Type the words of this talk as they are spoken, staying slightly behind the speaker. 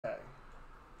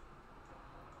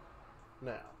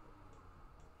Now,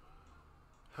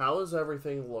 how is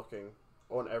everything looking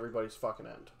on everybody's fucking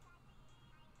end?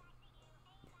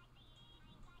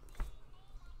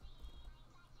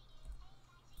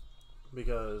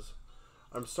 Because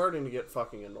I'm starting to get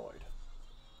fucking annoyed.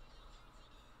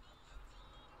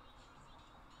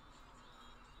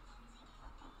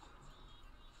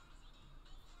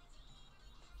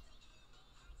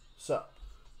 So,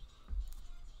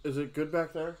 is it good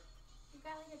back there? You've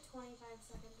got like a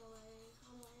 25-second delay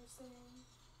on what you're saying.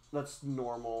 That's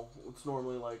normal. It's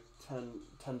normally like 10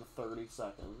 to 30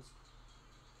 seconds.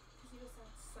 Because you just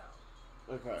said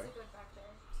so. Okay. Is it good back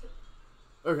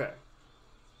there? Okay.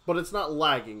 But it's not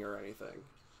lagging or anything.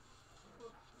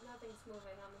 Well, nothing's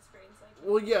moving on the screen. So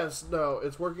Well, yes, no,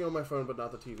 it's working on my phone, but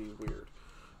not the TV. Weird.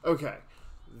 Okay.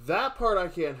 That part I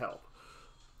can't help.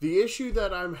 The issue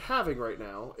that I'm having right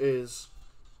now is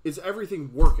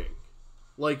everything working?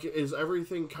 Like, is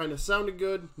everything kind of sounding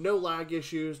good? No lag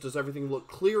issues? Does everything look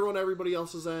clear on everybody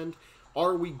else's end?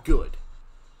 Are we good?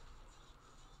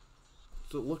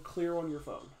 Does it look clear on your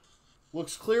phone?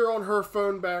 Looks clear on her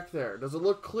phone back there. Does it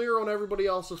look clear on everybody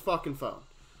else's fucking phone?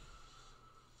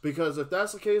 Because if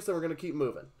that's the case, then we're going to keep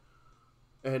moving.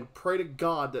 And pray to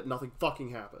God that nothing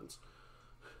fucking happens.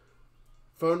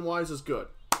 Phone-wise is good.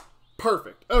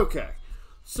 Perfect. Okay.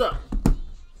 So,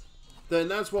 then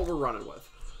that's what we're running with.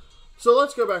 So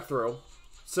let's go back through.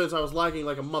 Since I was lagging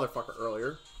like a motherfucker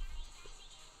earlier.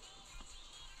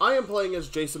 I am playing as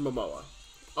Jason Momoa.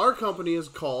 Our company is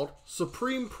called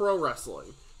Supreme Pro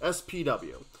Wrestling.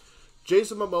 SPW.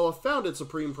 Jason Momoa founded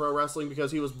Supreme Pro Wrestling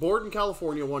because he was bored in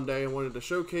California one day and wanted to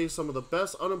showcase some of the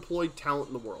best unemployed talent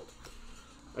in the world.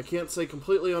 I can't say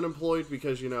completely unemployed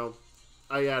because, you know,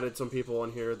 I added some people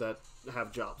in here that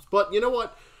have jobs. But you know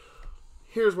what?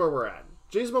 Here's where we're at.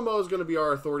 Jason Momoa is going to be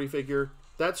our authority figure.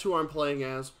 That's who I'm playing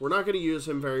as. We're not going to use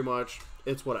him very much.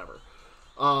 It's whatever.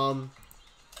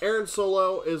 Aaron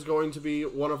Solo is going to be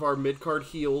one of our mid-card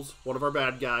heels, one of our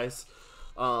bad guys.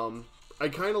 I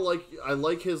kind of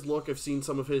like his look. I've seen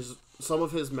some of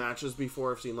his matches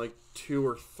before. I've seen like 2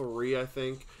 or 3, I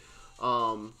think.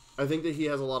 I think that he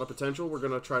has a lot of potential. We're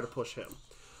going to try to push him.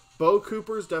 Bo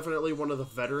Cooper's definitely one of the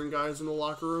veteran guys in the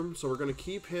locker room, so we're going to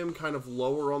keep him kind of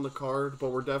lower on the card,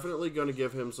 but we're definitely going to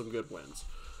give him some good wins.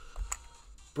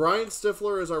 Brian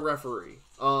Stifler is our referee.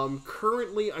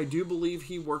 Currently, I do believe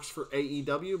he works for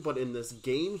AEW, but in this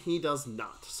game, he does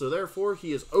not. So therefore,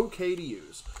 he is okay to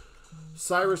use.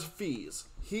 Cyrus Fees.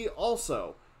 He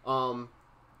also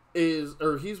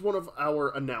he's one of our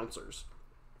announcers.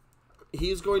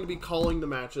 He's going to be calling the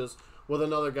matches with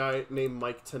another guy named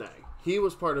Mike Tenay. He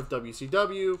was part of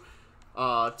WCW,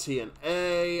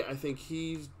 TNA. I think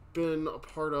he's been a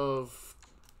part of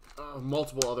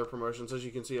multiple other promotions, as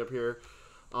you can see up here.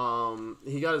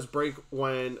 He got his break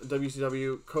when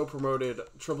WCW co-promoted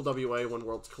Triple WA when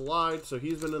Worlds Collide, so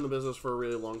he's been in the business for a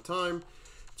really long time.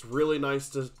 It's really nice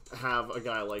to have a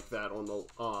guy like that on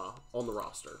the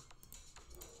roster.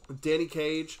 Danny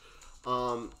Cage,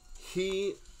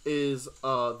 he is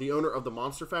the owner of the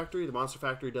Monster Factory. The Monster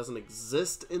Factory doesn't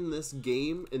exist in this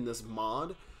game, in this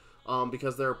mod,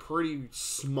 because they're a pretty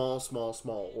small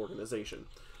organization.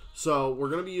 So we're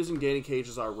going to be using Danny Cage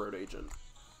as our road agent.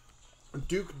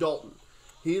 Duke Dalton,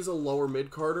 he's a lower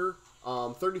mid-carder,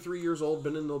 33 years old,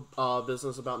 been in the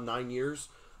business about 9 years,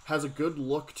 has a good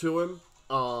look to him.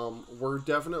 We're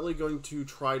definitely going to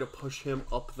try to push him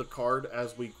up the card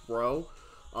as we grow.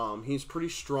 He's pretty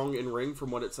strong in ring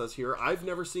from what it says here. I've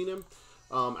never seen him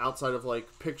outside of like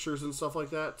pictures and stuff like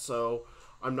that, so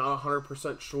I'm not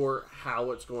 100% sure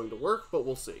how it's going to work, but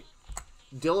we'll see.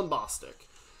 Dylan Bostic.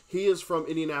 He is from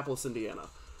Indianapolis, Indiana.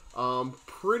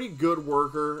 Pretty good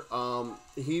worker.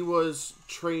 He was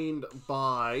trained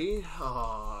by...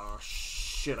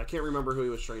 shit, I can't remember who he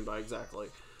was trained by exactly.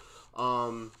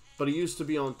 But he used to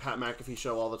be on Pat McAfee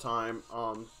show all the time.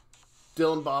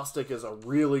 Dylan Bostic is a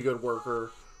really good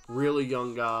worker, really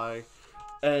young guy.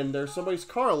 And there's somebody's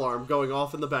car alarm going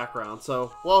off in the background,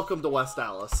 so welcome to West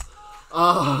Dallas.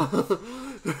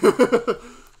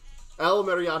 El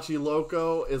Mariachi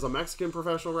Loco is a Mexican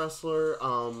professional wrestler.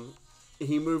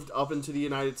 He moved up into the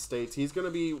United States. He's going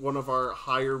to be one of our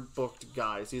higher booked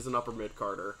guys. He's an upper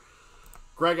mid-carder.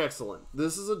 Greg Excellent.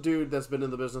 This is a dude that's been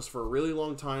in the business for a really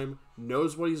long time,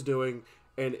 knows what he's doing,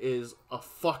 and is a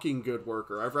fucking good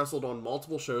worker. I've wrestled on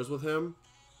multiple shows with him.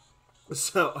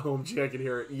 So, OMG, I can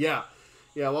hear it. Yeah,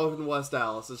 welcome to West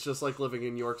Dallas. It's just like living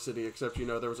in New York City, except, you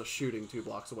know, there was a shooting 2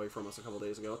 blocks away from us a couple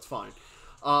days ago. It's fine.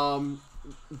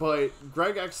 But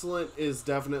Greg Excellent is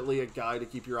definitely a guy to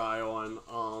keep your eye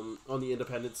on the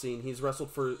independent scene. He's wrestled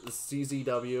for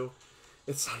CZW.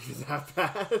 It's not even that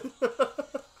bad.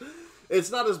 It's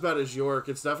not as bad as York.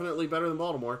 It's definitely better than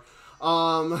Baltimore.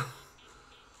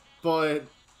 But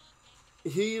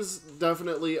he's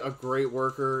definitely a great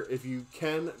worker. If you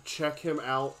can, check him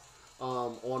out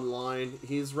online.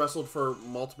 He's wrestled for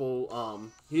multiple.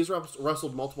 He's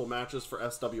wrestled multiple matches for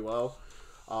SWO.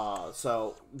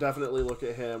 So definitely look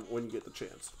at him when you get the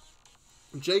chance.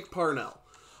 Jake Parnell.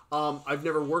 I've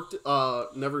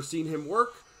never seen him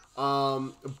work,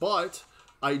 but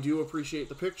I do appreciate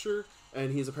the picture,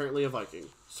 and he's apparently a Viking.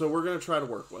 So we're going to try to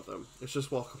work with him. It's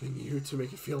just welcoming you to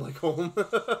make it feel like home.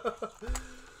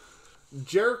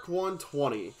 Jarek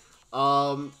 120.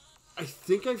 I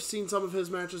think I've seen some of his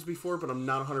matches before, but I'm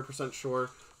not 100% sure.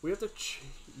 We have to...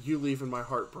 You leaving my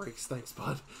heart breaks. Thanks,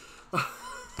 bud.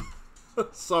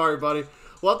 Sorry, buddy.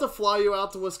 We'll have to fly you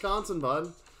out to Wisconsin,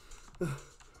 bud.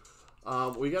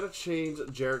 We gotta change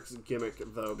Jarek's gimmick,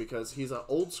 though, because he's an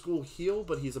old-school heel,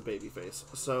 but he's a babyface.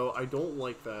 So I don't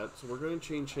like that. So we're gonna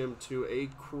change him to a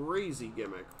crazy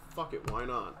gimmick. Fuck it, why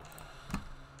not?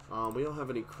 We don't have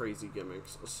any crazy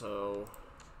gimmicks, so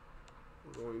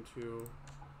we're going to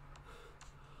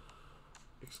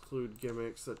exclude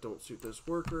gimmicks that don't suit this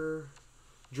worker.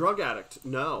 Drug addict,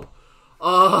 no.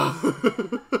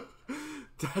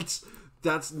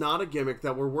 That's not a gimmick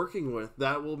that we're working with.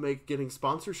 That will make getting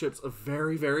sponsorships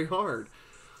very, very hard.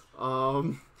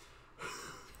 We're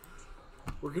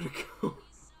gonna go.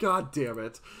 God damn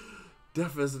it.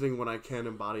 Deaf visiting when I can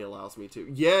and body allows me to.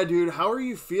 Yeah, dude, how are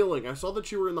you feeling? I saw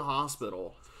that you were in the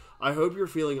hospital. I hope you're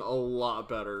feeling a lot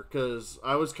better, because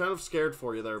I was kind of scared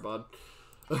for you there, bud.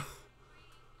 We're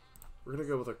gonna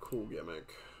go with a cool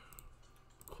gimmick.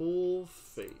 Cool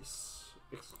face.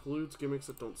 Excludes gimmicks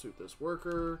that don't suit this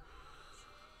worker.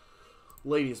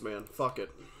 Ladies, man. Fuck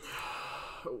it.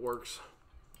 It works.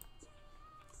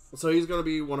 So he's going to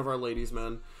be one of our ladies,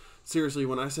 man. Seriously,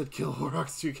 when I said Kill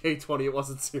Horrocks 2K20, it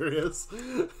wasn't serious.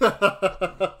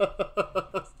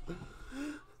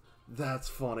 That's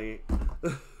funny.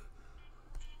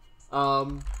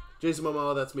 Jason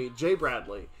Momoa, that's me. Jay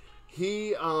Bradley.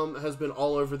 He has been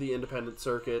all over the independent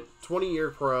circuit.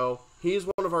 20-year pro. He's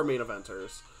one of our main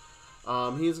eventers.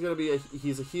 He's going to be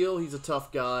he's a heel. He's a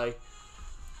tough guy.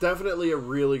 Definitely a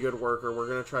really good worker. We're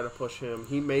going to try to push him.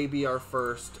 He may be our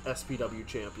first SPW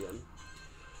champion.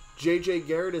 JJ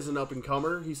Garrett is an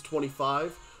up-and-comer. He's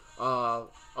 25.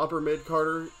 Upper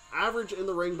mid-carder. Average in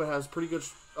the ring, but has pretty good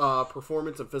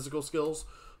performance and physical skills.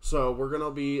 So we're going to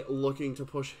be looking to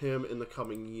push him in the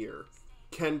coming year.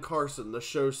 Ken Carson, the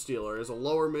show stealer, is a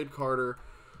lower mid-carder.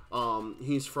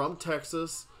 He's from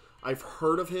Texas. I've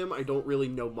heard of him. I don't really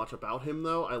know much about him,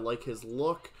 though. I like his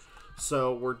look.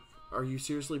 So we're... Are you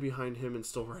seriously behind him and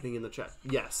still writing in the chat?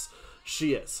 Yes,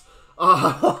 she is.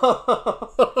 But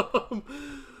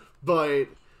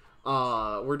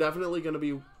we're definitely going to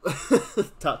be... ...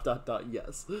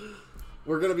 yes.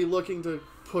 We're going to be looking to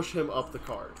push him up the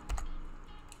card.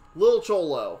 Lil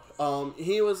Cholo.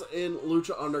 He was in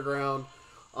Lucha Underground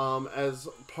as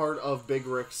part of Big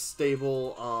Rick's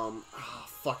stable.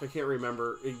 Fuck, I can't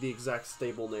remember the exact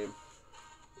stable name.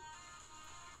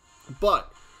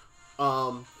 But...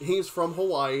 he's from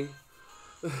Hawaii.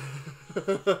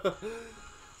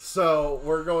 So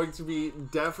we're going to be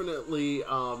definitely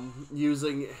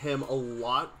using him a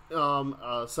lot,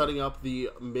 setting up the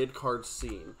mid-card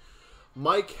scene.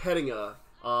 Mike Hettinga,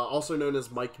 also known as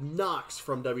Mike Knox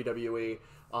from WWE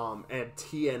and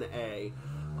TNA.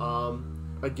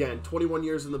 Again, 21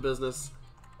 years in the business,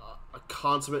 a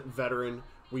consummate veteran.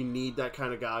 We need that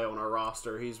kind of guy on our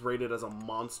roster. He's rated as a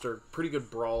monster, pretty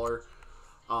good brawler.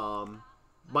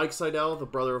 Mike Seidel, the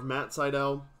brother of Matt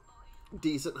Seidel,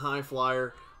 decent high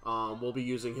flyer. We'll be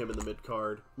using him in the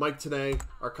mid-card. Mike Tenay,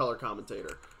 our color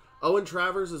commentator. Owen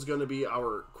Travers is going to be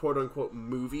our quote-unquote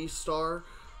movie star.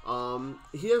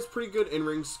 He has pretty good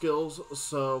in-ring skills,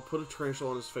 so put a tarantula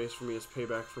on his face for me as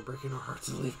payback for breaking our hearts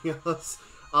and leaving us.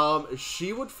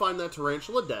 She would find that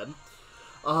tarantula dead.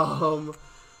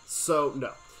 So,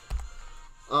 no.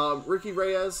 Ricky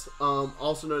Reyes,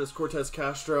 also known as Cortez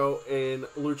Castro in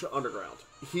Lucha Underground.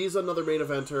 He's another main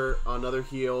eventer, another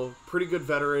heel, pretty good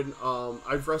veteran.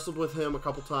 I've wrestled with him a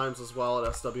couple times as well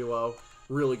at SWO.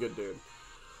 Really good dude.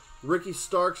 Ricky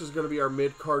Starks is going to be our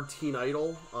mid-card teen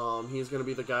idol. He's going to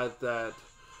be the guy that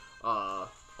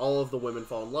all of the women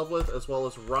fall in love with, as well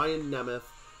as Ryan Nemeth.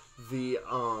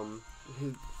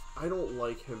 I don't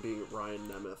like him being Ryan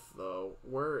Nemeth, though.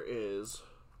 Where is...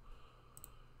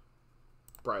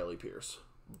 Briley Pierce.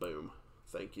 Boom.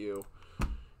 Thank you.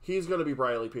 He's going to be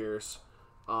Briley Pierce.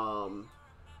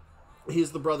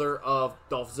 He's the brother of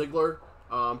Dolph Ziggler.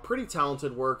 Pretty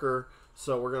talented worker.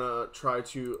 So we're going to try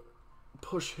to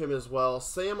push him as well.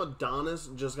 Sam Adonis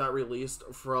just got released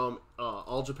from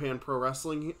All Japan Pro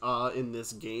Wrestling in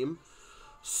this game.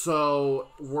 So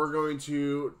we're going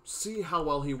to see how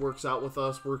well he works out with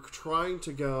us. We're trying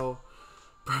to go...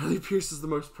 Bradley Pierce is the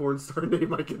most porn star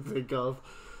name I can think of.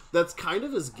 That's kind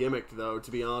of his gimmick, though, to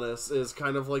be honest, is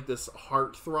kind of like this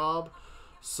heartthrob.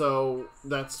 So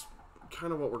that's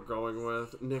kind of what we're going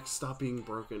with. Nick, stop being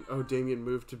broken. Oh, Damien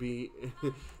moved to be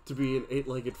to be an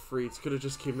 8-legged freak. Could have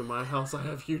just came to my house. I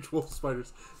have huge wolf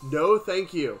spiders. No,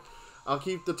 thank you. I'll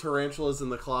keep the tarantulas in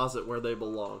the closet where they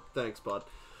belong. Thanks, bud.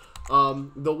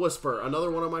 The Whisper, another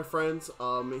one of my friends.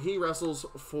 He wrestles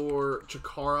for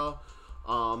Chikara.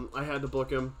 I had to book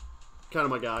him. Kind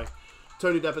of my guy.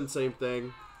 Tony Deppen, same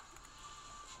thing.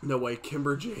 No way,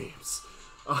 Kimber James.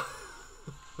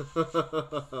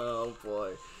 Oh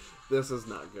boy. This is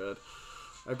not good.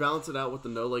 I balance it out with the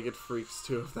no-legged freaks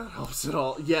too, if that helps at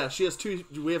all. Yeah, she has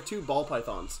we have 2 ball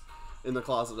pythons in the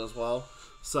closet as well.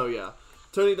 So yeah.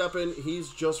 Tony Deppen, he's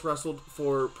just wrestled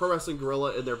for Pro Wrestling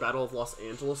Guerrilla in their Battle of Los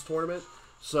Angeles tournament.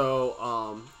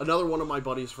 So, another one of my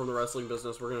buddies from the wrestling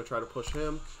business, we're going to try to push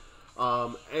him.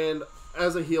 And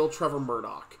as a heel, Trevor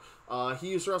Murdoch.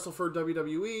 He used to wrestle for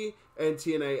WWE and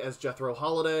TNA as Jethro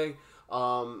Holiday.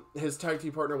 His tag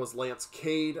team partner was Lance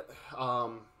Cade.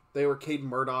 They were Cade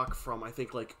Murdoch from, I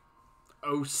think, like,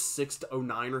 06 to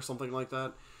 09 or something like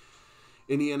that.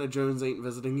 Indiana Jones ain't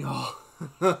visiting y'all.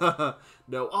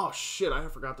 No. Oh, shit. I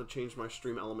forgot to change my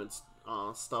Stream Elements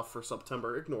stuff for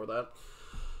September. Ignore that.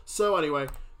 So, anyway,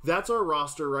 that's our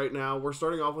roster right now. We're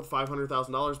starting off with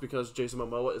 $500,000 because Jason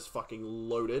Momoa is fucking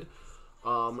loaded.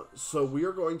 So we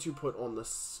are going to put on the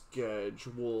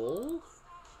schedule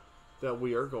that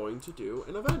we are going to do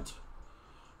an event.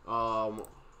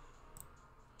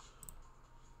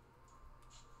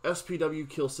 SPW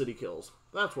Kill City Kills.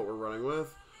 That's what we're running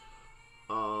with.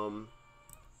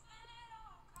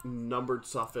 Numbered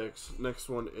suffix. Next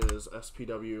one is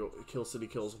SPW Kill City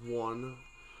Kills 1.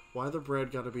 Why the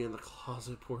bread gotta be in the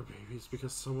closet, poor babies?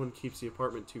 Because someone keeps the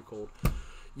apartment too cold.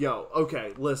 Yo,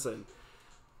 okay, listen.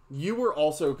 You were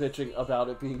also bitching about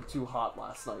it being too hot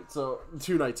last night. So,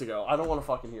 2 nights ago. I don't want to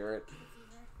fucking hear it.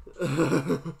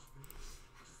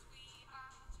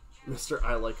 Mr.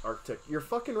 I Like Arctic. You're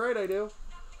fucking right, I do.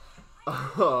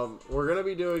 We're going to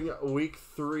be doing week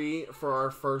 3 for our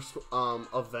first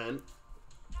event.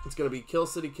 It's going to be Kill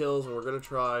City Kills, and we're going to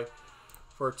try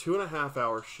for a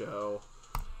 2.5-hour show.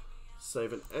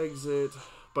 Save and exit.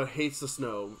 But hates the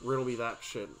snow. Riddle me that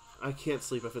shit. I can't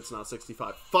sleep if it's not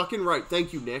 65. Fucking right.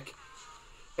 Thank you, Nick.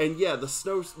 And yeah, the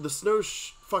snow's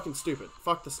fucking stupid.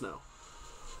 Fuck the snow.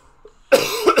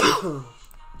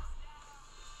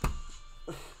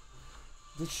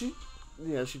 Did she?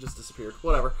 Yeah, she just disappeared.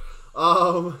 Whatever.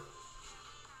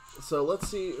 So let's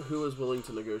see who is willing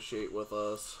to negotiate with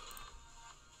us.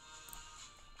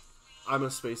 I'm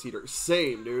a space heater.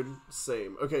 Same, dude.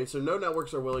 Same. Okay, so no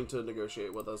networks are willing to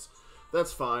negotiate with us.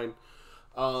 That's fine.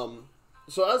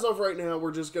 So as of right now,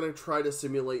 we're just gonna try to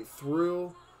simulate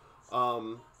through,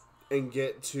 and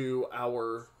get to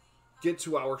our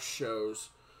shows.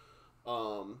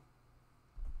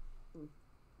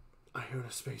 I own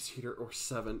a space heater or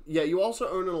 7. Yeah, you also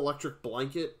own an electric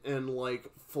blanket and like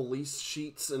fleece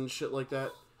sheets and shit like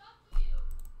that.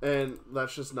 And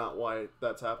that's just not why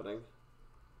that's happening.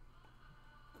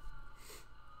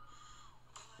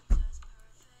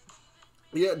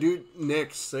 Yeah, dude,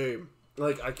 Nick, same.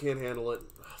 Like, I can't handle it.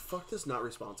 Fuck this not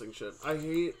responding shit. I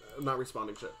hate not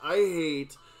responding shit. I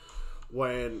hate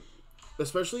when,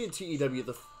 especially in TEW,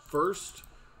 the first,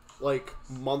 like,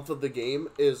 month of the game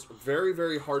is very,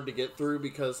 very hard to get through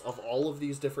because of all of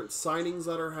these different signings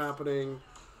that are happening,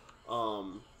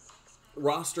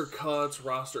 roster cuts,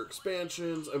 roster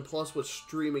expansions, and plus with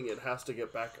streaming, it has to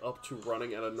get back up to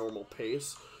running at a normal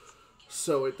pace.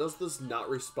 So it does this not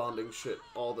responding shit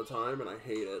all the time, and I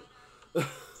hate it.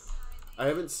 I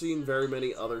haven't seen very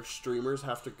many other streamers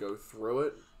have to go through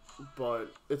it,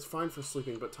 but it's fine for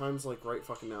sleeping, but times like right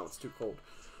fucking now, it's too cold.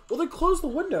 Well, then close the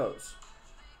windows!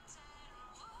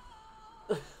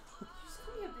 Just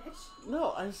call me a bitch.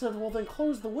 No, I said, well then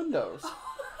close the windows.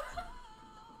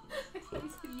 I thought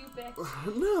you said you bitch.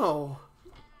 No!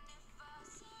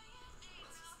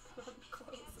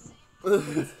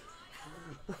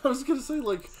 I was gonna say,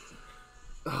 like,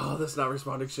 oh, this not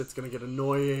responding shit's gonna get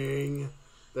annoying.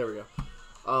 There we go.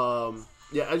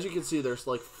 Yeah, as you can see, there's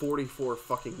like 44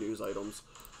 fucking news items.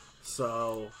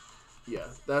 So, yeah,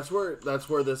 that's where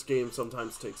this game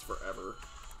sometimes takes forever.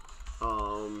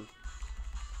 El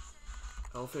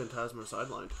Phantasmo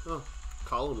sidelined. Oh,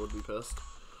 Colin would be pissed.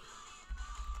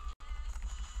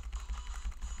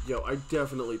 Yo, I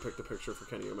definitely picked a picture for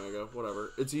Kenny Omega.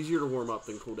 Whatever. It's easier to warm up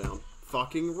than cool down.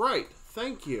 Fucking right.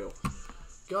 Thank you.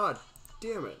 God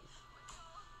damn it.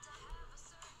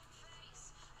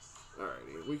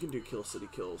 Alrighty, we can do Kill City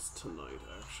Kills tonight,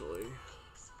 actually.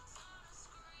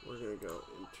 We're gonna go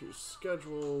into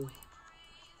schedule.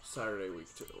 Saturday,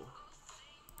 week 2.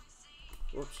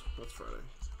 Whoops, that's Friday.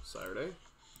 Saturday,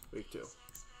 week 2.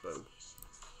 Boom.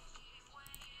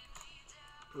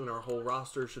 And our whole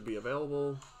roster should be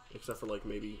available, except for like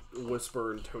maybe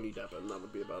Whisper and Tony Deppen. That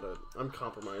would be about it. I'm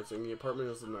compromising. The apartment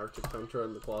is an Arctic tundra,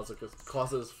 and the closet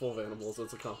is full of animals.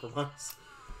 It's a compromise.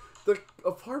 The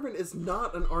apartment is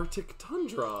not an Arctic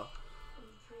tundra.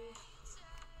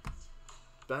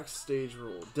 Backstage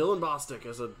rule. Dylan Bostic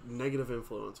as a negative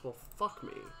influence. Well, fuck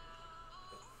me.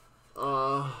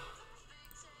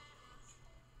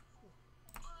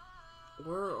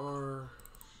 Where are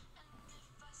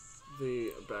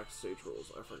the backstage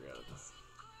rules? I forget.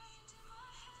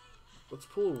 Let's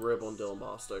pull a rib on Dylan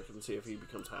Bostic and see if he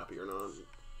becomes happy or not.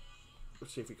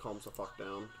 Let's see if he calms the fuck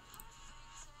down.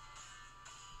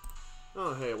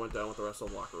 Oh, hey, it went down with the rest of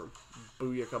the locker room.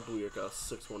 Booyaka, booyaka,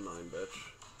 619,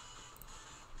 bitch.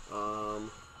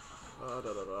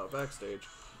 Backstage.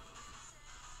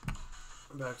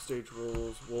 Backstage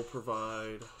rules will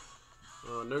provide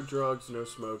no drugs, no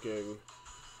smoking,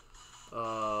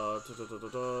 no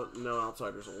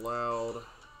outsiders allowed,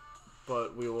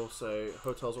 but we will say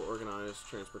hotels are organized,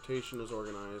 transportation is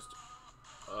organized,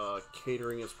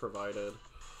 catering is provided,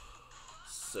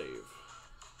 save.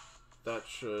 That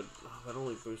should, that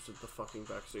only boosted the fucking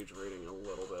backstage rating a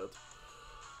little bit.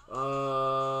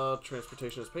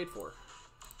 Transportation is paid for.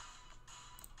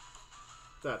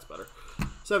 That's better.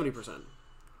 70%.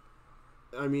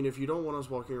 I mean, if you don't want us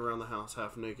walking around the house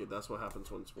half naked, that's what happens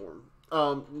when it's warm.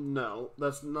 No.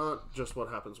 That's not just what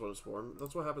happens when it's warm.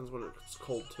 That's what happens when it's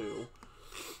cold, too.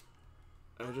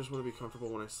 I just want to be comfortable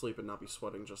when I sleep and not be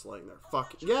sweating just laying there.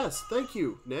 Fuck. Yes! Thank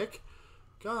you, Nick!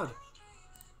 God.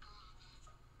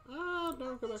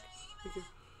 No, go back. Thank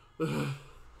you.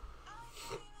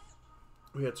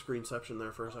 We had screenception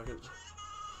there for a second.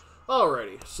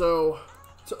 Alrighty, so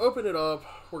to open it up,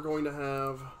 we're going to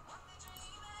have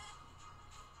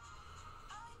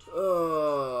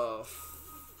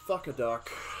fuck a duck.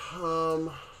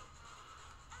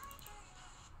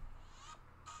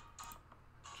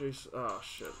 Jason, oh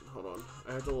shit, hold on.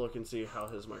 I have to look and see how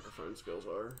his microphone skills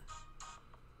are.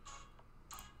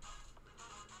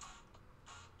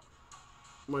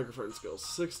 Microphone skills,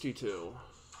 62.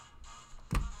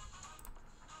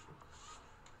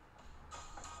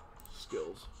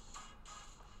 Skills.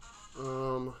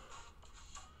 We'll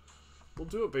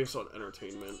do it based on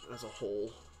entertainment as a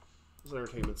whole. His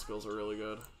entertainment skills are really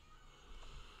good.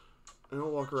 I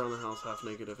don't walk around the house half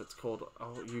naked if it's cold.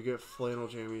 Oh, you get flannel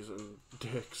jammies and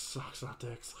dicks. Socks, not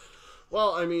dicks.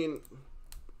 Well, I mean,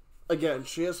 again,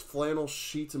 she has flannel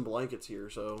sheets and blankets here,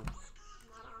 so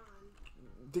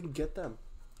didn't get them.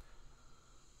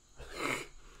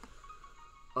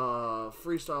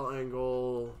 Freestyle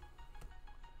angle.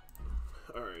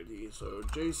 Alrighty, so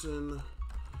Jason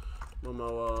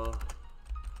Momoa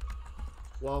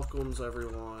welcomes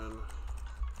everyone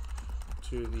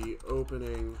to the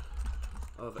opening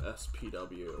of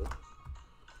SPW.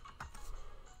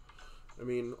 I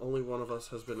mean, only one of us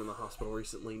has been in the hospital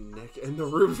recently, Nick, and the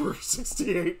rooms were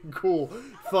 68. Cool.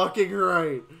 Fucking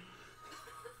right.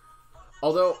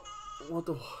 Although, what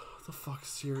the fuck,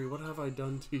 Siri? What have I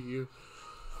done to you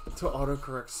to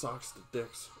autocorrect socks to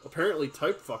dicks? Apparently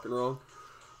typed fucking wrong.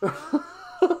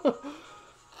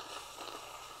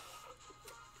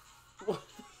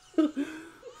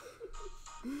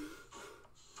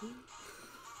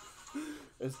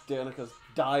 As Danica's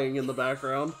dying in the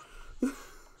background.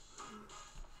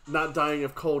 Not dying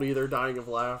of cold either, dying of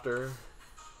laughter.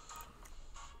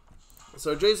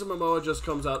 So Jason Momoa just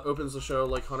comes out, opens the show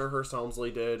like Hunter Hearst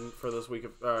Helmsley did for this week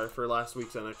of, for last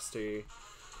week's NXT.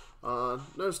 No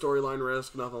storyline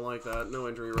risk, nothing like that, no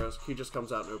injury risk. He just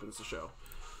comes out and opens the show.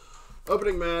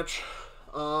 Opening match.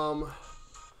 We're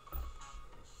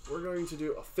going to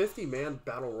do a 50-man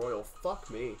battle royal. Fuck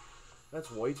me.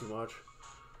 That's way too much.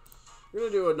 We're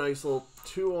going to do a nice little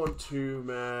 2-on-2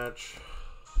 match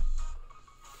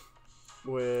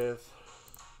with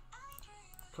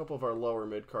a couple of our lower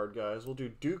mid-card guys. We'll do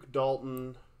Duke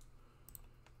Dalton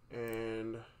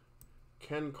and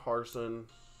Ken Carson.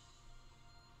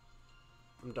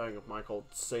 I'm dying of my cold.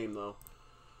 Same, though.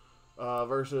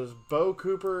 Versus Bo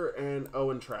Cooper and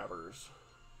Owen Travers.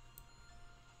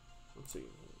 Let's see.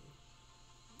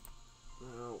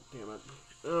 Oh, damn it.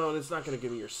 Oh, and it's not going to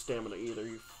give me your stamina either,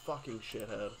 you fucking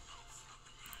shithead.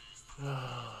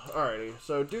 Alrighty,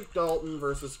 so Duke Dalton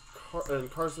versus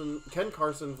Ken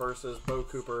Carson versus Bo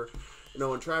Cooper and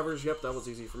Owen Travers. Yep, that was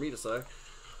easy for me to say.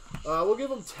 We'll give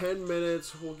them 10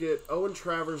 minutes. We'll get Owen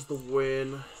Travers the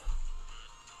win.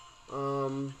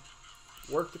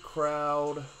 Work the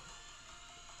crowd.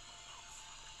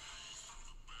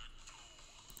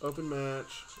 Open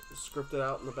match. Script it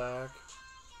out in the back.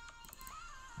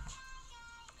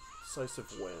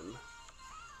 Decisive win.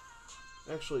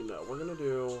 Actually, no. We're going to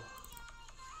do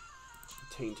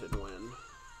tainted win.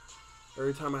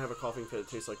 Every time I have a coughing fit, it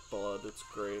tastes like blood. It's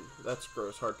great. That's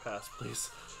gross. Hard pass, please.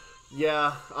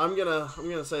 Yeah, I'm gonna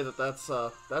say that's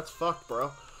fucked,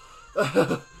 bro.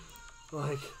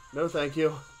 Like, no thank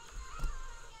you.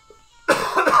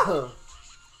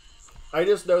 I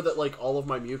just know that, like, all of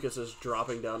my mucus is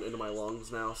dropping down into my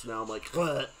lungs now, so now I'm like,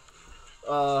 what?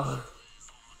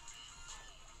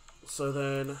 So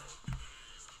then,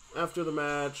 after the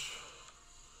match,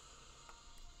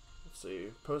 let's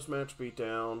see, post-match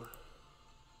beatdown.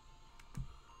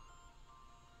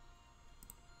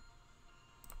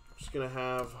 Just gonna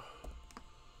have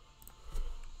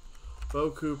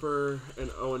Bo Cooper and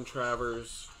Owen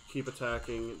Travers keep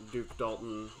attacking Duke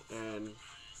Dalton and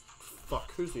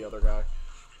fuck, who's the other guy?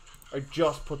 I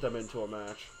just put them into a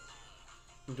match.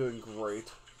 I'm doing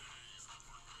great.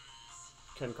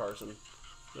 Ken Carson.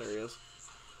 There he is.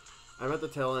 I'm at the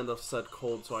tail end of said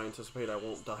cold, so I anticipate I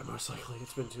won't die most likely.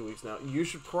 It's been 2 weeks now. You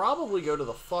should probably go to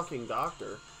the fucking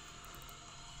doctor.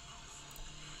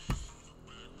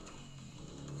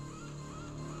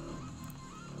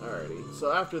 Alrighty,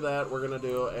 so after that, we're gonna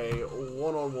do a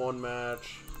one-on-one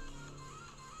match.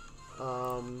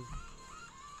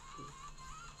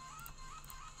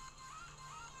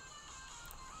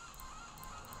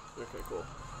 Okay, cool.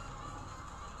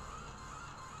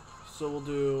 So we'll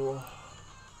do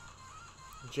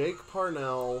Jake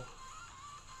Parnell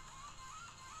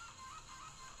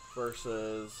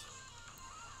versus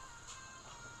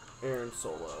Aaron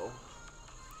Solo.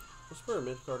 Let's put a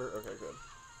mid-carder. Okay, good.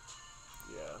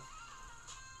 Yeah.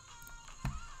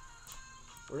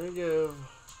 We're going to give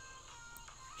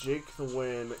Jake the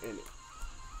win in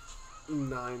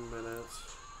 9 minutes.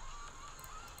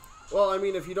 Well, I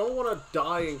mean, if you don't want to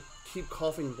die and keep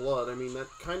coughing blood, I mean, that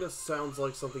kind of sounds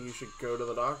like something you should go to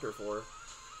the doctor for.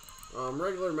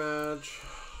 Regular match.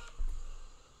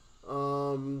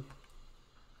 Open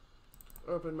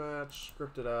match,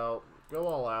 scripted out, go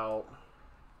all out.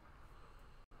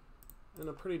 And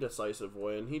a pretty decisive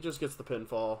win. He just gets the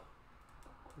pinfall.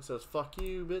 He says, fuck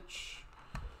you, bitch.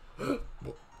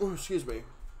 Oh, excuse me.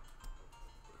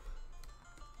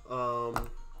 Add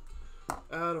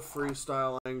a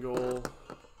freestyle angle.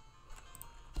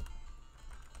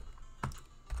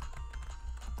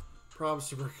 Probs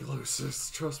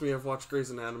tuberculosis. Trust me, I've watched Grey's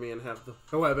Anatomy and have the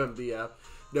WebMD app.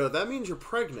 No, that means you're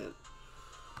pregnant.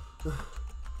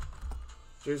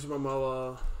 Jason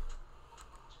Momoa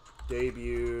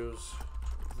debuts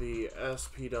the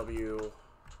SPW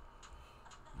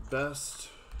Best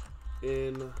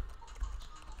in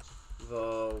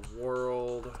the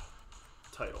World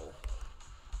title.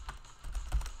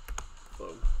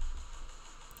 Boom.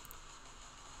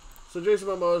 So Jason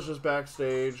Momoa is just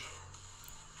backstage.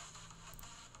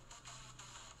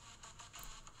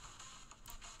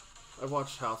 I've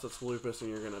watched House, it's lupus and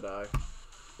you're gonna die.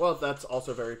 Well, that's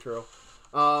also very true.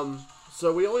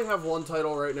 So we only have one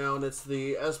title right now, and it's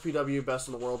the SPW Best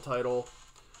in the World title.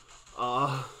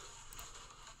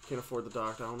 Can't afford the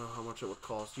doctor. I don't know how much it would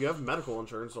cost. You have medical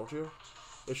insurance, don't you?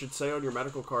 It should say on your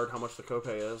medical card how much the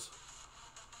copay is.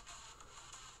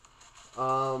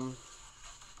 So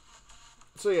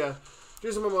yeah,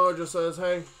 Jason Momoa just says,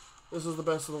 hey, this is the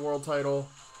Best in the World title.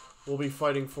 We'll be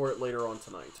fighting for it later on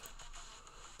tonight.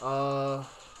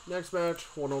 Next match,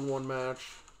 one-on-one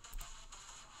match.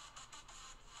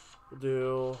 We'll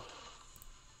do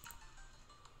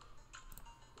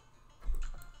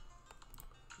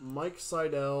Mike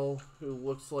Seidel, who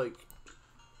looks like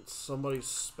somebody's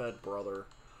sped brother,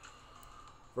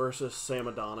 versus Sam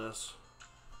Adonis.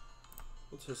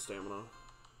 What's his stamina?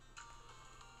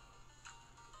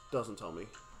 Doesn't tell me.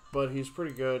 But he's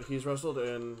pretty good. He's wrestled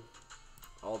in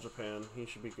All Japan. He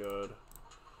should be good.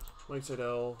 Mike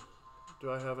Seidel.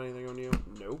 Do I have anything on you?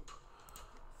 Nope.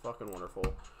 Fucking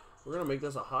wonderful. We're going to make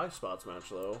this a high spots match,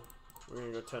 though. We're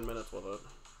going to go 10 minutes with it.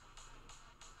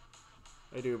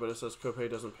 I do, but it says copay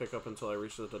doesn't pick up until I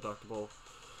reach the deductible.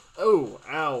 Oh,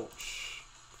 ouch.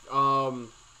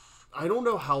 I don't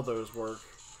know how those work.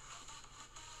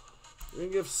 We're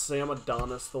going to give Sam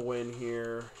Adonis the win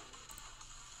here.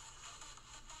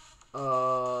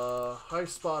 High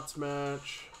spots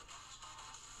match.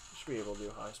 Should be able to do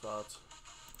high spots.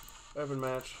 Open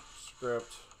match.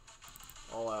 Script.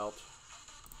 All out.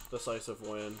 Decisive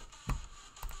win.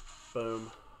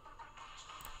 Boom.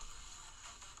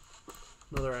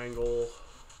 Another angle.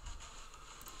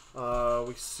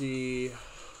 We see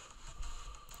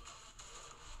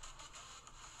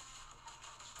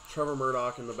Trevor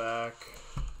Murdoch in the back.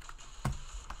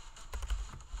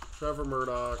 Trevor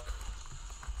Murdoch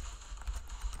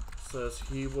says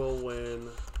he will win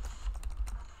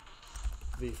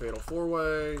the Fatal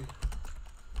 4-Way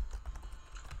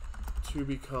to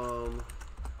become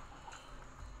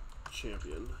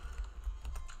champion.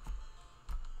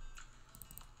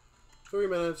 3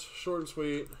 minutes, short and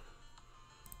sweet.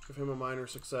 Give him a minor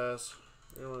success.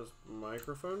 You know his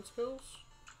microphone skills?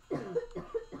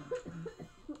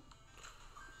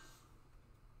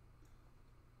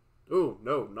 Ooh,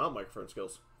 no, not microphone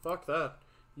skills. Fuck that.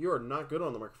 You are not good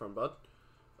on the microphone, bud.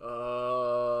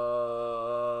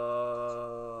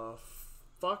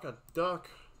 Fuck a duck.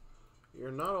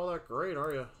 You're not all that great,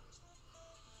 are you?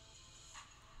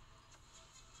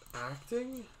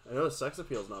 Acting? I know his sex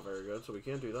appeal is not very good, so we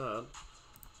can't do that.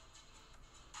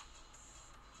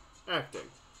 Acting.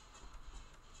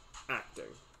 Acting.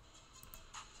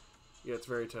 Yeah, it's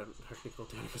very technical.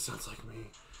 Danica sounds like me.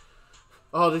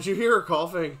 Oh, did you hear her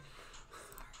coughing?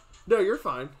 No, you're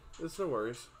fine. It's no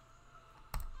worries.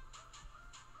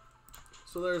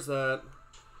 So there's that.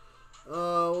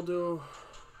 We'll do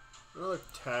another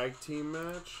tag team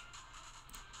match.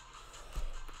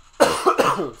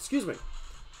 Excuse me.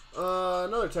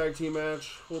 Another tag team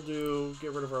match. We'll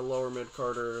get rid of our lower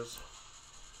mid-carders.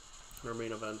 Our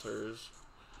main eventers.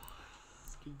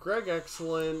 Do Greg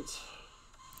Excellent.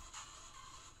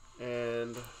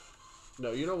 And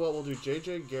no, you know what? We'll do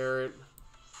JJ Garrett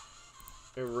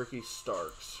and Ricky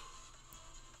Starks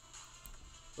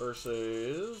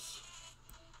versus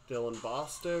Dylan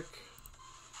Bostic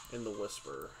and the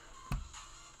Whisper.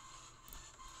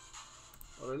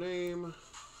 What a name.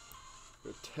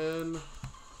 Go 10.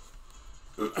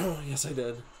 Yes, I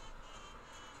did.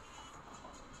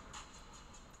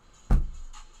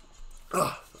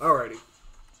 Alrighty.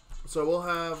 So we'll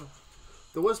have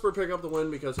the Whisper pick up the win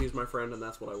because he's my friend and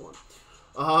that's what I want.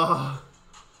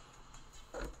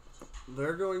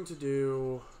 They're going to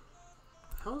do...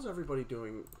 How's everybody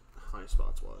doing high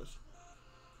spots wise?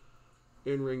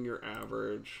 In-ring your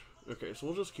average. Okay, so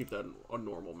we'll just keep that a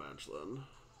normal match then.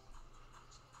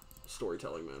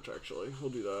 Storytelling match, actually. We'll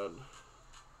do that.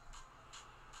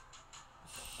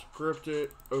 Scripted,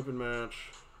 open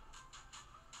match.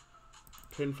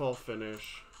 Pinfall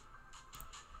finish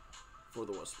for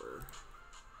the Whisper.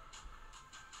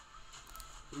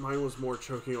 Mine was more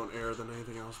choking on air than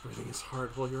anything else. Breathing is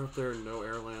hard. Well, you're up there and no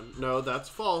air land. No, that's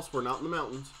false. We're not in the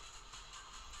mountains.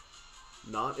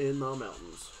 Not in the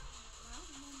mountains.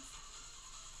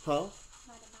 Huh?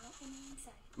 Not a mountain in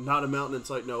sight. Not a mountain in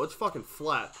sight. No, it's fucking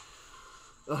flat.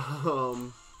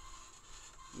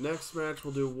 Next match,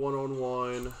 we'll do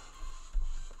one-on-one.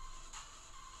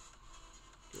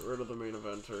 Get rid of the main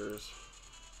eventers.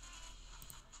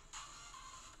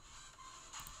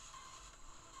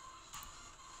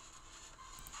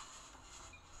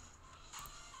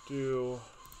 Do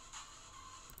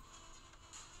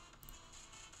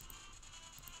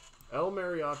El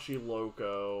Mariachi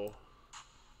Loco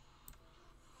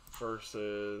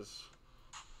versus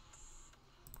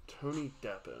Tony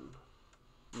Deppen.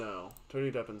 No,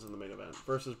 Tony Deppen's in the main event.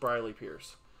 Versus Briley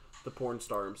Pierce, the porn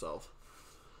star himself.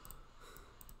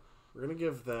 We're going to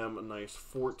give them a nice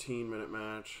 14-minute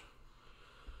match.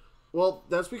 Well,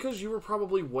 that's because you were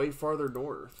probably way farther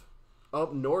north.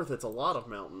 Up north, it's a lot of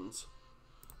mountains.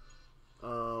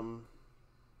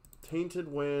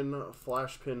 Tainted Win,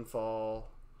 Flash Pinfall,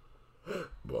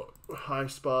 High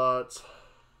Spots.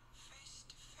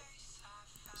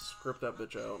 Script that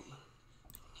bitch out.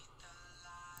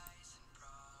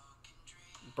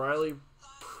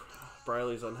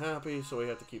 Briley's unhappy, so we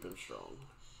have to keep him strong.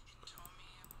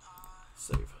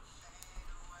 Save.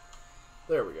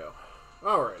 There we go.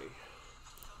 Alrighty.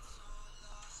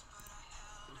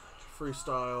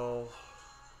 Freestyle.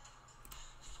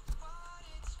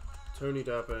 Tony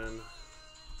Deppen.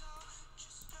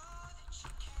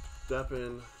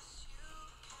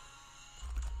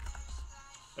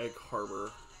 Egg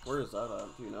Harbor. Where is that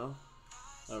at? Do you know?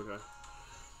 Okay.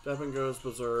 Deppen goes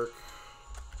berserk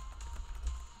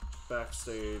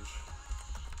backstage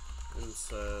and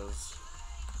says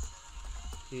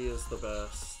he is the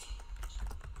best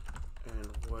and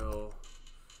will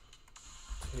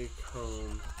take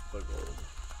home the gold.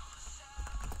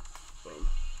 Boom.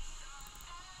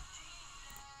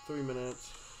 3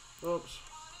 minutes. Oops.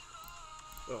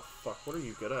 Oh, fuck. What are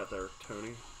you good at there,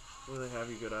 Tony? What do they have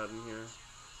you good at in here?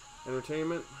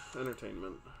 Entertainment.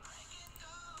 Entertainment.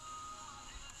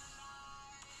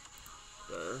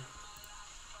 There.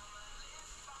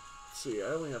 Let's see,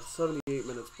 I only have 78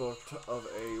 minutes booked of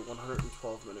a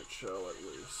 112-minute show at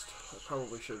least. I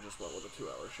probably should have just went with a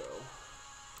 2-hour show.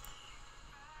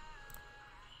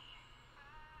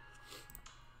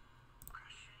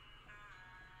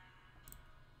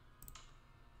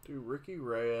 Do Ricky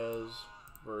Reyes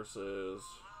versus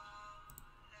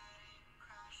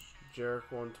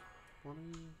Jarek 120?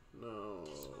 No.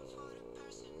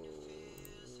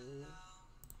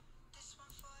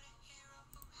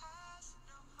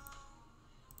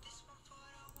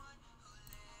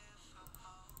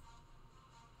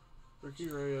 Ricky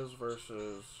Reyes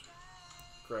versus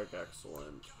Greg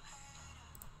Excellent.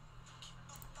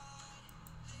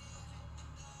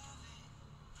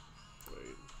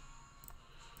 Wait.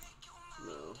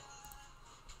 No.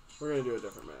 We're gonna do a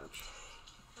different match.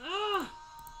 Ah!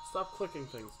 Stop clicking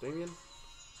things, Damien.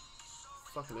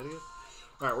 Fucking idiot.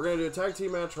 Alright, we're gonna do a tag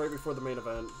team match right before the main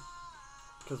event.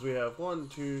 Because we have 1,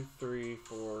 2, 3,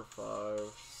 4, 5,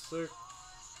 6.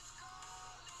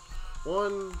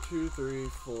 1, 2, 3,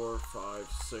 4, 5,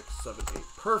 6, 7, 8.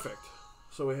 Perfect.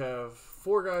 So we have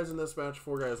 4 guys in this match,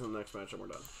 4 guys in the next match, and we're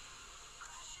done.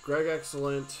 Greg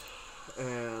Excellent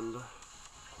and...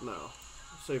 No.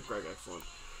 Save Greg Excellent.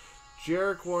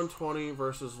 Jarek 120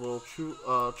 versus Lil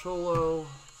Cholo.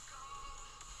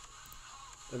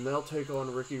 And they'll take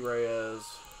on Ricky Reyes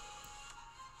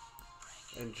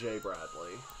and Jay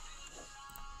Bradley.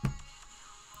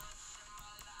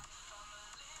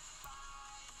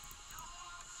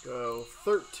 Go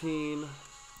 13.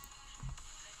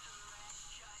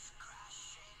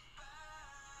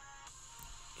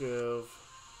 Give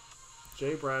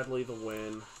Jay Bradley the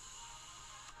win.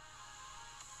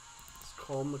 Let's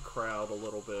calm the crowd a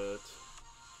little bit.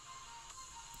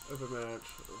 Open match.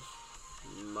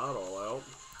 Not all out.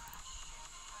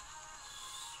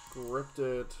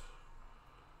 Scripted.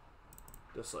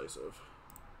 Decisive.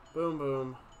 Boom,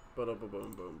 boom.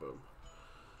 Ba-da-ba-boom, boom, boom.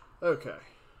 Okay.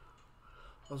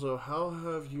 Also, how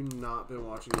have you not been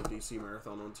watching the DC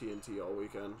Marathon on TNT all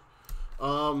weekend?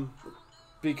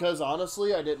 Because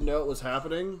honestly, I didn't know it was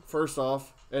happening, first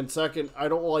off. And second, I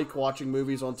don't like watching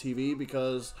movies on TV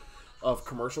because of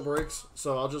commercial breaks.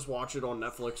 So I'll just watch it on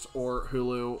Netflix or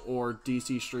Hulu or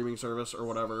DC streaming service or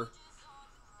whatever.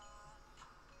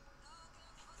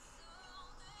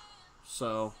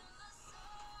 So,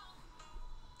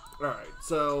 alright,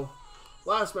 so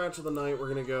last match of the night, we're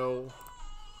going to go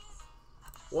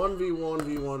 1v1,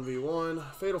 v1,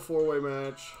 v1, Fatal 4-Way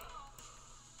match.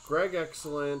 Greg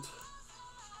Excellent,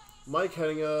 Mike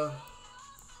Henniga,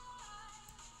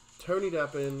 Tony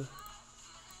Deppen,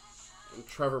 and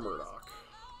Trevor Murdoch.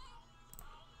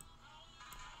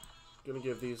 Gonna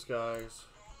give these guys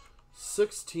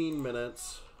 16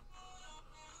 minutes,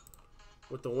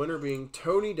 with the winner being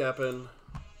Tony Deppen.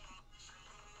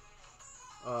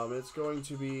 It's going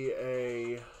to be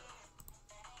a...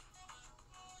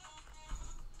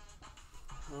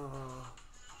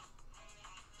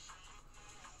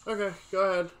 okay, go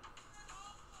ahead.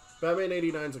 Batman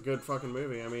 89 is a good fucking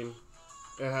movie. I mean,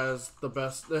 it has the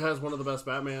best. It has one of the best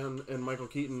Batman in Michael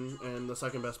Keaton, and the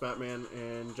second best Batman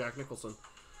in Jack Nicholson.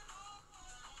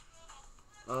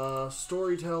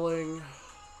 Storytelling,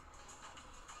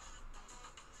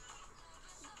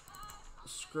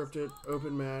 scripted,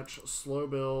 open match, slow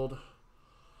build,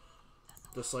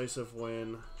 decisive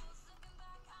win.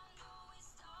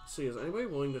 Let's see, is anybody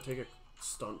willing to take a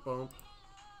stunt bump?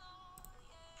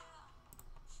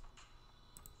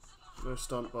 No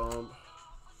stunt bump.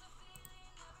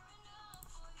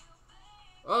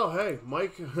 Oh, hey,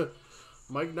 Mike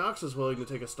Knox is willing to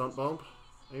take a stunt bump.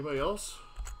 Anybody else?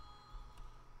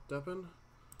 Deppen?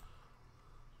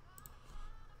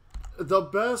 The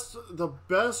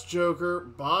best Joker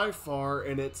by far,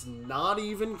 and it's not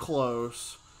even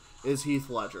close, is Heath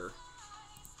Ledger.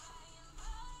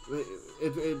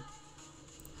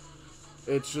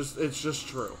 It's just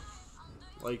true.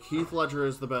 Like, Heath Ledger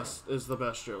is the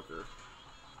best Joker.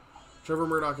 Trevor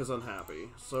Murdoch is unhappy,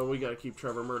 so we gotta keep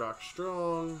Trevor Murdoch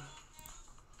strong.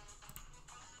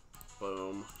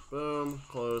 Boom, boom,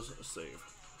 close, save.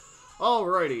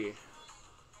 Alrighty.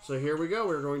 So here we go.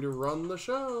 We're going to run the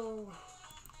show.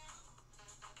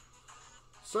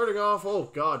 Starting off, oh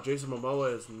god, Jason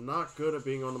Momoa is not good at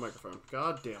being on the microphone.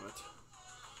 God damn it.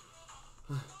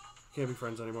 Can't be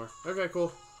friends anymore. Okay,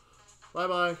 cool.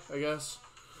 Bye-bye, I guess.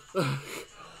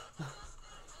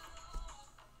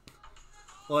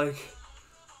 Like,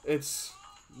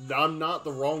 I'm not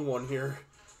the wrong one here.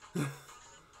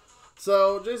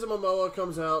 So, Jason Momoa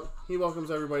comes out. He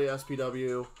welcomes everybody to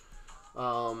SPW.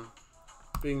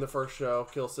 being the first show.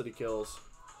 Kill City Kills.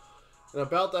 And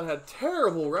about that had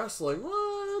terrible wrestling.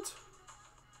 What?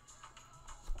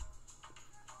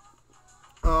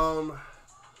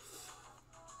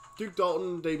 Duke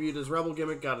Dalton debuted his Rebel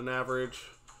gimmick, got an average.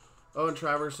 Owen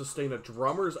Travers sustained a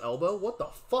drummer's elbow. What the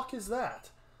fuck is that?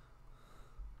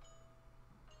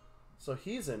 So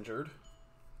he's injured.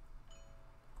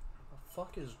 The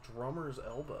fuck is drummer's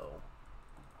elbow?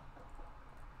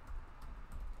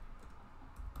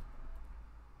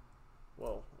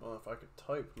 Whoa, well, if I could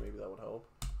type, maybe that would help.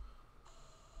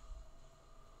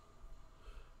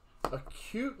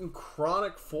 Acute and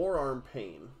chronic forearm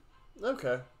pain.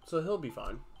 Okay, so he'll be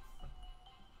fine.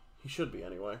 He should be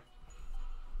anyway.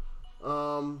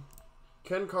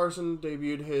 Ken Carson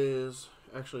debuted his...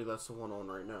 Actually, that's the one on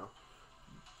right now.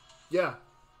 Yeah,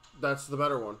 that's the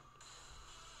better one.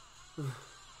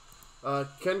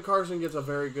 Ken Carson gets a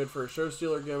very good for a show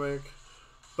stealer gimmick.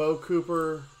 Bo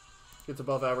Cooper gets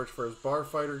above average for his bar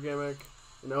fighter gimmick.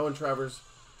 And Owen Travers...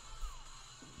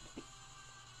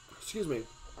 Excuse me.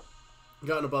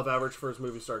 Got an above average for his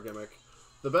movie star gimmick.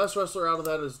 The best wrestler out of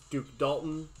that is Duke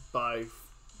Dalton by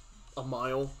a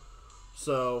mile.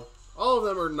 So, all of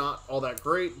them are not all that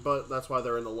great, but that's why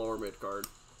they're in the lower mid card.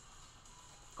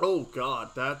 Oh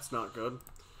god, that's not good.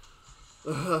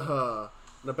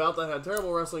 And about that had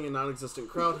terrible wrestling and non-existent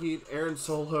crowd heat. Aaron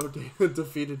Solo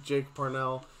defeated Jake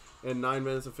Parnell in 9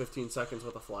 minutes and 15 seconds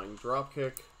with a flying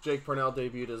dropkick. Jake Parnell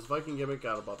debuted his Viking gimmick,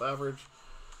 got above average.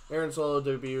 Aaron Solo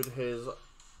debuted his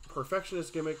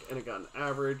Perfectionist gimmick, and it got an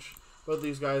average. Both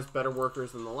these guys better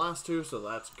workers than the last two, so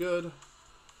that's good.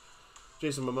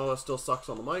 Jason Momoa still sucks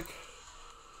on the mic.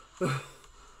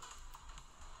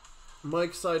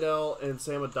 Mike Seidel and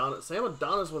Sam Adonis. Sam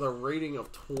Adonis with a rating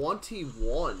of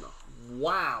 21.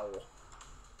 Wow.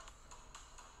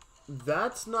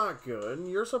 That's not good.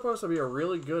 You're supposed to be a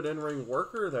really good in-ring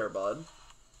worker there, bud.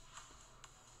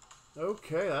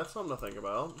 Okay, that's something to think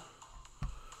about.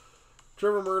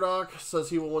 Trevor Murdoch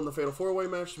says he will win the Fatal 4-Way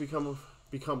match to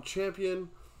become champion.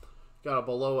 Got a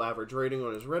below average rating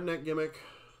on his redneck gimmick.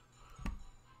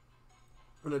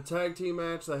 In a tag team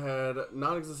match that had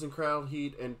non-existent crowd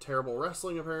heat and terrible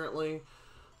wrestling, apparently,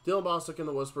 Dylan Bostic and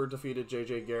the Whisper defeated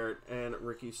JJ Garrett and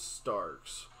Ricky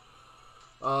Starks.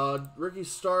 Ricky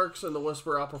Starks and the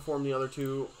Whisper outperformed the other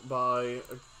two by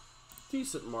a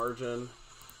decent margin.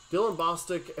 Dylan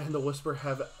Bostic and the Whisper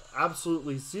have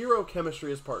absolutely zero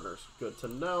chemistry as partners. Good to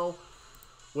know.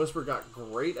 Whisper got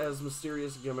great as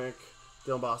mysterious gimmick.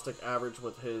 Dylan Bostic average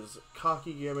with his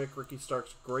cocky gimmick. Ricky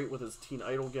Starks great with his Teen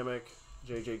Idol gimmick.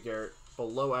 JJ Garrett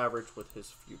below average with his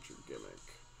future gimmick.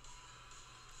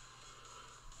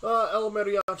 El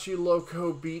Mariachi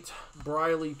Loco beat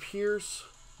Briley Pierce,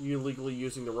 illegally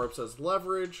using the ropes as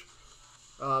leverage.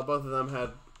 Both of them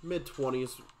had mid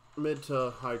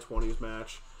to high 20s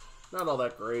match. Not all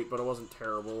that great, but it wasn't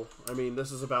terrible. I mean,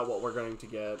 this is about what we're going to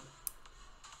get.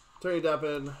 Tony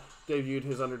Deppen debuted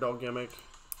his underdog gimmick.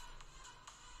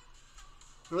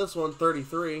 This one,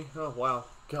 33. Oh, wow.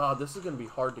 God, this is going to be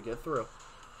hard to get through.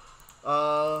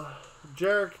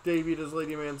 Jarek debuted his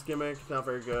Lady Man's gimmick. Not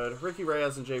very good. Ricky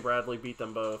Reyes and Jay Bradley beat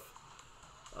them both.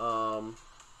 Crowd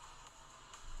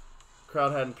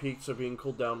hadn't peaked, so being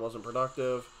cooled down wasn't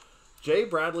productive. Jay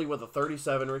Bradley with a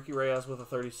 37, Ricky Reyes with a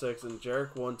 36, and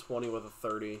Jarek 120 with a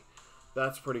 30.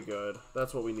 That's pretty good.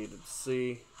 That's what we needed to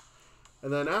see.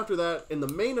 And then after that, in the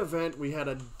main event, we had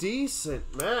a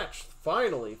decent match.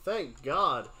 Finally, thank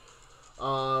God.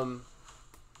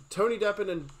 Tony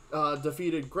Deppen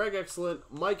defeated Greg Excellent,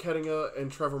 Mike Hedinga,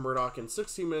 and Trevor Murdoch in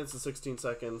 16 minutes and 16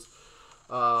 seconds.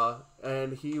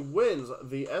 And he wins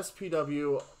the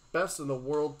SPW Best in the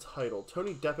World title.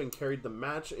 Tony Deppen carried the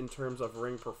match in terms of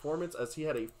ring performance as he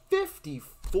had a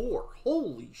 54.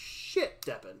 Holy shit,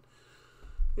 Deppen.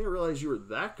 I didn't realize you were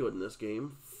that good in this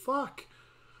game. Fuck.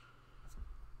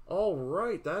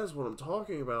 Alright, that is what I'm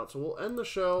talking about. So we'll end the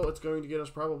show. It's going to get us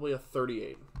probably a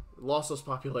 38. Lost us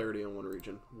popularity in one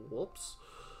region. Whoops.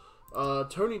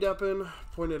 Tony Deppen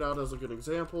pointed out as a good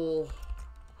example.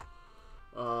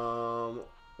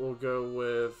 We'll go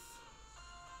with...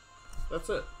 That's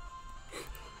it.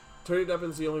 Tony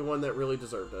Deppen's the only one that really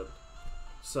deserved it.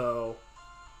 So...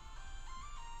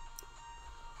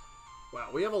 Wow,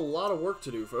 we have a lot of work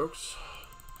to do, folks.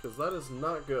 Because that is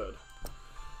not good.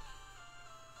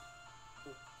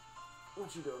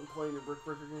 What you doing? Playing your Brick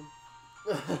Breaker game?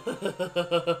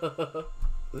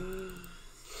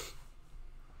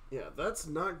 Yeah, that's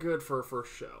not good for a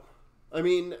first show. I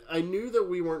mean, I knew that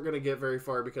we weren't going to get very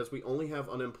far because we only have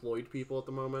unemployed people at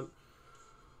the moment.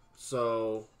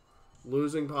 So,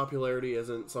 losing popularity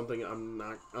isn't something I'm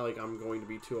going to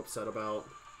be too upset about.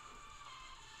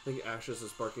 I think Ashes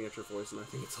is barking at your voice, and I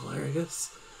think it's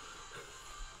hilarious.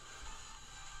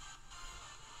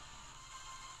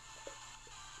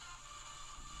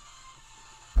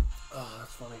 Oh,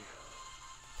 that's funny.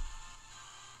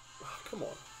 Oh, come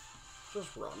on.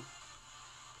 Just run.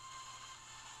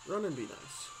 Run and be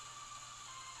nice.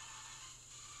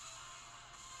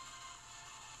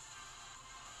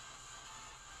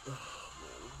 Oh,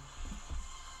 man.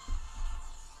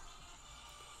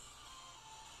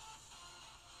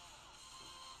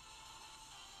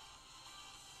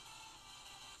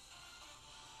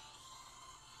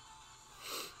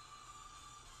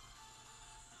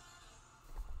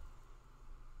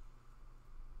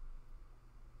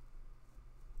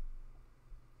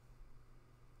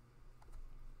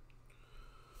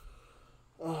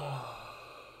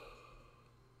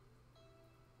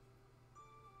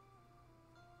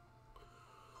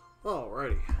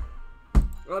 Alrighty.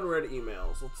 Unread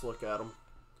emails. Let's look at them.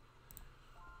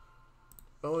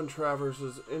 Owen Travers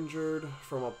is injured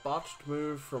from a botched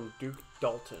move from Duke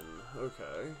Dalton.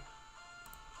 Okay.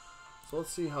 So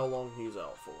let's see how long he's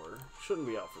out for. Shouldn't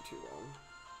be out for too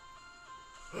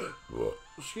long.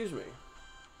 Excuse me.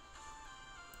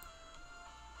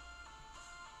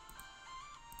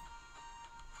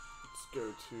 Let's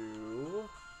go to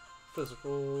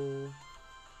physical.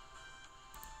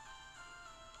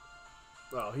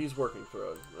 Oh, he's working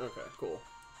through it. Okay, cool.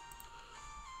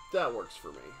 That works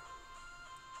for me.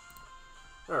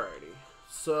 Alrighty.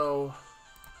 So,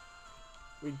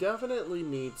 we definitely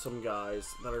need some guys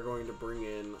that are going to bring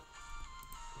in...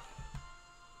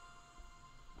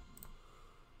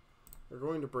 They're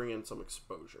going to bring in some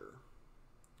exposure.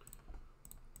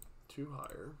 Two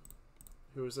higher.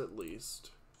 Who is at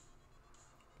least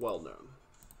well known.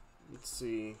 Let's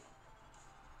see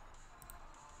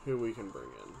who we can bring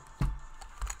in.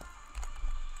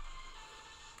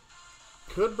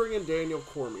 Could bring in Daniel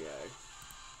Cormier.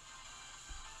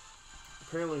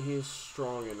 Apparently he's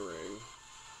strong in ring.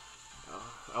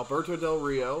 Alberto Del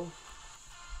Rio.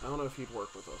 I don't know if he'd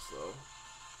work with us, though.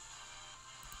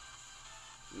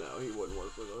 No, he wouldn't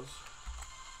work with us.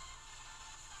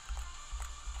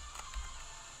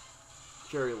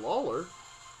 Jerry Lawler.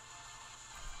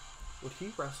 Would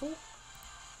he wrestle?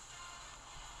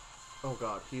 Oh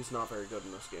god, he's not very good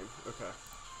in this game. Okay.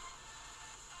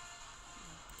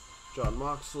 John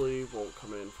Moxley won't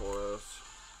come in for us.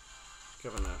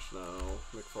 Kevin Nash, no.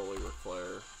 Mick Foley, Ric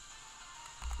Flair.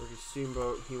 Ricky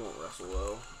Steamboat, he won't wrestle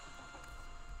though.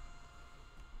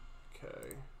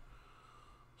 Okay.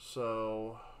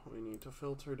 So, we need to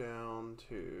filter down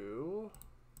to...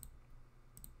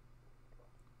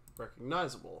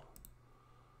 recognizable.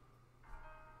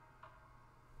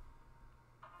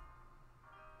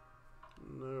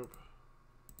 Nope.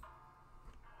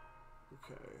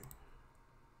 Okay.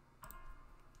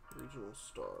 Regional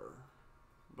star.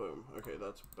 Boom. Okay,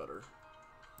 that's better.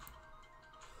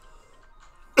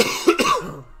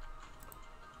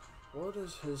 What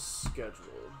is his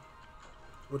schedule?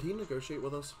 Would he negotiate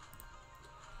with us?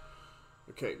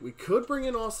 Okay, we could bring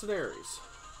in Austin Aries.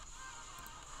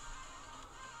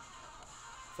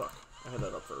 Fuck. I had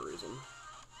that up for a reason.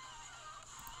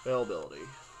 Availability.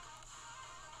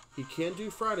 He can't do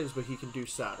Fridays, but he can do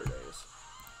Saturdays.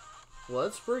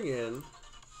 Let's bring in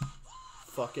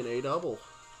fucking A-double.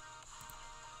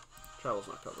 Travel's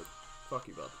not covered. Fuck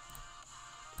you, bud.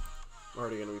 I'm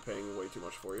already going to be paying way too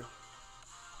much for you.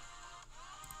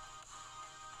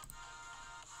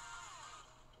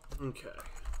 Okay.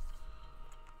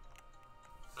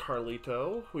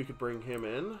 Carlito, we could bring him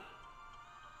in.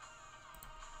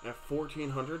 At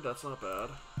 1,400, that's not bad.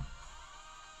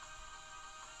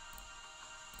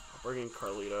 I'll bring in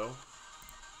Carlito.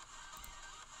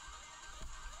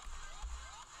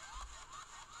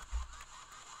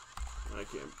 I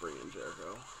can't bring in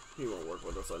Jericho. He won't work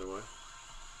with us anyway.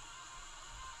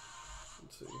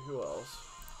 Let's see, who else?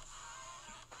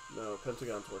 No,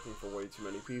 Pentagon's working for way too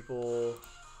many people.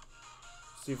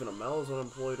 Stephen Amell is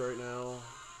unemployed right now.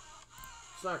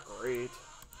 It's not great.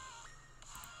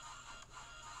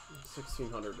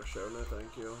 1,600 to show, no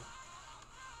thank you.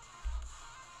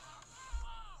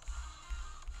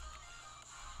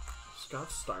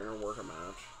 Scott Steiner work a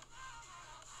match?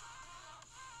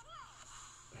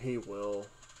 He will.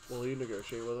 Will he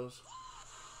negotiate with us?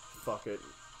 Fuck it.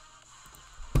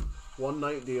 One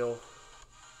night deal.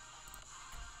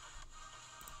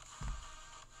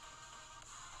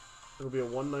 It'll be a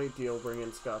one night deal, bring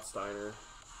in Scott Steiner.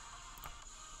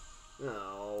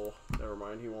 No, never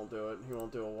mind, he won't do it. He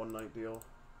won't do a one night deal.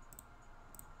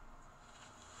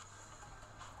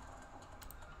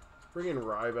 Bring in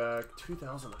Ryback,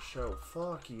 2,000 a show.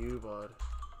 Fuck you, bud.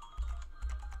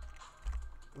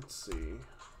 Let's see.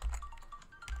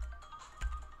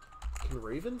 Can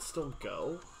Raven still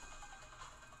go?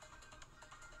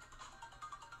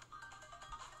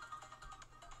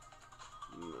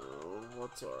 No,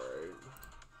 what's alright?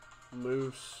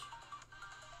 Moose.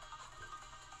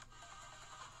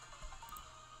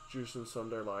 Juice and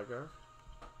Sunder Ligar.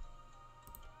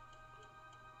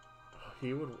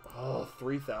 He would. Oh,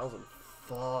 3,000.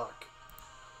 Fuck.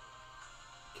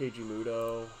 KG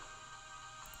Muto.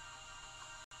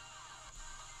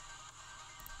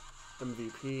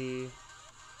 MVP.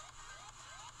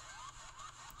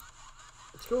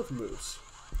 Let's go with Moose.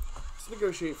 Let's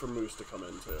negotiate for Moose to come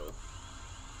in too.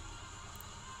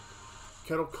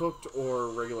 Kettle cooked or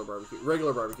regular barbecue?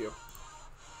 Regular barbecue.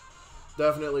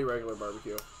 Definitely regular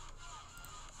barbecue.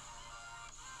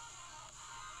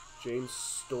 James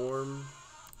Storm.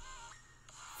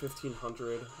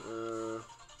 1,500.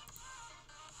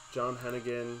 John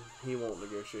Hennigan. He won't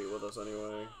negotiate with us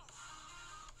anyway.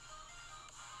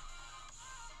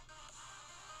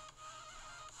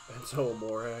 Enzo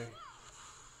Amore.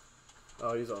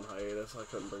 Oh, he's on hiatus. I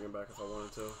couldn't bring him back if I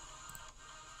wanted to.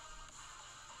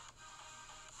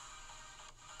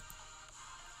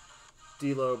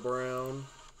 D'Lo Brown.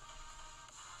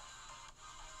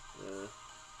 I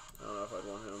don't know if I'd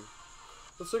want him.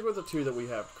 Let's stick with the two that we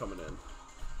have coming in.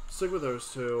 Stick with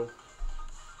those two.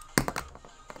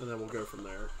 And then we'll go from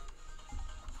there.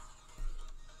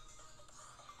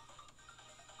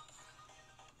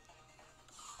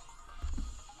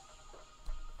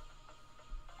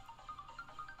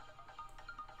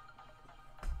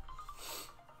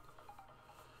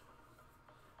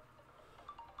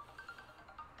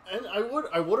 And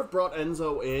I would have brought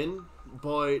Enzo in,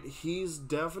 but he's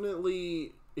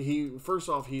definitely first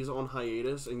off, he's on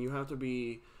hiatus, and you have to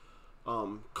be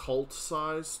cult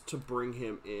size to bring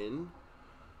him in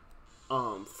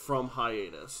from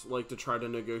hiatus, like to try to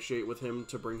negotiate with him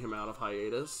to bring him out of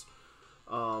hiatus.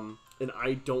 And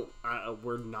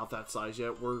we're not that size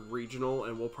yet. We're regional,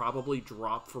 and we'll probably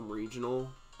drop from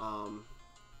regional,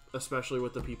 especially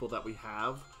with the people that we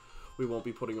have. We won't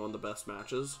be putting on the best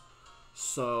matches.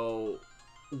 So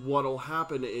what'll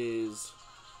happen is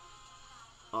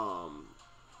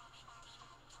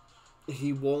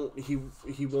he won't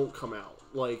come out.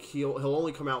 Like he'll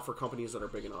only come out for companies that are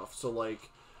big enough. So like,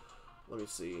 let me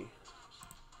see.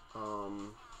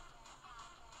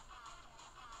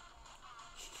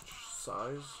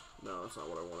 Size? No, that's not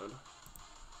what I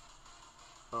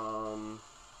wanted.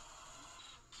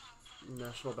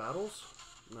 National battles?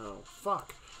 No.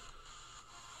 Fuck.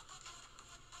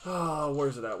 Oh,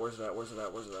 where's it at? Where's it at? Where's it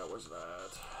at? Where's it at? Where's it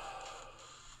at?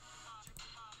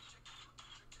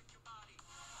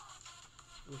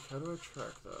 How do I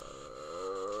track that?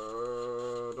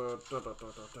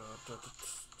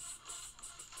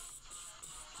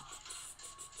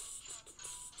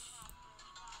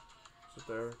 Is it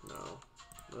there? No.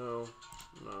 No.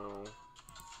 No.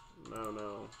 No,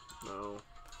 no. No.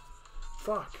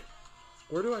 Fuck.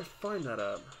 Where do I find that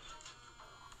at?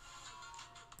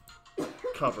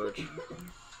 Coverage.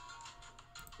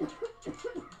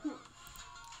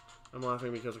 I'm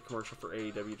laughing because a commercial for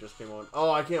AEW just came on. Oh,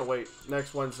 I can't wait.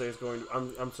 Next Wednesday is going to...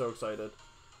 I'm so excited.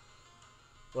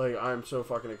 Like, I'm so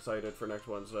fucking excited for next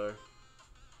Wednesday.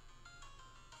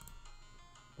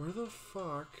 Where the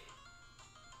fuck?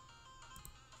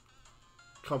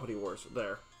 Company Wars.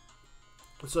 There.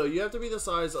 So, you have to be the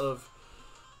size of...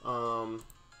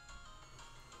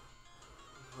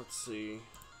 let's see...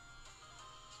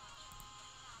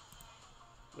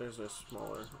 There's no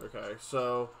smaller. Okay,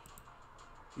 so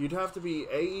you'd have to be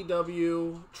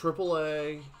AEW,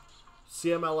 AAA,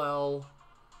 CMLL,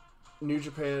 New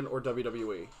Japan, or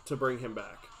WWE to bring him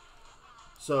back.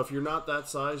 So if you're not that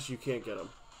size, you can't get him.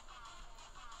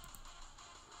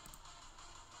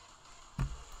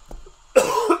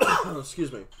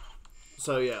 Excuse me.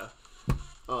 So yeah,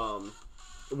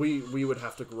 we would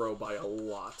have to grow by a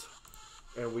lot,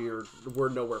 and we're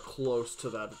nowhere close to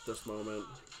that at this moment.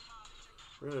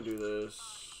 We're going to do this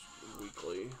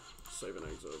weekly, save and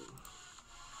exit.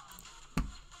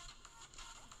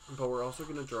 But we're also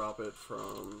going to drop it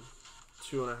from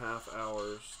 2.5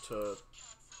 hours to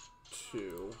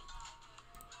 2.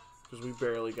 Because we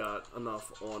barely got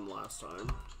enough on last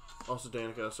time. Also,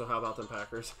 Danica, so how about them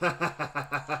Packers?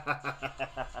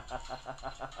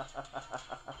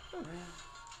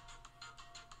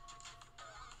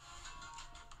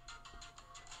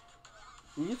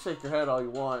 You can shake your head all you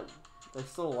want. They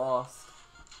still lost.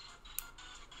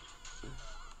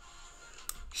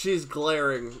 She's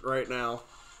glaring right now.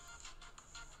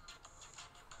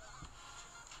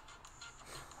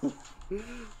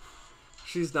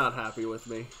 She's not happy with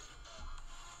me.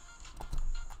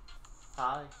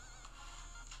 Hi.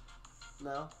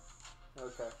 No?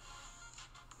 Okay.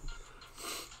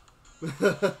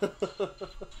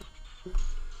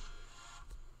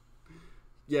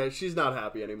 Yeah, she's not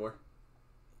happy anymore.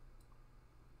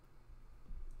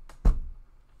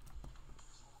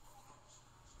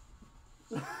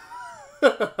 Bullshit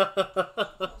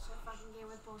fucking game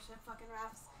with bullshit fucking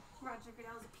refs. Roger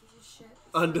Goodell's a piece of shit.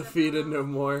 It's Undefeated no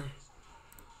more.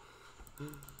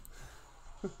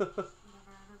 Whatever,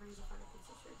 everybody's a fucking piece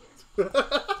of shit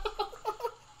here.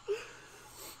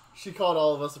 She called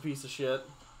all of us a piece of shit.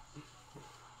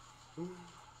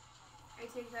 I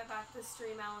take that back. The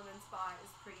stream element spot is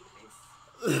pretty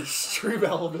nice. The stream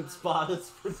element spot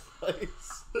is pretty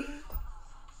nice.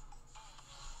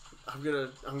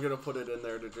 I'm gonna put it in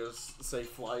there to just say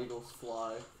fly Eagles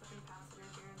fly. Fucking pass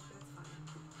interference, but it's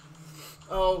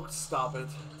fine. Oh, stop it.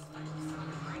 It's fine.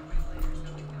 Just break my players,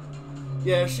 no big deal.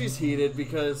 Yeah, she's heated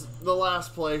because the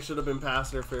last play should have been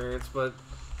pass interference, but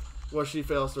what she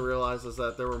fails to realize is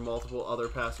that there were multiple other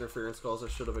pass interference calls that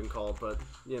should have been called, but,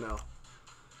 you know,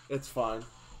 it's fine.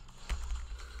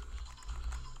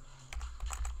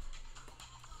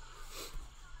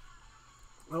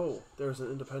 Oh, there's an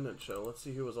independent show. Let's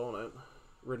see who was on it.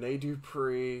 Renee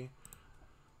Dupree,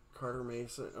 Carter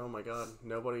Mason. Oh my god,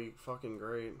 nobody fucking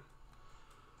great.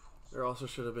 There also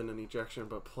should have been an ejection,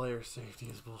 but player safety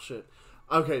is bullshit.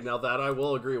 Okay, now that I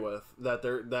will agree with. That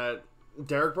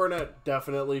Derek Barnett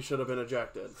definitely should have been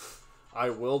ejected. I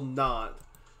will not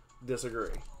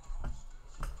disagree.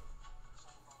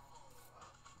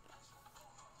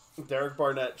 Derek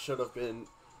Barnett should have been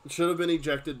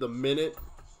ejected the minute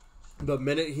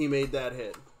he made that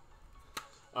hit.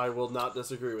 I will not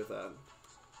disagree with that.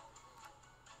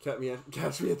 Catch me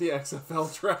at the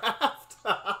XFL draft.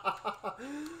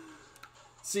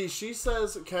 See, she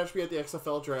says catch me at the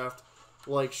XFL draft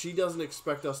like she doesn't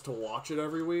expect us to watch it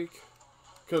every week.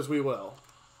 Because we will.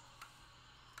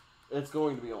 It's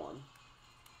going to be on.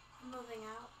 I'm moving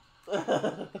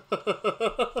out.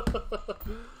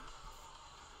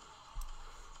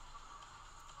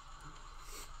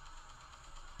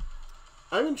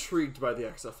 I'm intrigued by the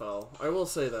XFL. I will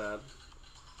say that.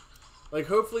 Like,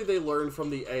 hopefully they learn from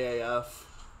the AAF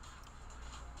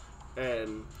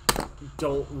and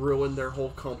don't ruin their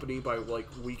whole company by, like,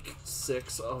 week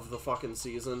 6 of the fucking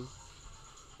season.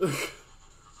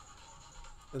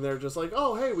 And they're just like,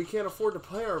 oh, hey, we can't afford to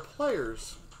pay our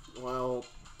players. Well,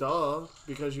 duh,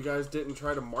 because you guys didn't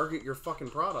try to market your fucking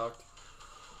product.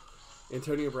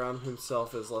 Antonio Brown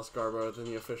himself is less garbo than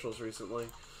the officials recently.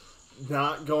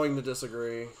 Not going to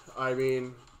disagree. I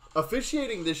mean,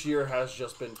 officiating this year has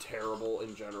just been terrible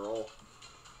in general.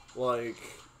 Like,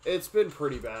 it's been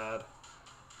pretty bad.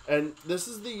 And this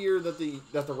is the year that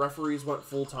the referees went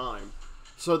full-time.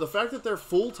 So the fact that they're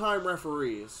full-time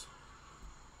referees...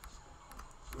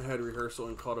 I had rehearsal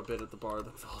and caught a bit at the bar,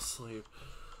 then fell asleep.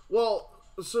 Well,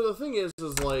 so the thing is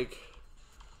like...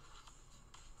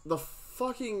 The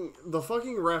fucking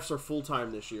refs are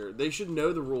full-time this year. They should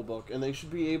know the rule book, and they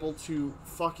should be able to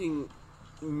fucking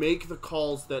make the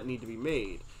calls that need to be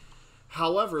made.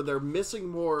 However, they're missing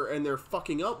more, and they're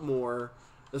fucking up more,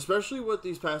 especially with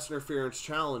these pass interference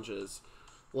challenges.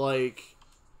 Like,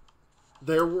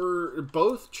 there were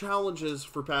both challenges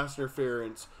for pass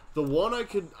interference. The one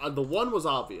was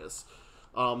obvious.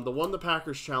 The one the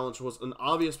Packers challenged was an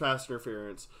obvious pass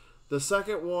interference. The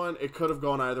second one, it could have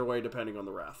gone either way depending on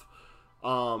the ref.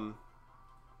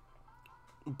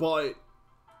 But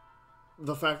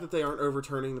the fact that they aren't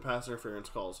overturning the pass interference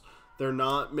calls, they're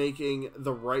not making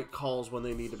the right calls when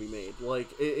they need to be made. Like,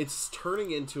 it's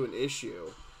turning into an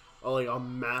issue. Like, a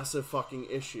massive fucking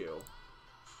issue.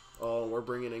 Oh, we're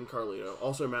bringing in Carlito.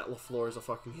 Also, Matt LaFleur is a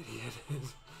fucking idiot.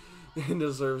 And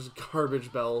deserves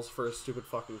garbage bells for his stupid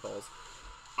fucking calls.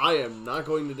 I am not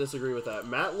going to disagree with that.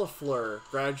 Matt LaFleur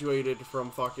graduated from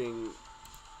fucking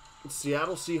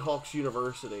Seattle Seahawks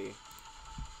University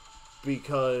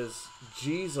because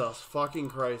Jesus fucking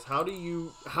Christ, how do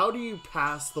you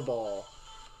pass the ball?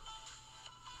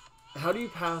 How do you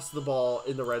pass the ball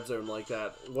in the red zone like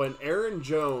that when Aaron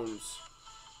Jones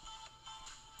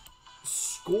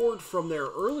scored from there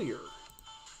earlier?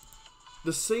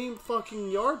 The same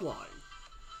fucking yard line.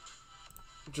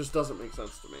 It just doesn't make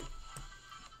sense to me.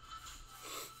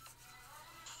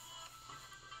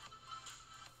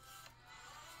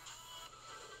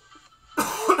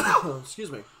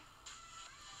 Excuse me.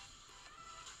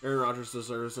 Aaron Rodgers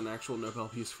deserves an actual Nobel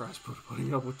Peace Prize for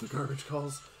putting up with the garbage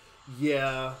calls.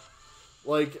 Yeah.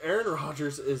 Like, Aaron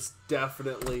Rodgers is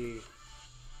definitely...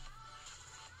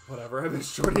 Whatever, I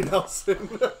miss Jordy Nelson.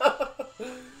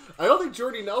 I don't think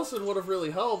Jordy Nelson would have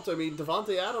really helped. I mean,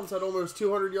 Devontae Adams had almost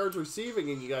 200 yards receiving,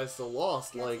 and you guys still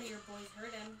lost. Guess like, your boys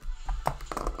hurt him.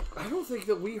 I don't think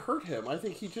that we hurt him. I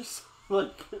think he just,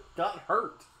 like, got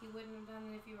hurt. He wouldn't have done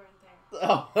it if you weren't there.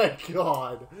 Oh my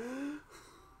god.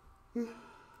 Whatever,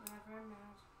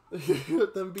 I'm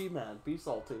mad. Then be mad. Be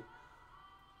salty.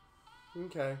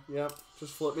 Okay, yep.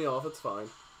 Just flip me off. It's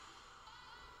fine.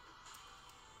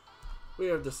 We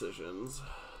have decisions.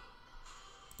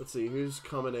 Let's see, who's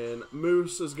coming in?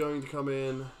 Moose is going to come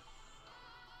in.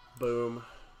 Boom.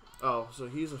 Oh, so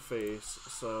he's a face,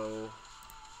 so...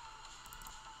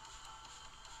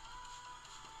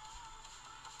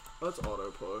 Let's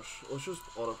auto push. Let's just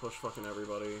auto push fucking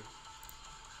everybody.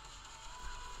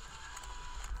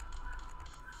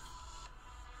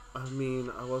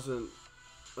 Wasn't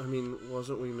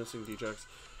we missing D-Jacks?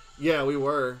 Yeah, we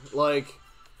were. Like,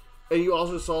 and you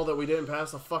also saw that we didn't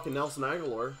pass the fucking Nelson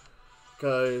Aguilar.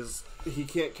 Because he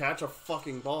can't catch a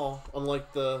fucking ball.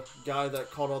 Unlike the guy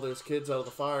that caught all those kids out of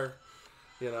the fire.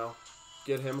 You know,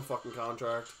 get him a fucking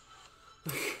contract.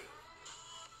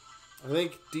 I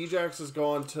think D-Jax is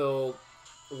gone till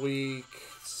week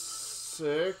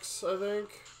 6, I think.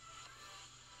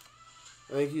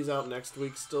 I think he's out next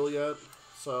week still yet.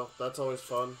 So, that's always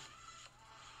fun.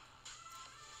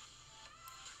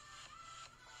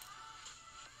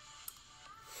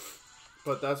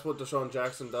 But that's what Deshaun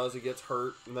Jackson does. He gets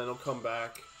hurt, and then he'll come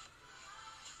back.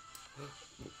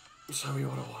 So we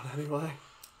would have won anyway.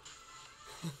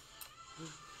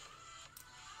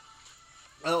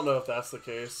 I don't know if that's the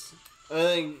case.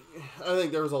 I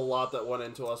think there was a lot that went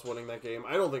into us winning that game.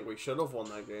 I don't think we should have won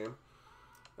that game.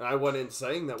 And I went in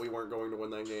saying that we weren't going to win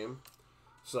that game.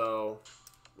 So,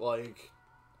 like,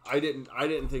 I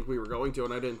didn't think we were going to,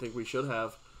 and I didn't think we should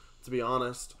have, to be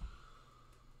honest.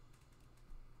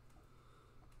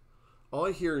 All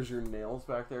I hear is your nails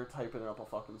back there typing up a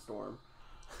fucking storm.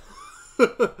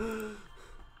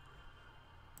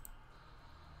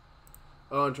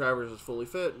 Oh, and Travers is fully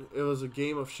fit. It was a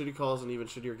game of shitty calls and even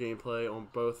shittier gameplay on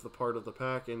both the part of the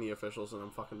pack and the officials, and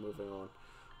I'm fucking moving on.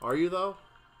 Are you, though?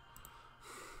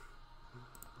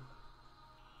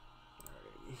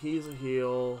 Alright, he's a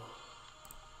heel.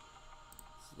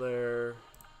 It's there.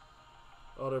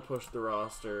 Auto push the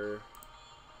roster.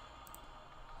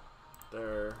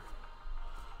 There.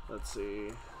 Let's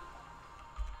see.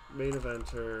 Main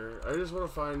eventer. I just want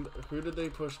to find who did they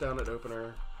push down at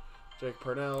opener. Jake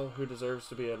Parnell, who deserves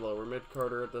to be a lower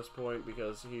mid-carder at this point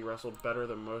because he wrestled better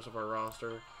than most of our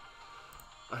roster.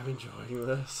 I'm enjoying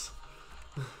this.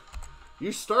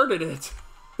 You started it!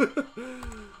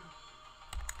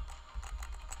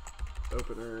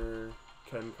 Opener,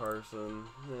 Ken Carson.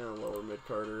 Yeah, lower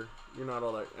mid-carder. You're not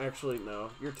all that... Actually, no.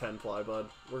 You're 10-ply,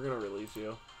 bud. We're gonna release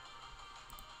you.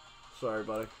 Sorry,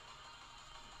 buddy.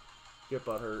 Get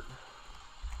butthurt.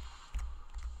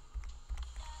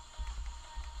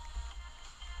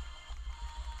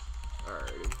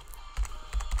 Alrighty.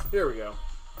 Here we go.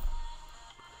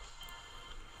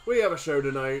 We have a show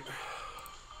tonight.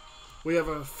 We have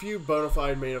a few bona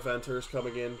fide main eventers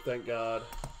coming in, thank God.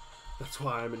 That's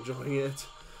why I'm enjoying it.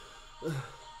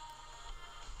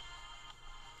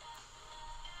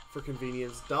 For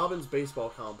convenience, Dobbins Baseball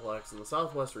Complex in the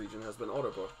Southwest region has been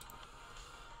auto-booked.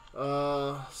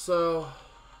 So...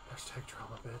 Hashtag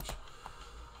drama,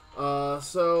 bitch.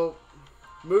 So...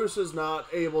 Moose is not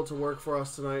able to work for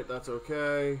us tonight. That's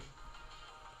okay.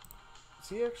 Is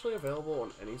he actually available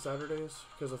on any Saturdays?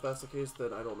 Because if that's the case,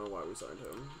 then I don't know why we signed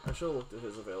him. I should have looked at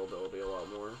his availability a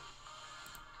lot more.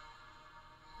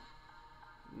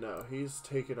 No, he's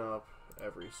taken up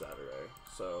every Saturday.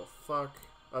 So, fuck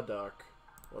a duck.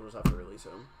 We'll just have to release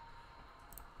him.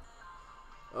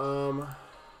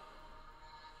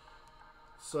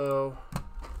 So,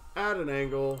 add an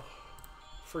angle.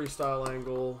 Freestyle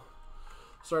angle.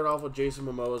 Start off with Jason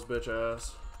Momoa's bitch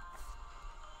ass.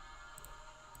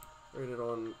 Rated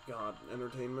on, God,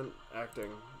 entertainment, acting.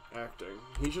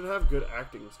 He should have good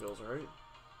acting skills, right?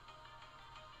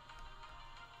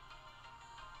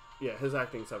 Yeah, his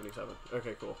acting 77.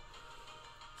 Okay, cool.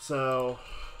 So,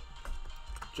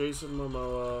 Jason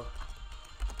Momoa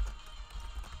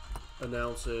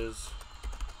announces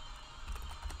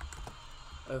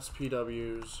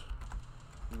SPW's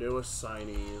newest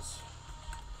signees.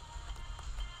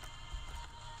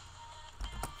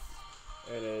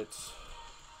 And it's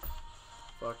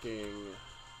fucking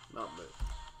not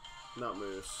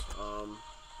Moose.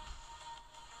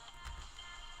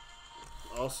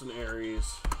 Austin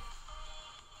Aries.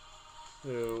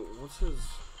 Who? What's his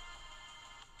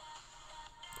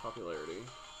popularity?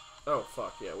 Oh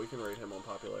fuck yeah, we can rate him on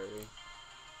popularity.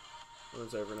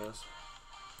 Wins overness.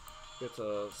 Gets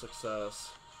a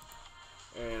success.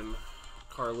 And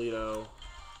Carlito.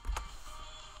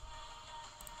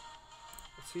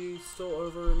 Is he still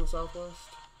over in the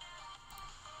Southwest?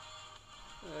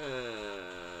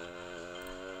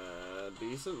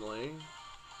 Decently.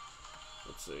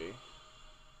 Let's see.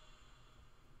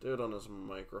 Do it on his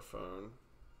microphone.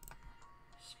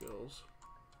 Skills.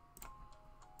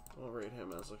 I'll rate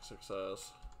him as a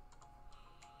success.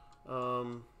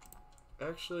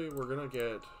 Actually, we're gonna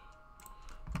get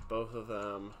both of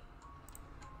them.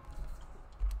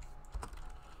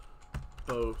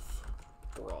 Both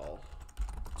brawl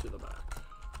to the back.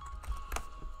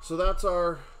 So that's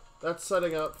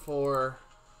setting up for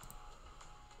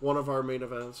one of our main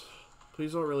events.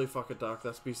 Please don't really fuck a duck.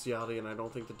 That's bestiality, and I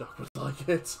don't think the duck would like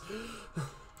it.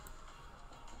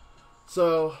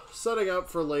 So, setting up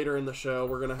for later in the show,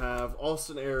 we're going to have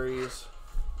Austin Aries,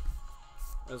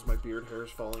 as my beard hair is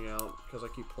falling out because I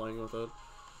keep playing with it.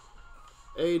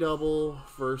 A-Double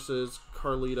versus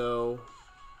Carlito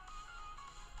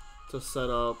to set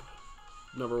up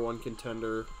 #1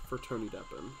 contender for Tony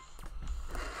Deppen.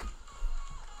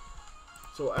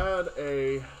 So add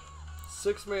a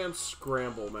 6-man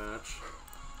scramble match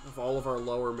of all of our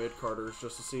lower mid-carders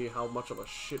just to see how much of a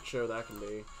shit show that can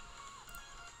be.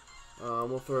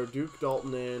 We'll throw Duke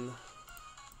Dalton in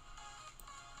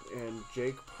and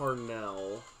Jake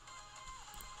Parnell.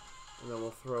 And then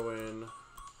we'll throw in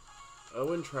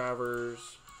Owen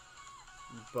Travers,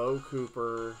 Bo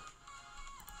Cooper,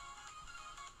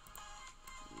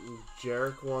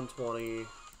 Jarek 120,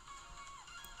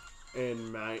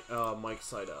 and Mike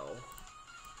Seidel.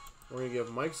 We're going to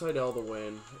give Mike Seidel the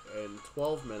win in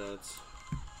 12 minutes.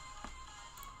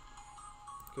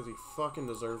 Because he fucking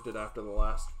deserved it after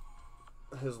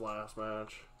his last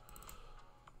match.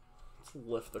 Let's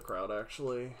lift the crowd,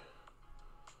 actually.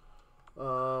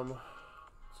 Let's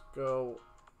go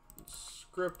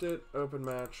scripted, open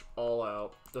match, all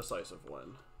out, decisive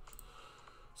win.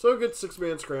 So a good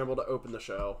 6-man scramble to open the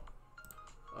show.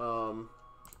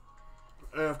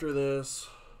 After this,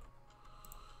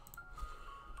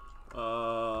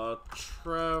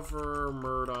 Trevor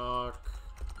Murdoch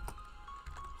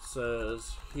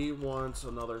says he wants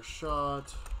another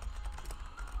shot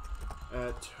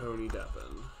at Tony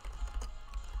Deppen.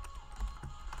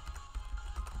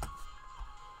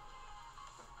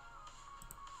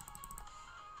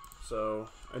 So,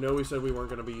 I know we said we weren't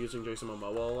going to be using Jason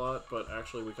Momoa a lot, but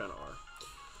actually we kind of are.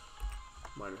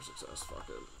 Minor success, fuck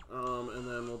it. And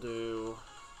then we'll do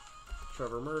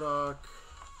Trevor Murdoch,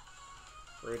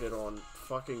 rated on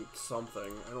fucking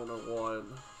something. I don't know what.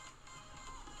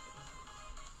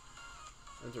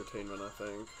 Entertainment, I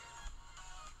think.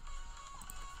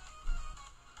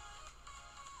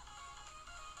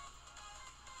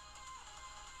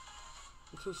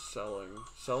 What's his selling?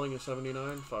 Selling is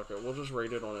 79? Fuck it. We'll just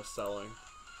rate it on his selling.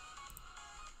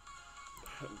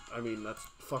 I mean, that's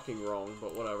fucking wrong,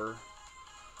 but whatever.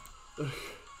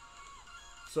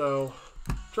 So,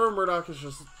 Trevor Murdoch is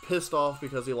just pissed off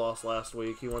because he lost last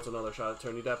week. He wants another shot at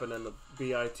Tony Deppen and the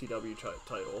BITW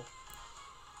title.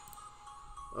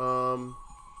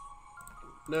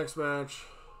 Next match,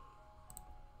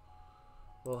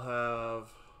 we'll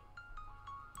have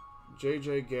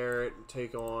JJ Garrett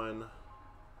take on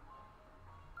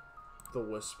the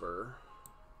Whisper.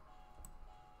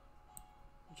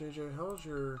 JJ, how's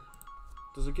your...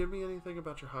 Does it give me anything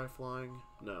about your high flying?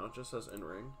 No, it just says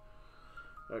in-ring.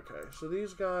 Okay, so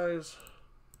these guys...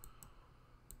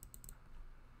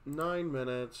 9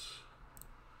 minutes.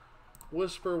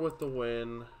 Whisper with the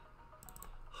win.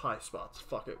 High spots.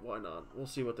 Fuck it, why not? We'll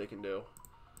see what they can do.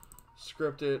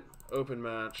 Scripted, open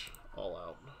match, all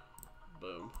out.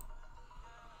 Boom.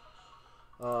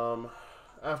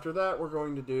 After that, we're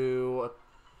going to do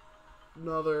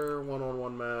another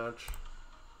one-on-one match.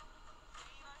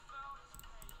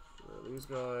 These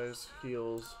guys,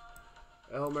 heels.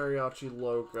 El Mariachi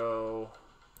Loco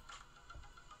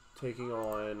taking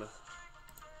on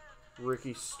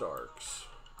Ricky Starks.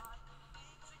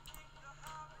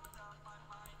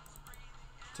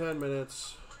 10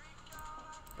 minutes.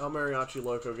 El Mariachi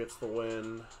Loco gets the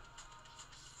win.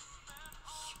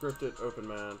 Scripted open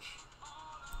match.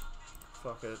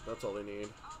 Fuck it, that's all they need.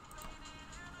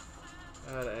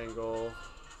 Add angle.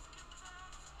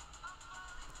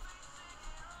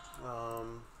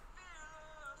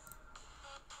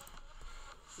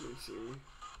 Let me see.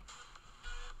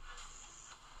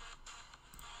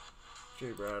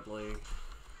 Jay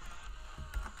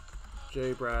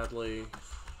Bradley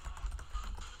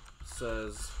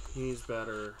says he's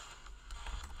better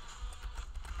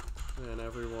than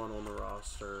everyone on the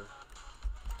roster.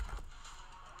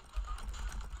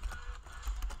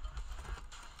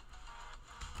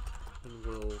 And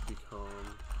will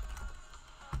become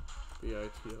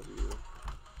BITW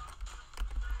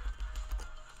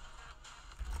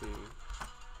the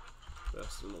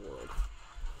best in the world.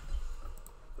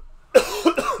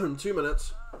 2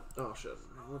 minutes. Oh shit.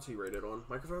 What's he rated on?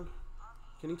 Microphone?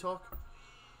 Can he talk?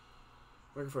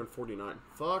 Microphone 49.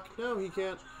 Fuck. No, he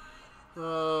can't.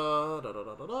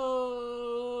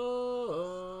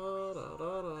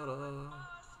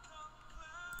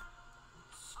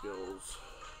 Skills.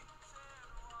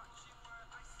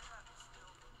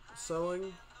 Selling?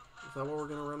 Is that what we're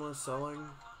gonna run with? Selling?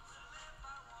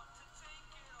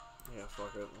 Yeah,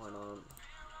 fuck it. Why not?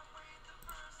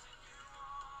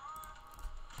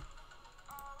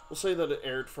 We'll say that it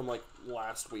aired from like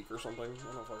last week or something.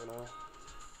 I don't fucking know.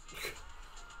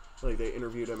 Like they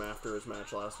interviewed him after his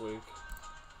match last week.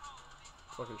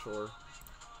 Fucking sure.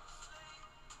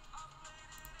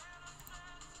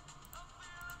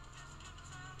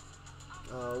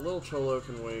 Lil Cholo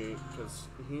can wait because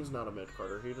he's not a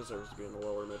mid-carder. He deserves to be in the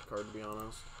lower mid-card, to be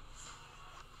honest.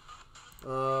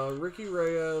 Ricky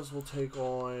Reyes will take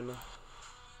on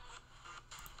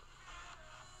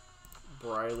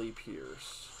Briley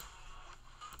Pierce.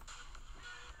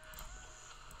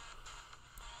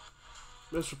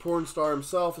 Mr. Pornstar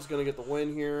himself is going to get the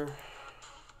win here.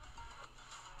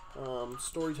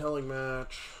 Storytelling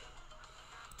match.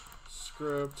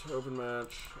 Script, open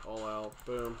match, all out.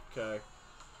 Boom. Okay.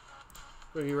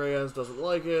 Ricky Reyes doesn't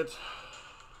like it.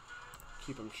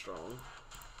 Keep him strong.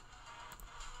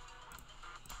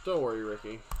 Don't worry,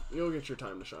 Ricky. You'll get your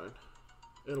time to shine.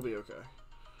 It'll be okay.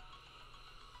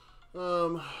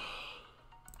 Where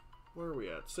are we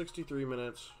at? 63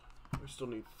 minutes. We still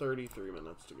need 33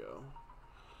 minutes to go.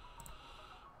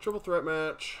 Triple threat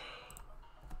match.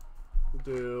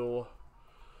 Do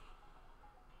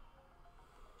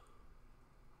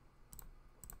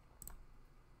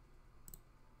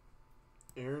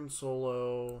Aaron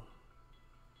Solo,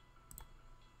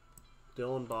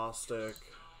 Dylan Bostic,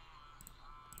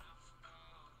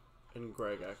 and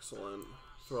Greg Excellent.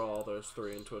 Throw all those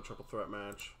three into a triple threat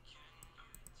match.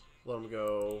 Let them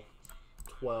go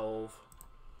 12.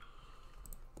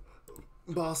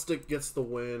 Bostic gets the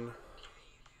win.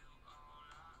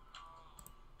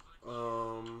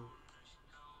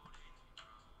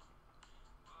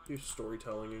 Do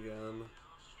storytelling again.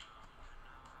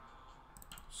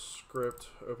 Script,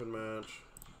 open match.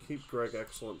 Keep Greg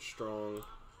Excellent strong.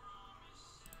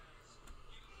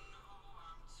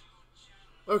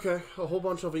 Okay, a whole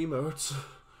bunch of emotes.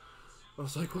 I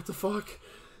was like, what the fuck?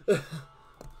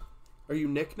 Are you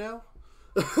Nick now?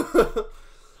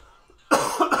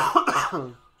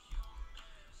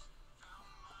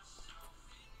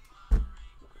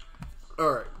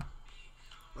 Alright.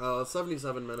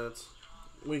 77 minutes.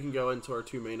 We can go into our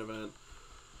 2 main event.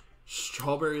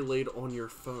 Strawberry laid on your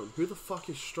phone. Who the fuck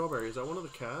is Strawberry? Is that one of the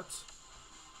cats?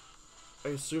 I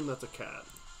assume that's a cat.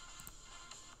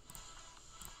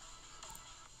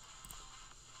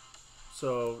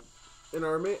 So, in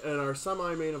our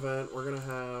semi-main event, we're gonna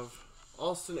have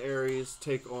Austin Aries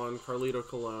take on Carlito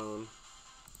Colon.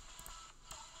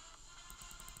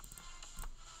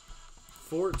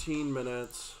 14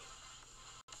 minutes.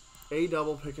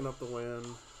 A-double picking up the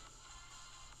win.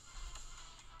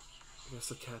 I guess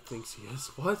the cat thinks he is.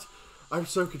 What? I'm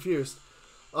so confused.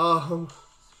 What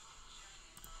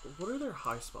are their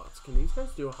high spots? Can these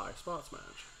guys do a high spots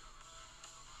match?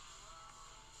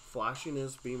 Flashing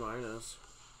is B-. What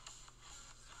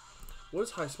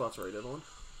is high spots rated on?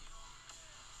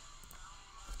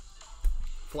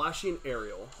 Flashing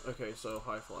aerial. Okay, so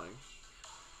high flying.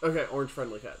 Okay, orange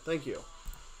friendly cat. Thank you.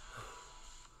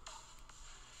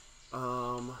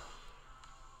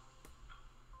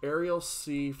 Aerial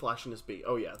C, flashing is B.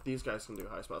 Oh yeah, these guys can do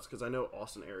high spots because I know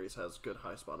Austin Aries has good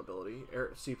high spot ability.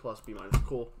 C plus B-.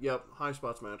 Cool. Yep, high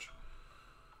spots match.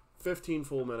 15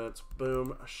 full minutes.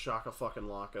 Boom. Shaka fucking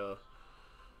laka.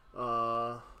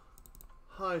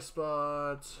 High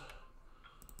spots.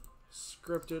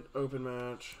 Scripted open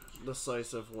match.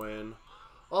 Decisive win.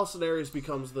 Austin Aries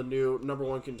becomes the new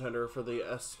 #1 contender for the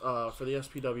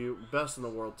SPW Best in the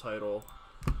World title.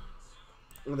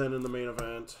 And then in the main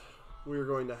event, we're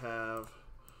going to have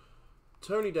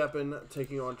Tony Deppen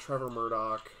taking on Trevor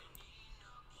Murdoch.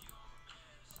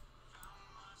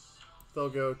 They'll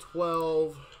go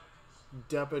 12.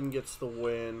 Deppen gets the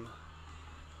win.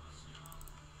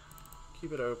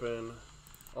 Keep it open.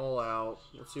 All out.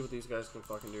 Let's see what these guys can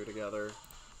fucking do together.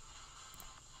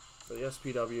 For the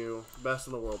SPW Best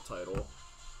in the World title.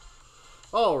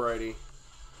 Alrighty.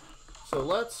 So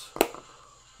let's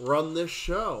run this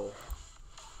show.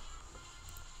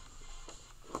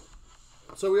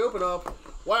 So we open up.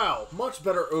 Wow, much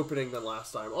better opening than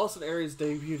last time. Austin Aries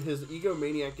debuted his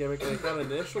egomaniac gimmick and it got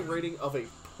an initial rating of a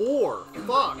poor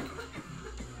fuck.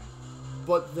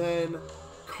 But then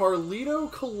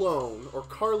Carlito Colon, or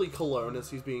Carly Colon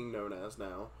as he's being known as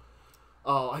now,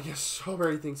 Oh, I guess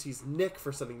Strawberry thinks he's Nick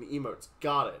for sending the emotes.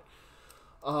 Got it.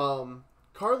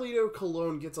 Carlito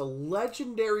Colon gets a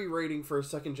legendary rating for a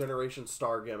second-generation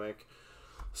star gimmick.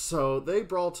 So they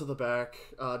brawl to the back.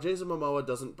 Jason Momoa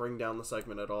doesn't bring down the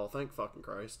segment at all. Thank fucking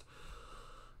Christ.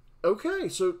 Okay,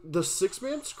 so the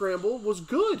six-man scramble was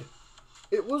good.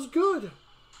 It was good.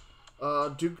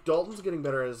 Duke Dalton's getting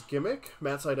better at his gimmick.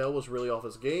 Matt Sydal was really off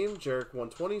his game. Jarek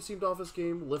 120 seemed off his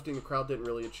game. Lifting the crowd didn't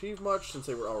really achieve much since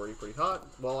they were already pretty hot.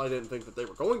 Well, I didn't think that they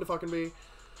were going to fucking be.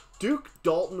 Duke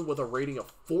Dalton with a rating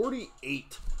of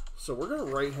 48. So we're going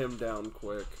to write him down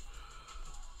quick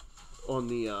on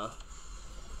the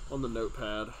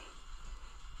notepad.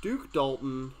 Duke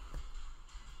Dalton,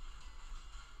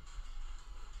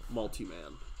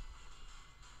 multi-man.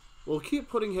 We'll keep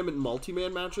putting him in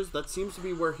multi-man matches. That seems to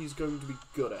be where he's going to be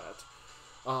good at.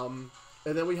 And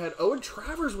then we had Owen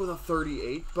Travers with a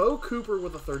 38. Bo Cooper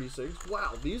with a 36.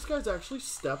 Wow, these guys actually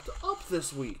stepped up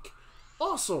this week.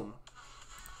 Awesome.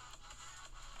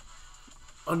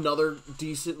 Another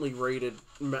decently rated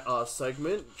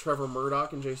segment. Trevor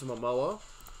Murdoch and Jason Momoa.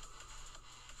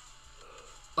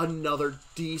 Another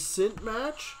decent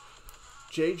match.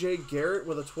 JJ Garrett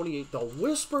with a 28. The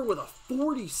Whisper with a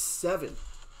 47.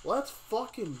 Let's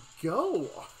fucking go,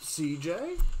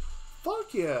 CJ.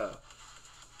 Fuck yeah.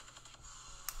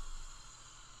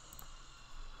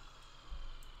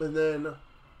 And then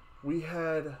we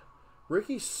had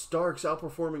Ricky Starks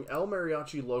outperforming El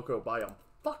Mariachi Loco by a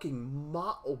fucking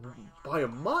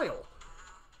mile.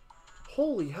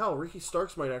 Holy hell, Ricky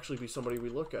Starks might actually be somebody we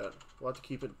look at. We'll have to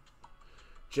keep it.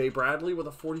 Jay Bradley with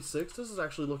a 46. This is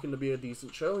actually looking to be a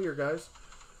decent show here, guys.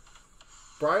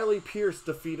 Briley Pierce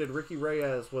defeated Ricky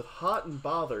Reyes with Hot and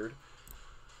Bothered.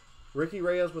 Ricky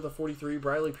Reyes with a 43.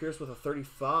 Briley Pierce with a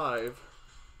 35.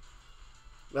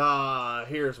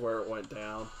 Here's where it went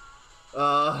down.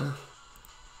 Dylan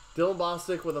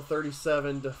Bostic with a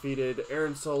 37 defeated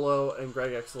Aaron Solo and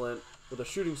Greg Excellent with a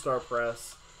shooting star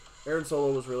press. Aaron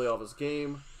Solo was really off his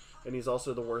game, and he's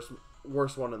also the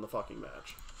worst one in the fucking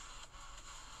match.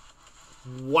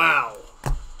 Wow.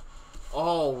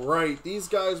 Alright, these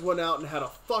guys went out and had a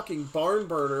fucking barn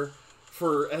burner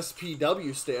for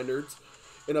SPW standards.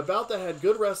 In a bout that had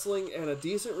good wrestling and a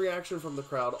decent reaction from the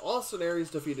crowd, Austin Aries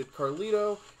defeated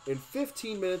Carlito in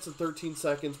 15 minutes and 13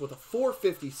 seconds with a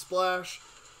 450 splash.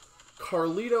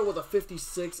 Carlito with a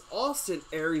 56. Austin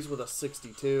Aries with a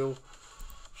 62.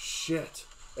 Shit.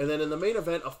 And then in the main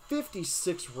event, a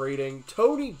 56 rating.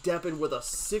 Tony Deppen with a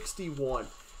 61.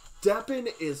 Deppen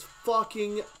is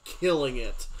fucking killing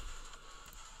it.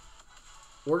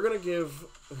 We're going to give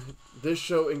this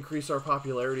show increase our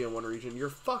popularity in one region. You're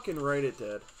fucking right, it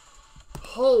did.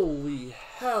 Holy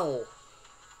hell.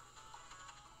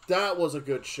 That was a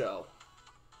good show.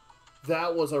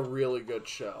 That was a really good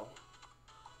show.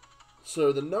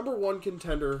 So the number one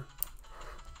contender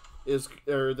is,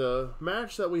 or the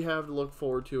match that we have to look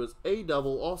forward to is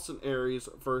A-Double Austin Aries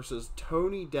versus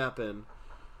Tony Deppen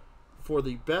for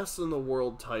the Best in the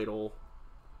World title.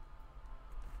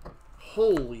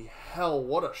 Holy hell,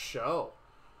 what a show.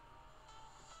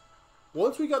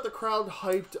 Once we got the crowd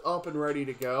hyped up and ready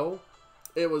to go,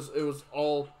 it was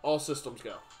all systems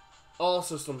go. All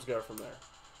systems go from there.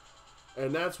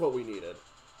 And that's what we needed.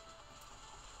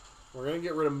 We're going to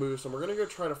get rid of Moose, and we're going to go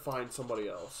try to find somebody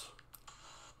else.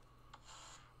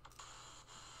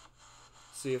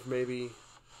 See if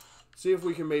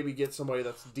we can maybe get somebody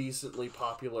that's decently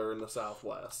popular in the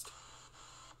Southwest.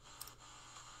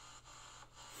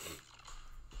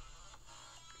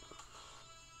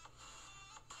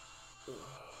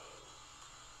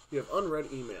 You have unread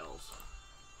emails.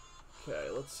 Okay,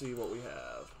 let's see what we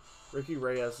have. Ricky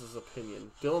Reyes'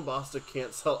 opinion. Dylan Bostic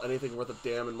can't sell anything worth a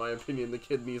damn, in my opinion. The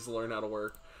kid needs to learn how to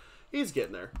work. He's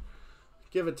getting there.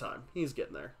 Give it time. He's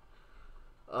getting there.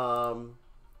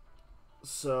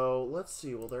 So, let's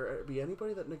see. Will there be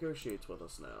anybody that negotiates with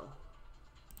us now?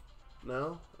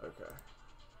 No? Okay.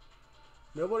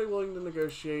 Nobody willing to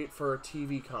negotiate for a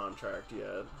TV contract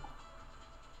yet.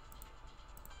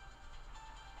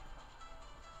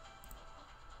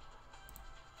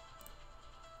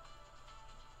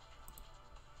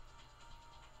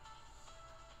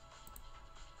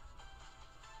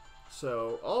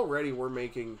 So, already we're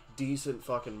making decent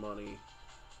fucking money.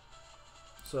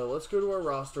 So, let's go to our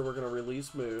roster. We're going to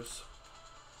release Moose.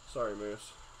 Sorry,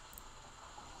 Moose.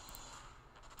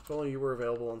 If only you were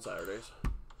available on Saturdays.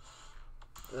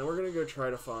 And then we're going to go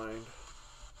try to find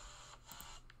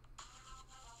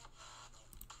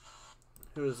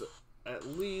who is at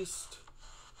least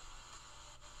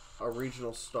a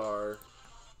regional star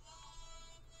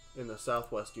in the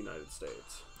Southwest United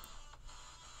States.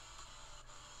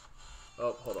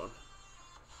 Oh, hold on.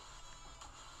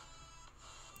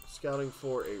 scouting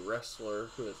for a wrestler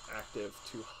who is active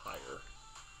to hire.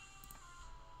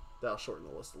 That'll shorten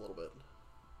the list a little bit.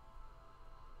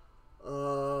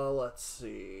 Let's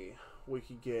see. We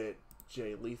could get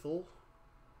Jay Lethal.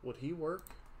 Would he work?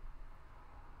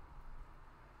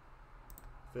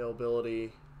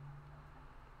 Availability.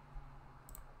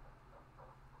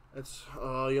 It's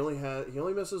he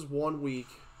only misses 1 week,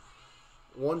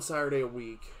 1 Saturday a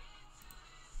week,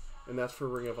 and that's for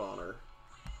Ring of Honor,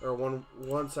 or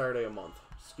one Saturday a month.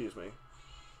 Excuse me.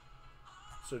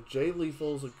 So Jay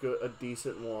Lethal's a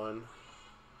decent one.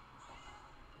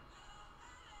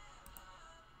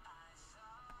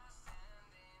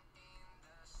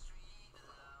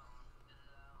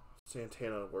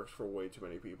 Santana works for way too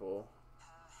many people.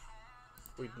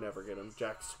 We'd never get him.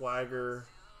 Jack Swagger.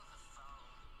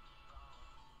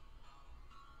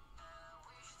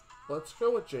 Let's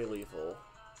go with Jay Lethal.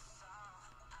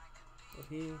 Would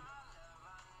he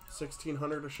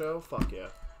 1,600 a show? Fuck yeah.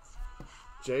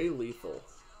 Jay Lethal.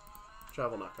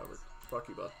 Travel not covered. Fuck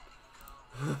you, bud.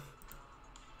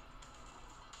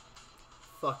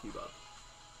 Fuck you, bud.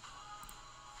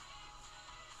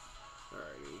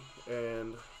 Alrighty.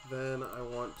 And then I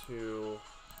want to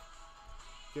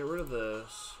get rid of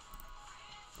this.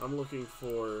 I'm looking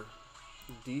for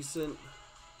decent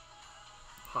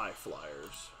high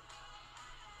flyers.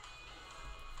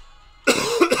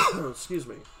 Excuse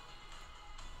me.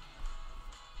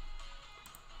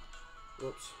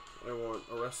 Whoops. I want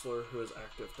a wrestler who is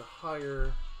active to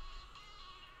hire.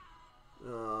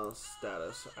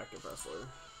 Status, active wrestler.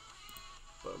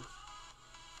 Boom.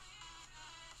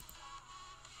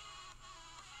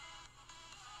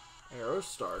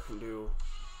 Aerostar can do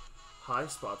high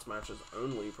spots matches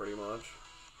only, pretty much.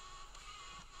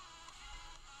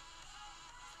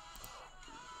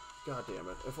 God damn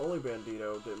it. If only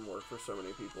Bandito didn't work for so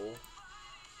many people.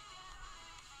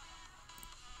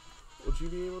 Would you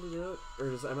be able to do it? Or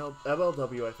does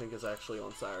MLW, I think, is actually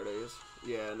on Saturdays.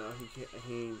 Yeah, no, he can't.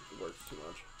 He works too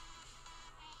much.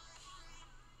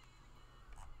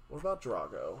 What about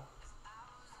Drago?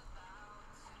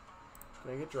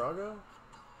 Can I get Drago?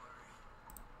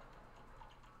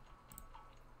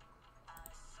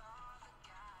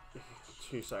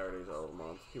 Two Saturdays out of the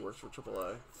month. He works for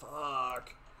AAA.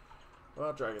 Fuck. What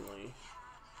about Dragon Lee?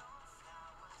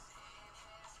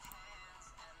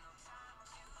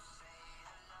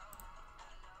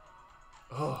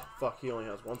 Oh, fuck. He only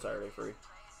has 1 Saturday free.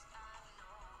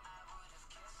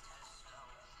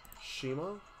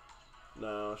 Shima?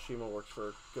 No, Shima works for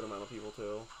a good amount of people,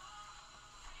 too.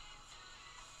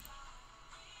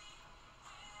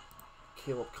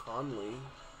 Caleb Conley.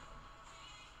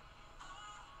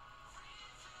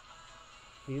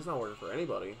 He's not working for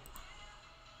anybody.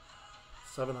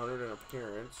 700 in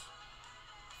appearance.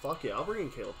 Fuck yeah, I'll bring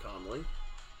in Caleb Conley.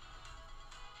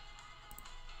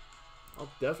 I'll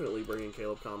definitely bring in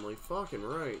Caleb Conley. Fucking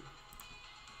right.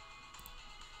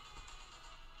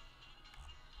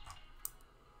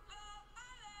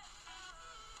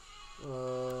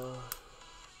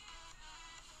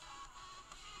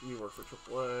 You work for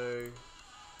AAA.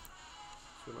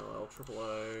 Suno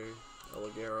AAA.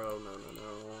 Eligero, no.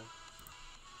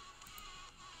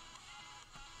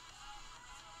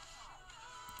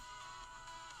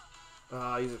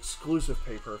 He's exclusive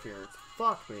pay per appearance.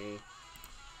 Fuck me.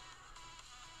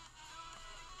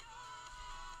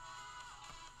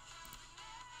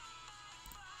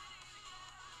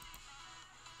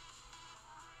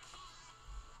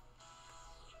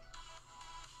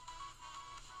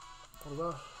 What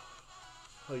about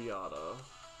Hayata?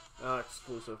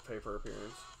 Exclusive pay per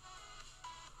appearance.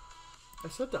 I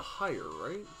said to hire,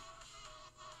 right?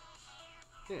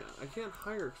 Yeah, I can't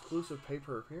hire exclusive pay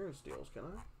per appearance deals, can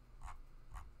I?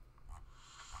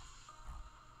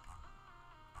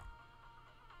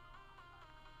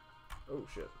 Oh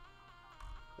shit.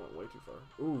 Went way too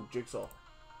far. Ooh, Jigsaw.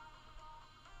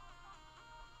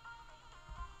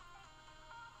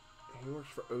 He works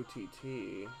for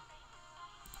OTT.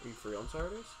 Are you free on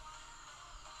Saturdays?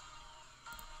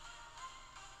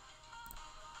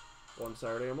 1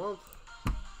 Saturday a month.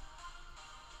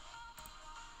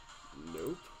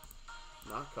 Nope.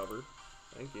 Not covered.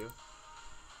 Thank you.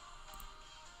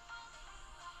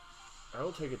 I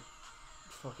will take a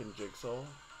fucking Jigsaw.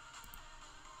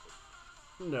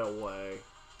 No way.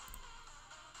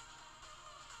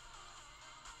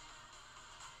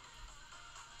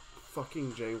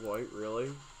 Fucking Jay White,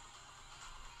 really?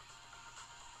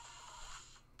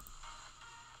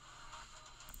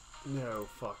 No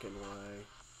fucking way.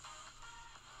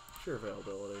 Sure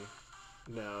availability.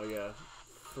 No, yeah.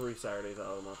 3 Saturdays out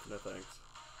of the month, no thanks.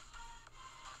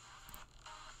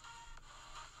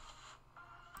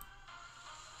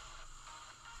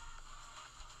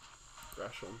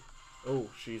 trash him. Oh,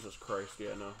 Jesus Christ.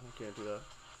 Yeah, no, I can't do that.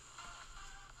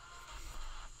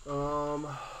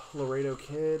 Laredo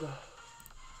Kid.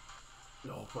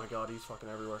 Oh my god, he's fucking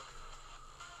everywhere.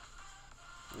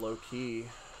 Low key.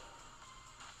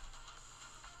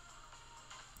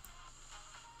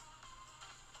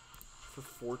 For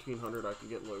 1400 I can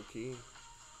get low key.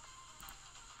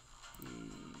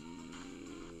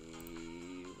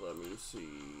 Let me see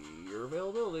your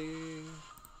availability.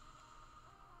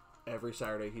 Every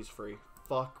Saturday he's free.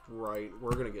 Fuck right.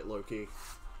 We're gonna get low key.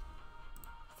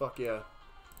 Fuck yeah.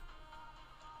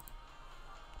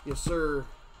 Yes sir.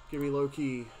 Give me low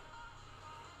key.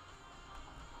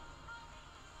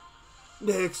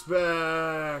 Nick's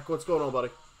back. What's going on, buddy?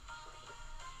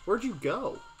 Where'd you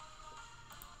go?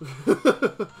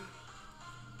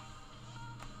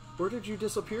 Where did you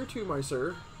disappear to, my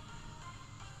sir?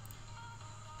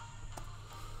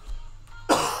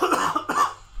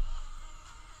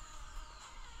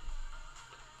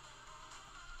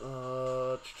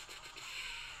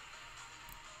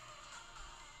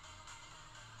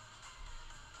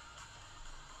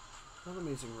 Not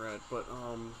Amazing Red, but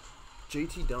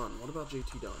JT Dunn. What about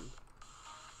JT Dunn?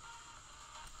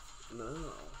 No.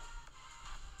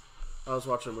 I was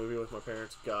watching a movie with my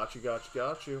parents. Got you, got you,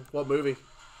 got you. What movie?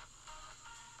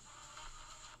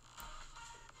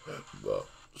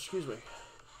 Excuse me.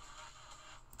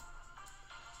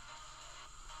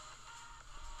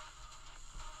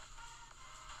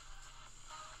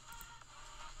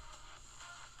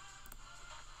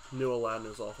 New Aladdin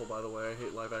is awful, by the way. I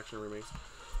hate live action remakes.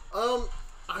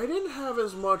 I didn't have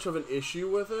as much of an issue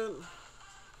with it.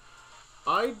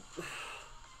 I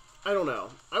don't know.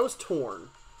 I was torn.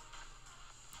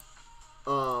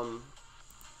 I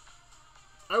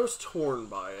was torn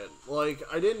by it. Like,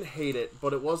 I didn't hate it,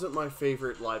 but it wasn't my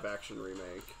favorite live action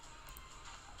remake.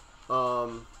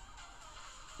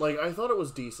 Like, I thought it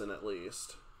was decent at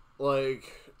least.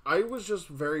 Like, I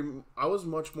was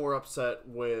much more upset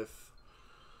with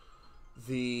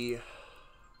the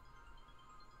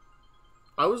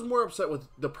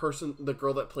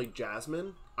girl that played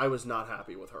Jasmine. I was not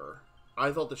happy with her.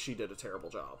 I thought that she did a terrible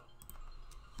job.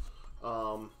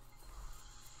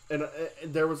 And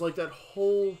there was like that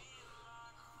whole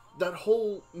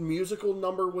musical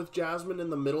number with Jasmine in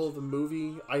the middle of the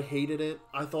movie. I hated it.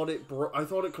 I thought it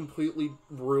completely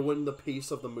ruined the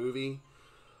pace of the movie.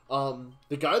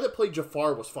 The guy that played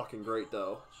Jafar was fucking great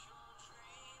though.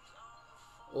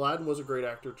 Aladdin was a great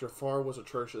actor. Jafar was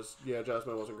atrocious. Yeah,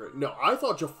 Jasmine wasn't great. No, I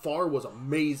thought Jafar was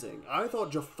amazing. I thought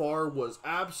Jafar was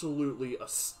absolutely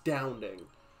astounding.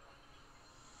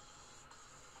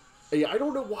 Yeah, I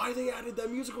don't know why they added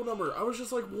that musical number. I was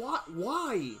just like, what?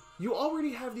 Why? You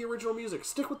already have the original music.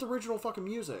 Stick with the original fucking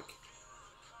music.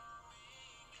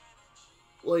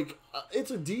 Like, it's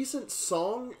a decent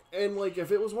song, and like,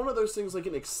 if it was one of those things like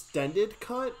an extended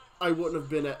cut, I wouldn't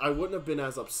have been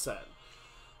as upset.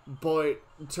 But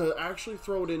to actually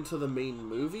throw it into the main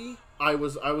movie, I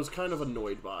was kind of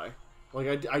annoyed by.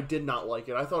 Like, I did not like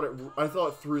it. I thought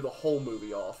it threw the whole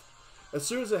movie off. As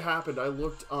soon as it happened, I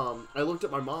looked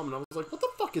at my mom and I was like, "What the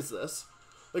fuck is this?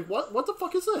 Like, what the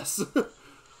fuck is this?"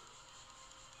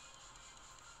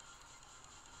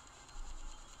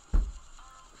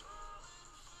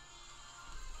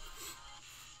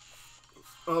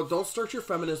 Oh, don't start your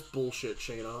feminist bullshit,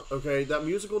 Shayna. Okay, that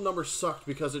musical number sucked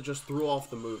because it just threw off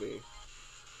the movie.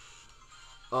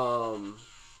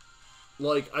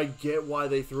 Like, I get why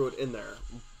they threw it in there.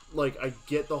 Like, I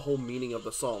get the whole meaning of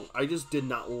the song. I just did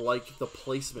not like the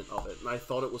placement of it, and I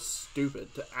thought it was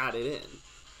stupid to add it in.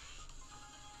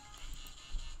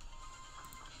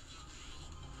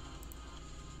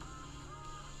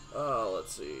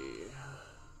 Let's see.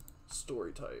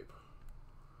 Story type.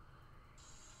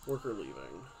 Worker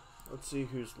leaving. Let's see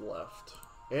who's left.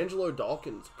 Angelo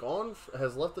Dawkins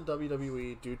has left the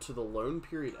WWE due to the loan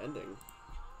period ending.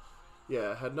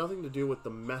 Yeah, it had nothing to do with the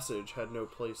message, had no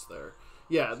place there.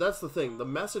 Yeah, that's the thing. The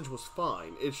message was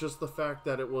fine. It's just the fact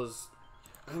that it was,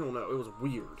 I don't know, it was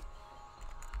weird.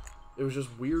 It was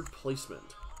just weird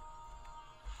placement.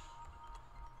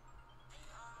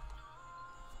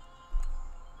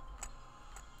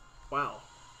 Wow.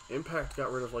 Impact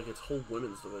got rid of, like, its whole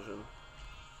women's division.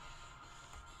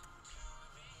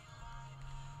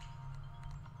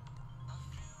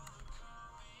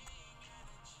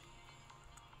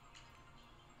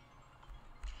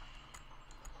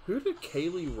 Who did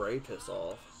Kaylee Ray piss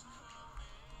off?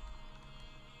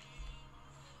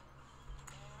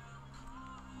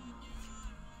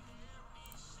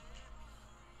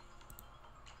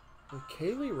 Like,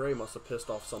 Kaylee Ray must have pissed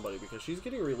off somebody because she's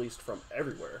getting released from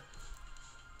everywhere.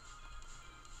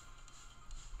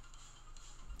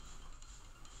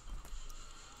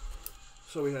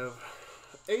 So we have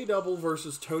A Double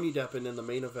versus Tony Deppen in the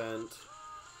main event.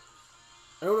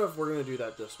 I don't know if we're going to do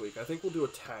that this week. I think we'll do a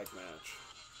tag match.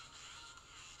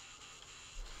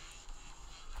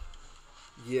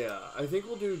 Yeah, I think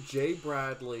we'll do Jay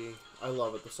Bradley. I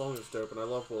love it. The song is dope, and I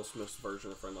love Will Smith's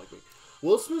version of Friend Like Me.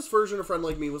 Will Smith's version of Friend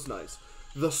Like Me was nice.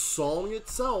 The song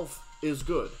itself is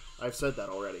good. I've said that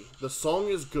already. The song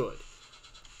is good.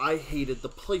 I hated the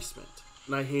placement,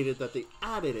 and I hated that they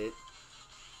added it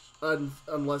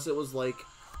unless it was like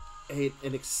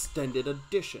an extended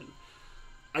edition.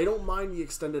 I don't mind the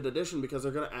extended edition because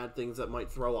they're going to add things that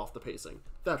might throw off the pacing.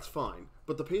 That's fine.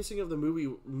 But the pacing of the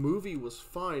movie was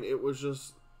fine. It was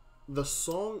just the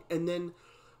song, and then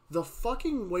the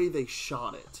fucking way they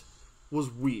shot it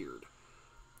was weird.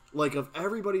 Like, of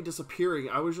everybody disappearing,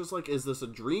 I was just like, is this a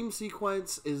dream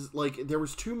sequence? Is, like, there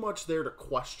was too much there to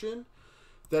question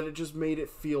that it just made it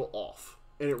feel off.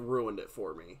 And it ruined it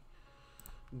for me.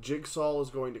 Jigsaw is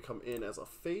going to come in as a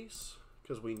face,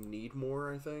 because we need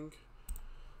more, I think.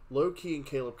 Low-Key and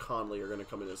Caleb Conley are going to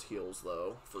come in as heels,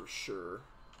 though, for sure.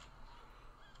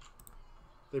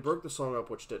 They broke the song up,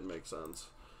 which didn't make sense.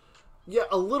 Yeah,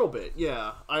 a little bit,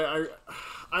 yeah. I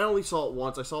only saw it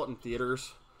once. I saw it in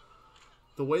theaters.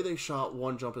 The way they shot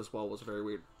One Jump as well was very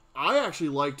weird. I actually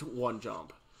liked One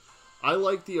Jump. I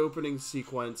liked the opening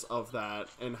sequence of that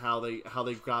and how they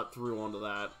got through onto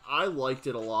that. I liked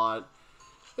it a lot.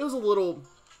 It was a little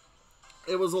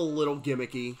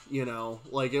gimmicky, you know?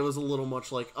 Like, it was a little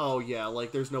much like, oh yeah,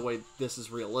 like, there's no way this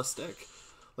is realistic.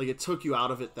 Like, it took you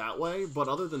out of it that way, but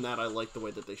other than that, I liked the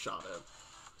way that they shot it.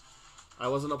 I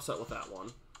wasn't upset with that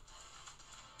one.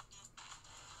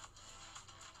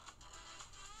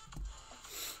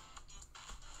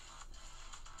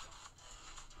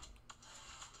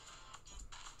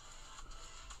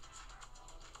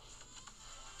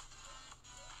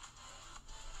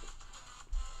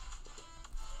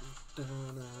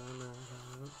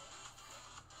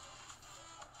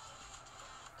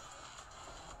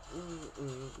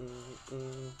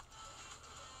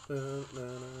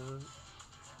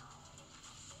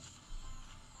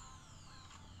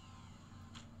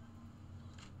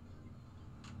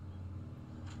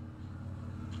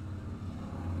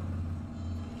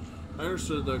 I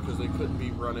understood, though, because they couldn't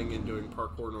be running and doing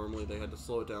parkour normally. They had to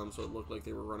slow it down so it looked like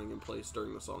they were running in place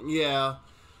during the song. Yeah.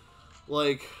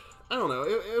 Like, I don't know.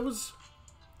 It was...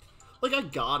 Like, I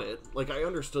got it. Like, I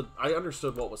understood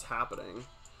what was happening.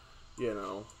 You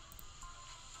know.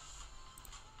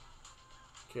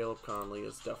 Caleb Conley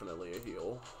is definitely a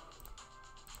heel.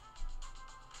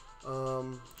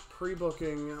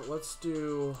 Pre-booking, let's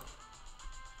do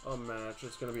a match.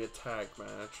 It's going to be a tag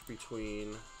match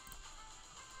between...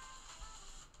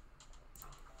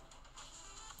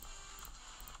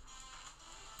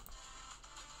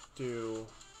 do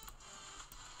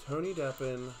Tony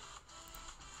Deppen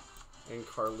and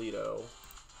Carlito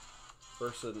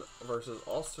versus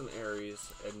Austin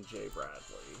Aries and Jay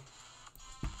Bradley.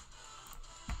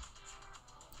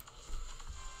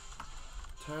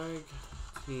 Tag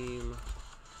team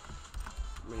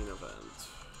main event.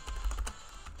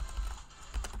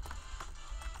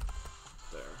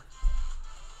 There.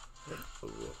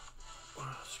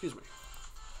 Oh, excuse me.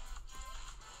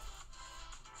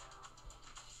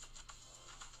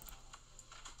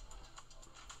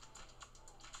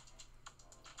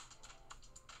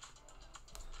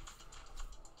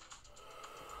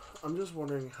 I'm just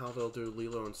wondering how they'll do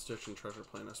Lilo and Stitch and Treasure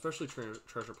Planet, especially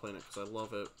Treasure Planet, because I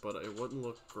love it, but it wouldn't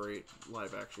look great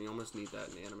live action. You almost need that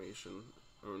in animation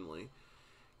only.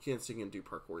 Can't sing and do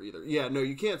parkour either. Yeah, no,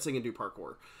 you can't sing and do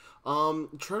parkour.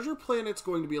 Treasure Planet's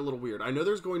going to be a little weird. I know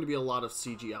there's going to be a lot of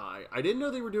CGI. I didn't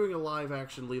know they were doing a live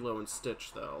action Lilo and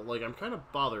Stitch, though. Like, I'm kind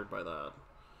of bothered by that.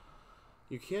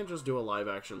 You can't just do a live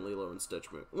action Lilo and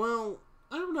Stitch movie. Well,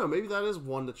 I don't know. Maybe that is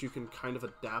one that you can kind of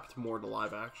adapt more to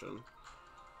live action.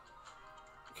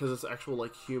 Because it's actual,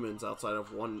 like, humans outside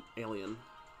of one alien.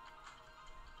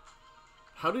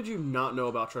 How did you not know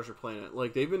about Treasure Planet?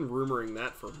 Like, they've been rumoring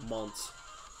that for months.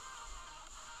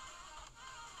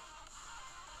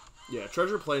 Yeah,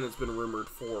 Treasure Planet's been rumored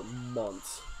for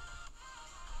months.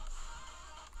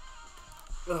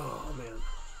 Oh, man.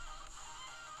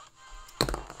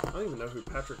 I don't even know who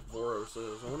Patrick Voros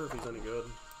is. I wonder if he's any good.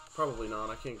 Probably not.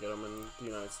 I can't get him in the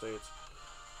United States.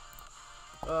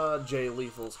 Jay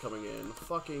Lethal's coming in.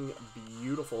 Fucking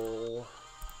beautiful.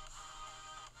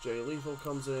 Jay Lethal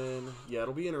comes in. Yeah,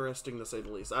 it'll be interesting to say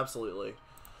the least. Absolutely.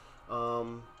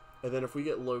 And then if we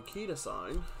get Low-Key to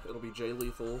sign, it'll be Jay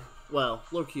Lethal. Well,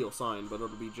 Low-Key will sign, but it'll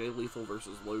be Jay Lethal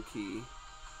versus Low-Key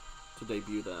to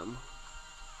debut them.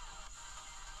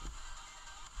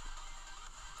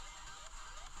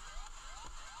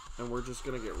 And we're just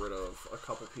gonna get rid of a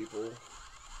couple people.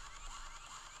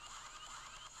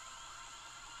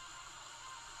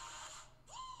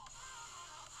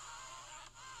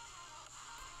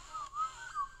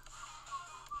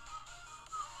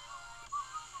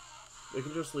 They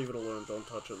can just leave it alone. Don't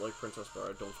touch it, like Princess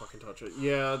Bride. Don't fucking touch it.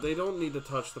 Yeah, they don't need to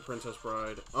touch the Princess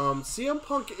Bride. CM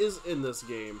Punk is in this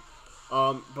game,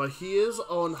 but he is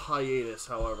on hiatus.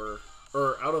 However,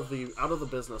 or out of the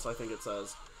business, I think it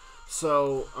says.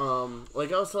 So,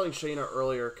 like I was telling Shayna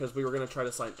earlier, because we were gonna try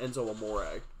to sign Enzo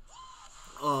Amore.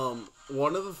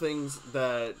 One of the things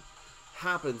that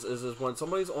happens is when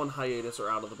somebody's on hiatus or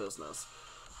out of the business.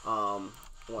 1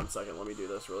 second, let me do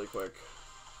this really quick.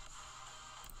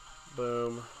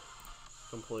 Boom.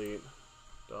 Complete.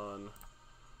 Done.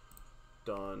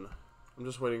 Done. I'm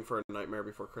just waiting for a Nightmare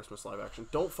Before Christmas live action.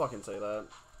 Don't fucking say that.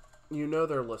 You know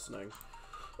they're listening.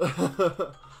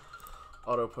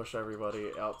 Auto push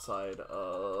everybody outside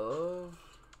of...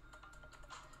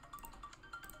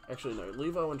 Actually, no.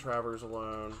 Leave Owen Travers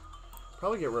alone.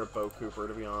 Probably get rid of Bo Cooper,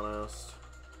 to be honest.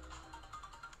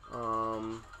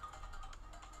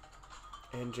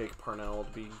 And Jake Parnell,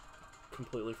 to be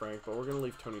completely frank, but we're gonna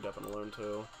leave Tony Deppen alone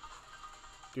too.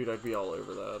 Dude, I'd be all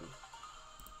over that.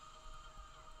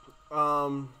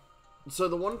 So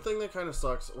the one thing that kind of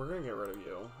sucks, we're gonna get rid of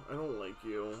you. I don't like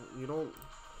you. You don't...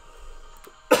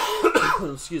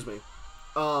 Excuse me.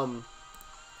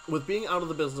 With being out of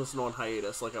the business and on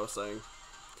hiatus, like I was saying,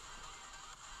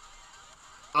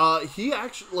 he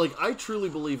actually, like, I truly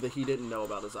believe that he didn't know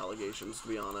about his allegations, to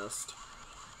be honest.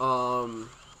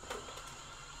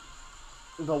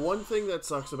 The one thing that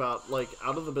sucks about, like,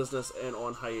 out of the business and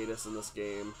on hiatus in this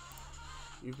game,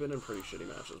 you've been in pretty shitty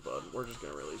matches, bud. We're just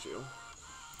gonna release you.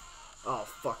 Oh,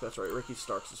 fuck, that's right. Ricky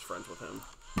Starks is friends with him.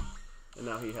 And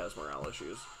now he has morale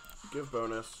issues. Give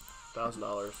bonus.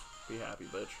 $1,000. Be happy,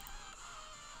 bitch.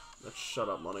 Let's shut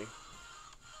up, money.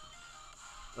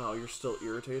 Oh, you're still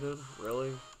irritated?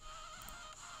 Really?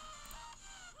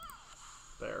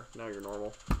 There. Now you're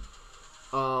normal.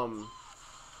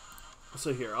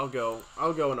 So here, I'll go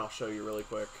and I'll show you really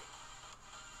quick.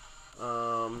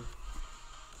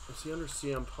 Is he under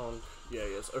CM Punk? Yeah,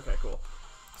 he is. Okay, cool.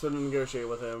 So to negotiate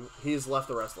with him, he's left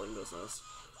the wrestling business.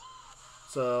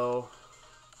 So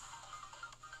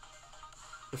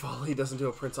if Ali doesn't do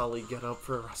a Prince Ali get up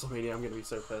for WrestleMania, I'm gonna be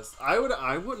so pissed. I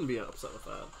wouldn't be upset with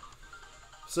that.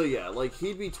 So yeah, like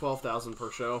he'd be 12,000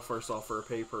 per show, first off, for a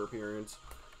pay per appearance.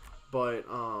 But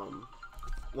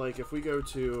like if we go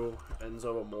to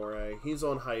Enzo Amore, he's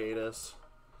on hiatus.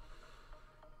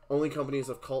 Only companies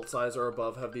of cult size or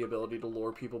above have the ability to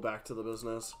lure people back to the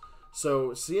business.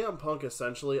 So CM Punk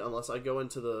essentially, unless I go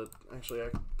into the... Actually, I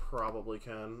probably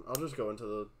can. I'll just go into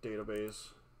the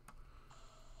database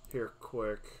here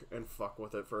quick and fuck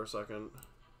with it for a second.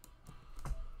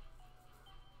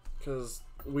 Because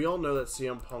we all know that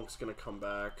CM Punk's going to come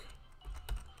back.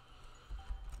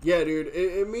 Yeah, dude,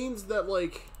 it means that,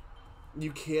 like,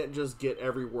 you can't just get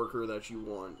every worker that you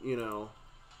want, you know.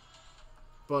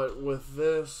 But with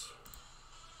this,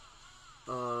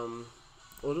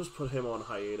 we'll just put him on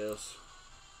hiatus.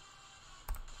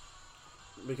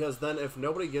 Because then if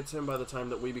nobody gets him by the time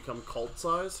that we become cult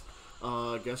size,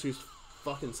 guess who's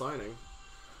fucking signing?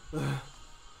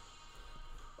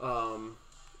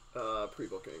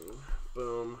 Pre-booking.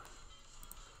 Boom.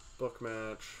 Book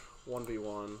match.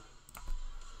 1v1.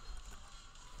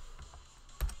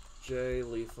 Jay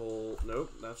Lethal.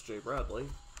 Nope, that's Jay Bradley.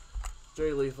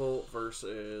 Jay Lethal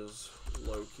versus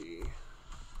Loki.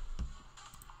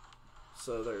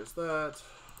 So there's that.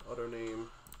 Auto name.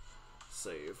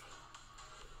 Save.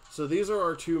 So these are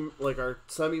our two, like our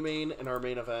semi-main and our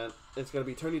main event. It's going to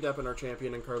be Tony Deppen, our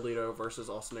champion, and Carlito versus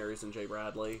Austin Aries and Jay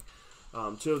Bradley.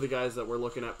 Two of the guys that we're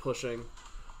looking at pushing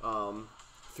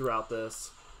throughout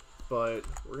this. But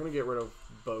we're going to get rid of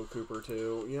Bo Cooper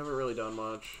too. You haven't really done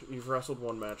much. You've wrestled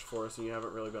one match for us and you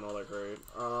haven't really been all that great.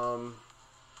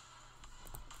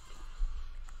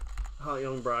 Hot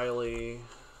Young Briley.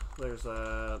 There's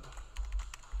that.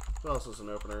 Who else is an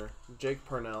opener? Jake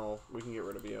Parnell. We can get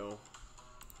rid of you.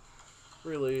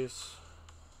 Release.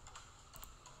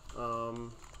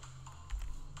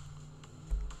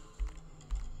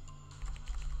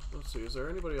 Let's see. Is there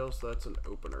anybody else that's an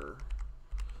opener?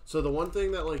 So the one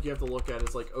thing that like you have to look at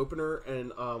is like opener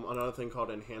and another thing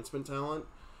called enhancement talent.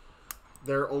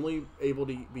 They're only able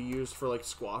to be used for like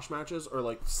squash matches or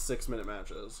like 6-minute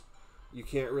matches. You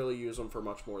can't really use them for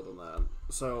much more than that.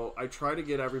 So I try to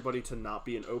get everybody to not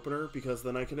be an opener because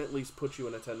then I can at least put you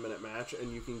in a 10-minute match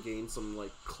and you can gain some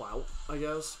like clout, I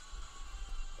guess.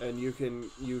 And you can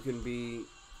be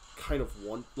kind of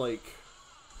like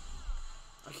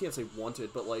I can't say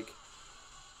wanted, but like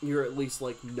you're at least,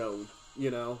 like, known,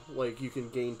 you know? Like, you can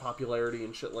gain popularity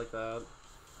and shit like that.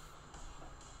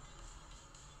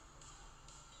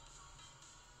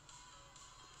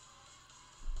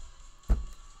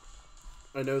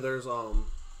 I know there's a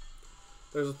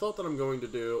thought that I'm going to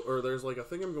do, or there's, like, a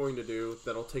thing I'm going to do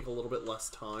that'll take a little bit less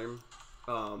time.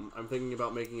 I'm thinking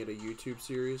about making it a YouTube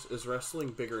series. Is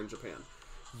wrestling bigger in Japan?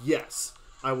 Yes.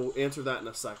 I will answer that in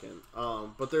a second.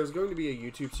 But there's going to be a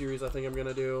YouTube series I think I'm going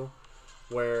to do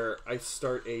where I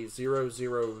start a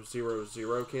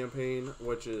 0-0-0-0 campaign,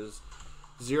 which is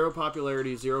 0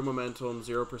 popularity, 0 momentum,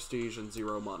 0 prestige, and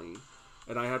 0 money.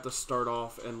 And I have to start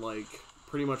off and, like,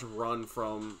 pretty much run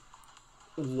from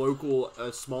local,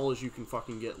 as small as you can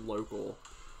fucking get local,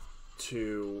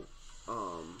 to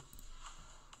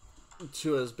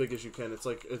as big as you can. It's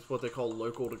like, it's what they call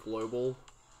local to global.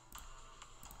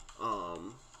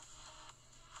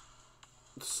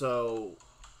 So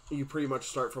you pretty much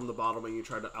start from the bottom and you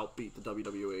try to outbeat the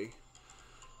WWE.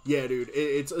 Yeah, dude,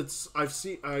 it's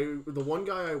the one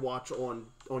guy I watch on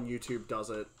YouTube does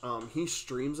it. He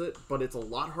streams it, but it's a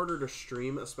lot harder to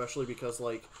stream, especially because,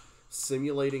 like,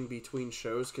 simulating between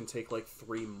shows can take like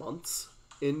 3 months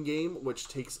in game, which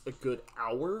takes a good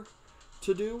hour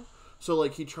to do. So,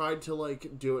 like, he tried to,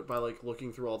 like, do it by, like,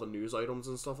 looking through all the news items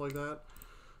and stuff like that,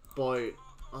 but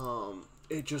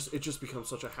it just becomes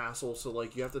such a hassle. So,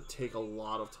 like, you have to take a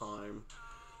lot of time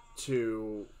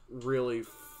to really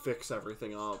fix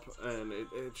everything up, and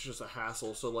it's just a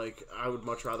hassle. So, like, I would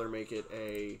much rather make it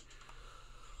a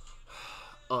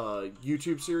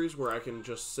YouTube series where I can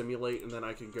just simulate, and then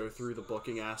I can go through the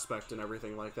booking aspect and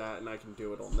everything like that, and I can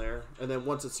do it on there. And then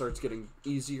once it starts getting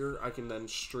easier, I can then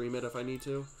stream it if I need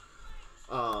to.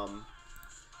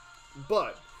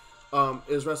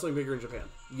 Is wrestling bigger in Japan?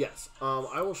 Yes.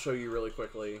 I will show you really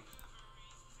quickly.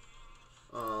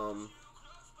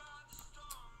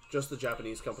 Just the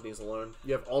Japanese companies alone.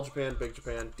 You have All Japan, Big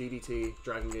Japan, DDT,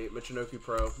 Dragon Gate, Michinoku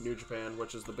Pro, New Japan,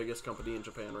 which is the biggest company in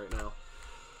Japan right now.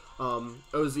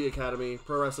 OZ Academy,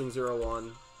 Pro Wrestling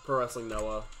 01, Pro Wrestling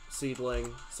Noah,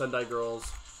 Seedling, Sendai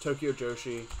Girls, Tokyo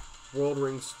Joshi, World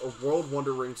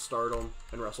Wonder Ring Stardom,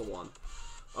 and Wrestle One.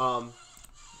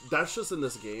 That's just in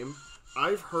this game.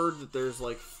 I've heard that there's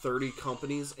like 30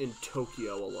 companies in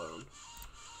Tokyo alone.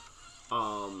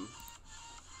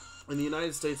 In the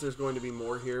United States, there's going to be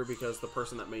more here because the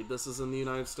person that made this is in the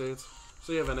United States.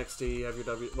 So you have NXT, you have your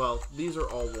well, these are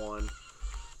all one.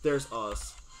 There's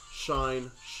us. Shine,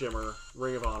 Shimmer,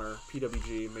 Ring of Honor,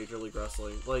 PWG, Major League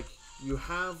Wrestling. Like, you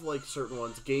have, like, certain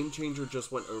ones. Game Changer just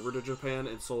went over to Japan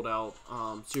and sold out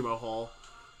Sumo Hall,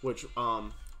 which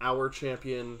our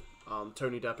champion,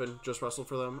 Tony Deppen, just wrestled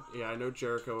for them. Yeah, I know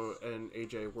Jericho and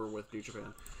AJ were with New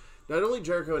Japan. Not only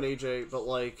Jericho and AJ, but,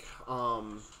 like,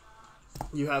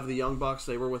 you have the Young Bucks,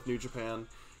 they were with New Japan.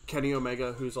 Kenny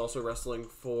Omega, who's also wrestling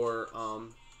for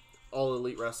All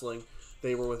Elite Wrestling,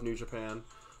 they were with New Japan.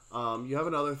 You have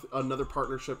another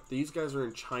partnership. These guys are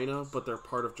in China, but they're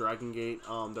part of Dragon Gate.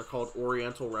 They're called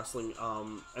Oriental Wrestling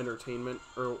Entertainment,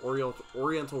 or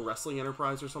Oriental Wrestling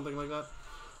Enterprise, or something like that.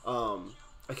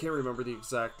 I can't remember the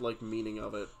exact, like, meaning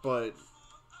of it, but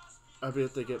I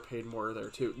bet they get paid more there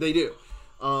too. They do.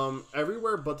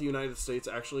 Everywhere but the United States,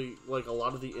 actually, like, a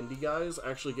lot of the indie guys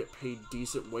actually get paid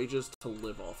decent wages to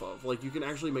live off of. Like, you can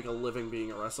actually make a living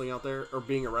being a wrestler out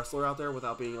there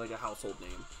without being, like, a household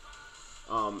name.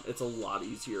 It's a lot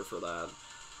easier for that.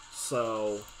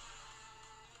 So,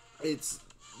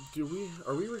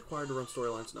 are we required to run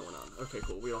storylines? No, we're not. Okay,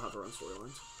 cool. We don't have to run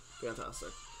storylines. Fantastic.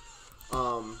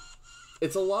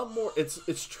 It's a lot more,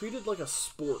 it's treated like a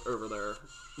sport over there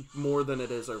more than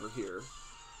it is over here.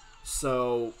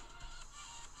 So,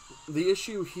 the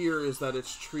issue here is that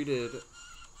it's treated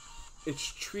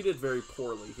very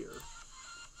poorly here.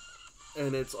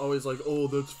 And it's always like, oh,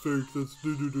 that's fake, that's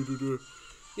do-do-do-do-do.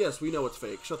 Yes, we know it's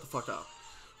fake. Shut the fuck up.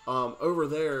 Over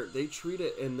there, they treat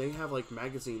it, and they have, like,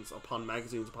 magazines upon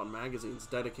magazines upon magazines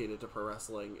dedicated to pro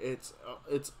wrestling. It's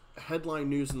headline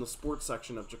news in the sports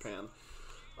section of Japan.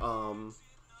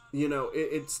 You know,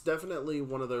 it's definitely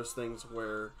one of those things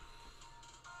where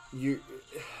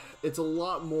it's a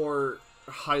lot more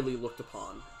highly looked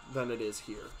upon than it is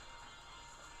here.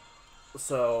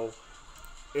 So,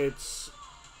 it's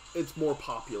more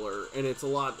popular, and it's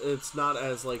not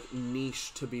as, like,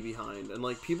 niche to be behind. And,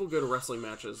 like, people go to wrestling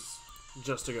matches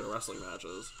just to go to wrestling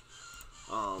matches.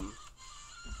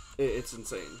 It's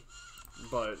insane.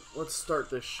 But let's start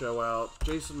this show out.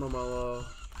 Jason Momoa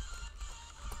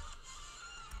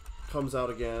comes out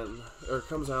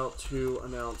to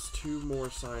announce 2 more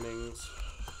signings.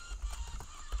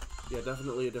 Yeah,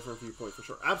 definitely a different viewpoint for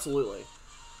sure. Absolutely.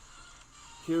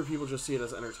 Here people just see it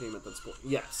as entertainment than sport.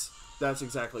 Yes. That's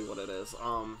exactly what it is.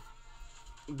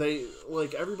 They,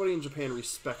 like, everybody in Japan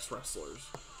respects wrestlers.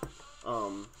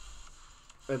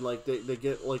 And, like, they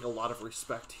get, like, a lot of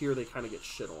respect. Here, they kind of get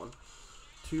shit on.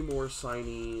 2 more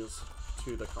signees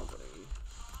to the company.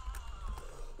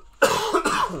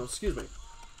 Excuse me.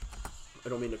 I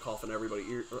don't mean to cough in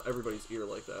everybody's ear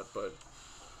like that, but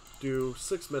do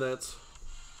 6 minutes.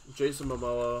 Jason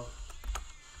Momoa,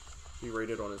 be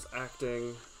rated on his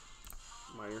acting.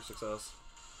 Minor success.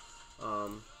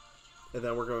 And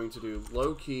then we're going to do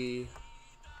Low-Key,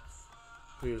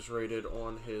 who is rated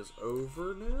on his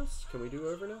overness. Can we do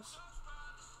overness?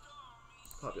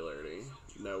 Popularity.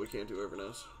 No, we can't do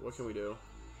overness. What can we do?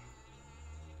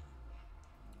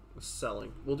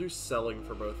 Selling. We'll do selling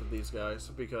for both of these guys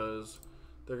because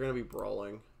they're going to be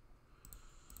brawling.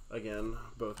 Again,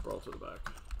 both brawl to the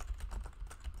back.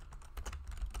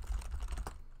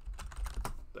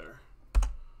 There.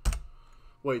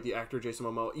 Wait, the actor Jason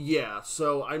Momoa? Yeah,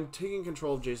 so I'm taking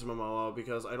control of Jason Momoa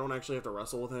because I don't actually have to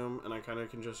wrestle with him, and I kind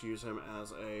of can just use him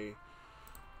as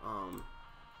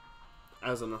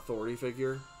an authority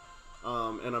figure.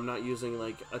 And I'm not using,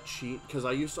 like, a cheat, because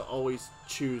I used to always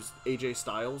choose AJ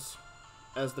Styles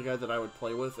as the guy that I would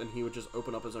play with, and he would just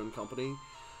open up his own company,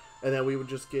 and then we would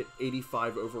just get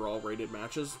 85 overall rated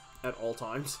matches at all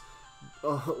times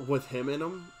with him in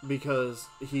them, because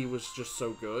he was just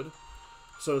so good.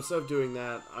 So instead of doing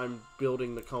that, I'm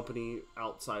building the company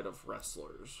outside of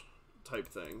wrestlers type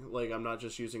thing. Like, I'm not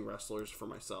just using wrestlers for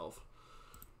myself.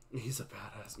 He's a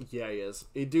badass. Yeah, he is.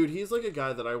 Dude, he's like a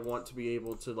guy that I want to be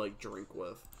able to, like, drink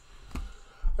with.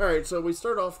 Alright, so we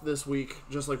start off this week,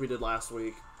 just like we did last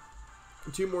week.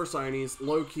 2 more signees,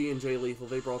 Low-Key and Jay Lethal.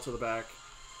 They brought to the back.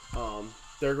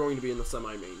 They're going to be in the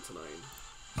semi-main tonight.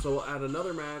 So we'll add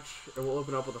another match, and we'll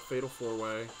open up with a Fatal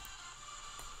 4-Way.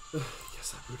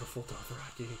 Yes, that beautiful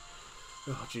Dothraki.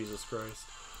 Oh, Jesus Christ.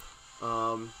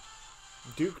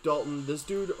 Duke Dalton, this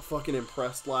dude fucking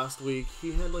impressed last week.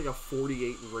 He had like a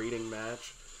 48 rating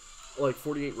match. Like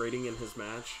 48 rating in his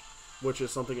match, which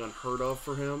is something unheard of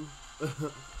for him.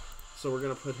 So we're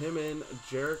going to put him in,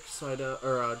 Jarek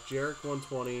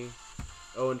 120,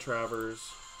 Owen Travers,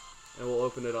 and we'll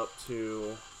open it up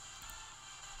to...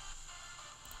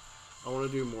 I want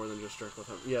to do more than just drink with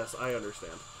him. Yes, I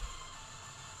understand.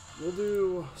 We'll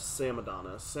do Sam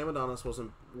Adonis. Sam Adonis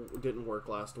didn't work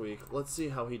last week. Let's see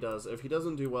how he does. If he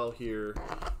doesn't do well here,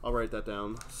 I'll write that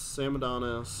down. Sam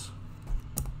Adonis.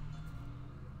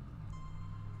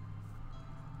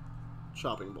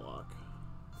 Chopping block.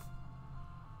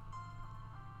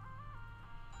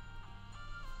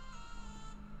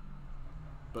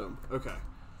 Boom. Okay.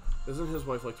 Isn't his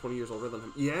wife like 20 years older than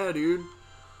him? Yeah, dude.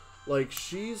 Like,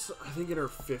 she's, I think, in her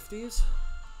 50s,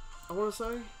 I want to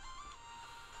say.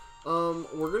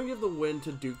 We're going to give the win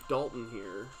to Duke Dalton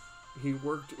here. He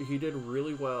did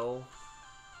really well.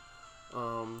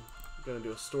 Going to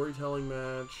do a storytelling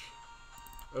match,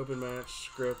 open match,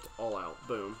 script, all out.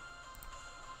 Boom.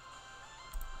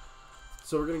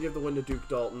 So we're going to give the win to Duke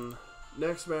Dalton.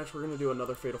 Next match, we're going to do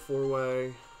another Fatal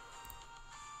 4-Way.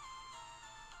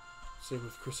 Same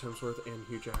with Chris Hemsworth and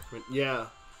Hugh Jackman. Yeah.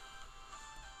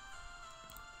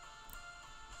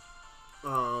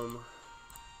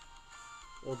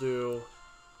 We'll do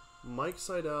Mike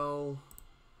Seidel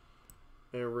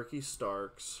and Ricky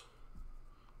Starks.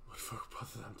 What fuck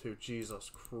both of them too?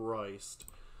 Jesus Christ.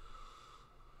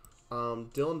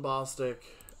 Dylan Bostic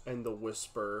and The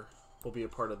Whisper will be a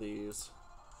part of these.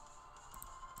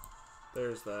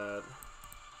 There's that.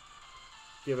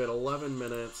 Give it 11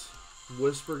 minutes.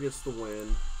 Whisper gets the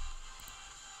win.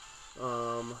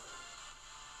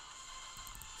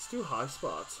 Let's do high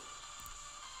spots.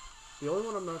 The only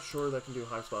one I'm not sure that can do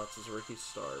high spots is Ricky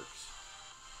Starks.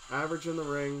 Average in the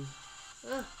ring.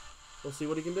 We'll see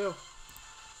what he can do.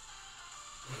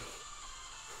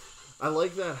 I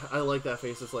like that. I like that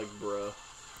face. It's like, bruh.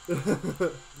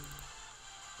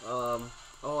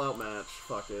 All out match.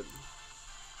 Fuck it.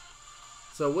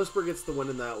 So Whisper gets the win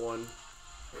in that one.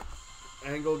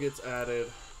 Angle gets added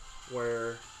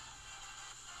where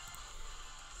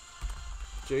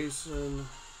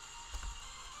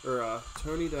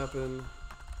Tony Deppen.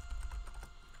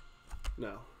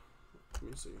 No. Let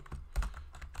me see.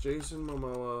 Jason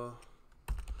Momoa.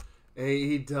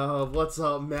 A-Dub. What's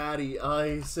up, Matty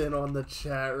Ice in on the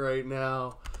chat right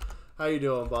now? How you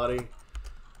doing, buddy?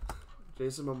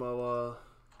 Jason Momoa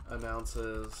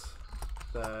announces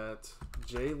that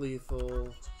Jay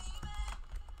Lethal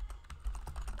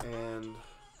and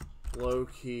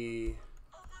Low-Key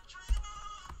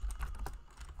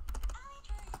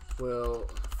will...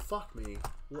 Fuck me.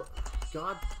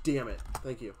 God damn it.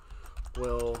 Thank you.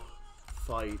 Will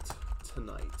fight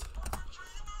tonight.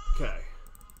 Okay.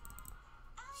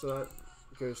 So that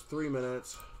goes 3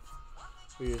 minutes.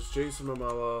 We use Jason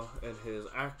Momoa and his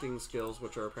acting skills,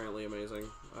 which are apparently amazing.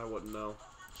 I wouldn't know.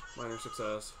 Minor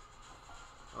success.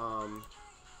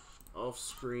 Off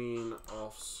screen.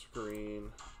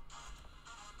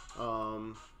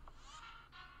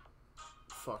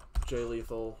 Fuck. Jay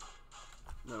Lethal.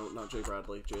 No, not Jay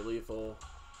Bradley. Jay Lethal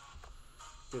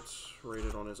gets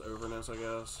rated on his overness, I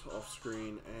guess. Off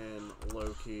screen and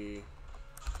low key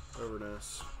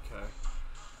overness. Okay.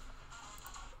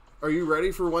 Are you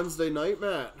ready for Wednesday night,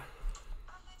 Matt?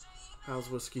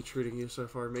 How's whiskey treating you so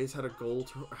far? Mace had a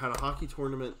hockey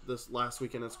tournament this last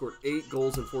weekend and scored 8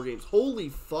 goals in 4 games. Holy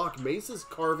fuck, Mace is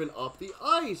carving up the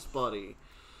ice, buddy.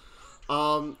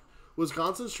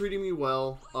 Wisconsin's treating me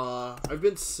well. I've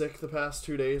been sick the past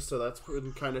 2 days, so that's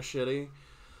been kind of shitty.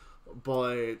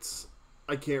 But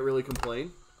I can't really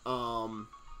complain.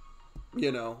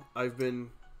 You know, I've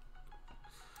been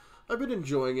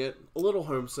enjoying it. A little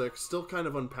homesick. Still kind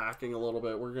of unpacking a little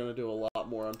bit. We're going to do a lot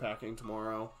more unpacking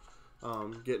tomorrow.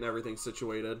 Getting everything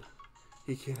situated.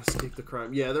 He can't escape the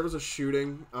crime. Yeah, there was a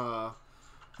shooting.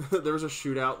 There was a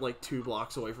shootout like 2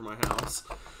 blocks away from my house.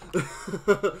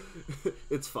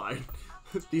 It's fine.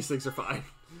 These things are fine.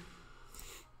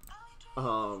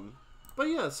 But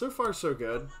yeah, so far so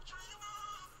good.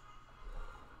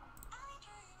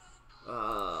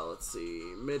 Let's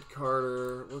see.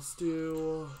 Mid-Carter. Let's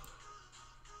do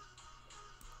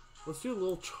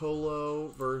Lil Cholo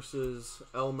versus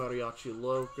El Mariachi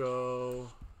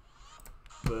Loco.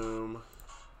 Boom.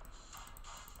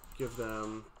 Give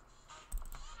them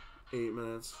 8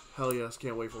 minutes. Hell yes,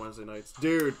 can't wait for Wednesday nights.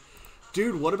 Dude,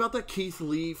 what about that Keith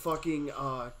Lee fucking,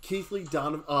 Dominic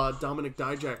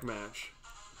Dijak match?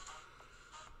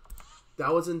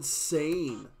 That was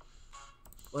insane.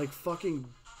 Like, fucking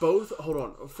both, hold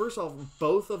on. First off,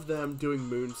 both of them doing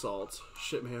moonsaults.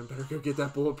 Shit, man, better go get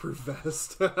that bulletproof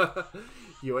vest.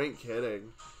 You ain't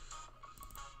kidding.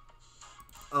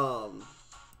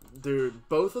 Dude,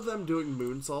 both of them doing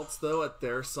moonsaults, though, at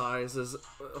their size is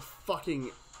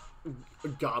fucking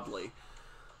godly.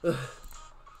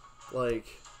 Like,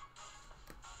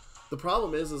 the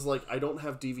problem is like, I don't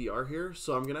have DVR here,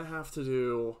 so I'm gonna have to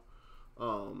do,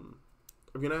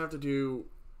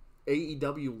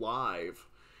 AEW Live,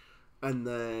 and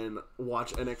then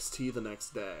watch NXT the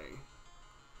next day.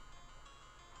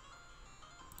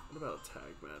 What about a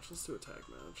tag match? Let's do a tag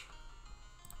match.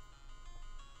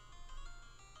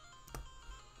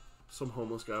 Some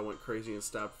homeless guy went crazy and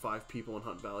stabbed 5 people in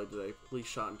Hunt Valley today. Police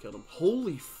shot and killed him.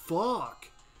 Holy fuck!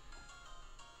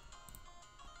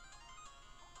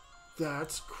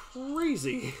 That's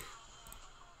crazy.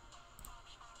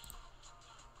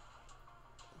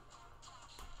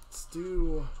 Let's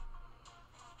do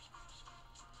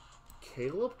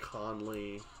Caleb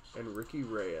Conley and Ricky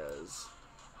Reyes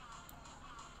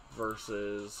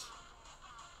versus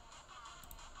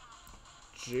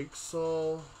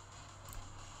Jigsaw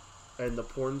and the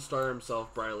porn star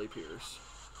himself, Briley Pierce.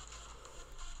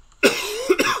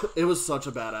 It was such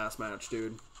a badass match,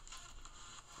 dude.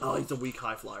 Oh, he's a weak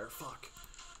high flyer. Fuck.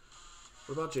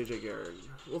 What about JJ Garrett?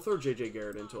 We'll throw JJ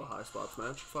Garrett into a high spots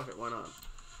match. Fuck it, why not?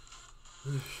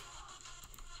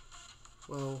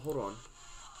 Well, hold on.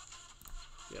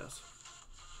 Yes.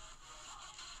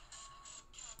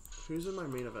 Who's in my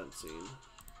main event scene?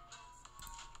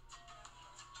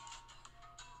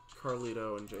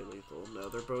 Carlito and Jay Lethal. No,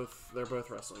 they're both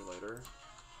wrestling later.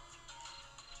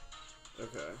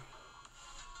 Okay.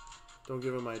 Don't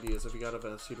give him ideas. If he got a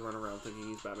vest, he'd run around thinking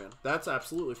he's Batman. That's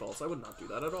absolutely false. I would not do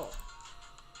that at all.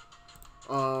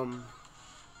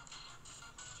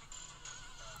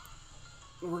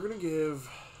 We're gonna give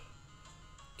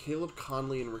Caleb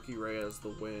Conley and Ricky Reyes the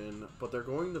win, but they're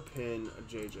going to pin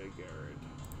JJ Garrett.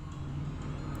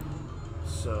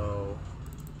 So,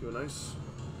 do a nice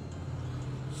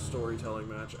storytelling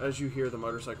match as you hear the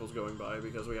motorcycles going by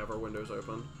because we have our windows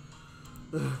open.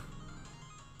 We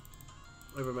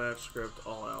have a match script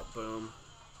all out. Boom.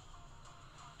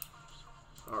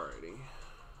 Alrighty.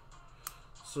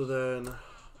 So then,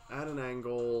 at an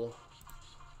angle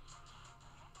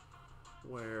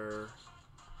where...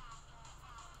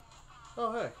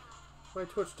 Oh, hey. My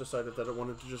Twitch decided that it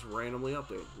wanted to just randomly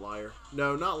update. Liar.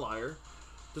 No, not liar.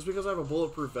 Just because I have a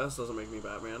bulletproof vest doesn't make me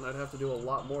Batman. I'd have to do a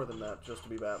lot more than that just to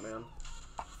be Batman.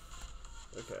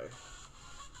 Okay.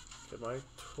 Get my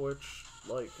Twitch,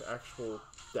 like, actual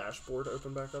dashboard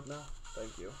open back up now?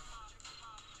 Thank you.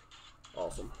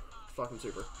 Awesome. Fucking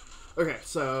super. Okay,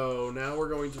 so now we're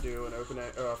going to do an open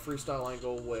freestyle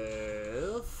angle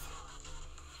with...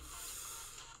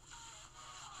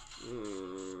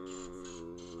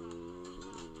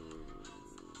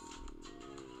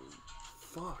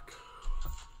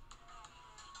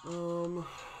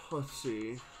 Let's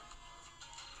see.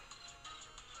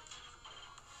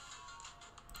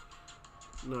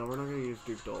 No, we're not going to use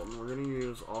Duke Dalton. We're going to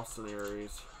use Austin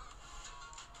Aries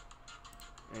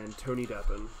and Tony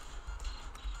Deppen.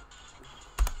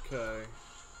 Okay.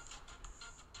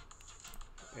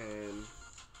 And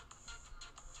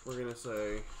we're going to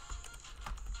say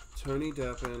Tony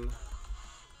Deppen.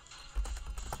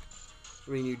 I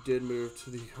mean, you did move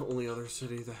to the only other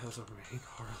city that has a main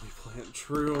Harley plant.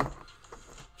 True.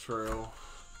 True.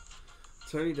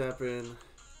 Tony Deppen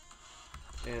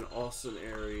and Austin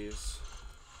Aries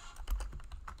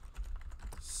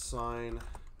sign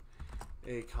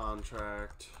a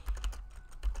contract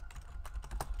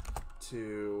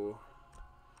to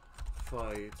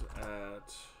fight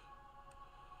at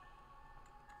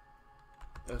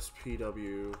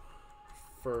SPW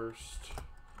first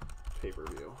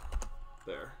pay-per-view.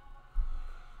 There.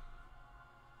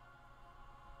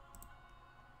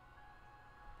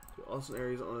 Do Austin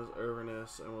Aries on his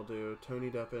Overness, and we'll do Tony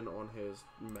Deppen on his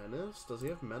Menace. Does he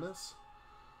have Menace?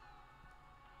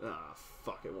 Ah,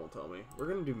 fuck, it won't tell me. We're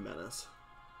gonna do Menace.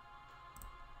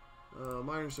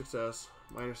 Minor success.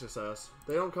 Minor success.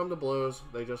 They don't come to blows.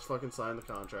 They just fucking sign the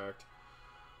contract.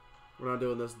 We're not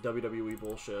doing this WWE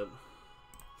bullshit.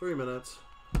 3 minutes.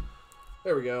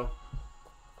 There we go.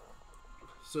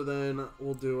 So then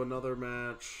we'll do another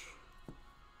match.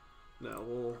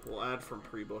 No, we'll add from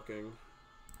pre-booking.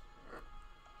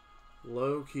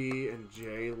 Low Key and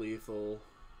Jay Lethal.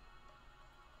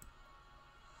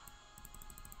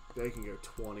 They can go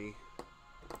 20.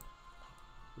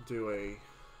 Do a...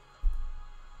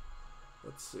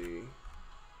 Let's see.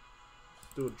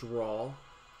 Do a draw.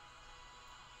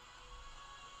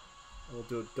 We'll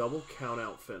do a double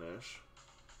count-out finish.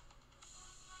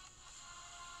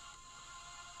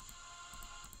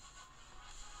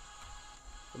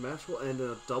 The match will end in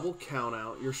a double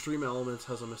count-out. Your Stream Elements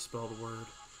has a misspelled word.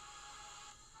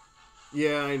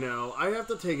 Yeah, I know. I have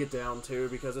to take it down, too,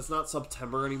 because it's not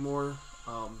September anymore.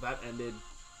 That ended,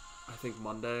 I think,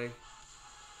 Monday.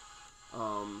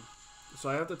 So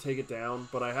I have to take it down,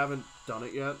 but I haven't done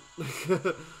it yet.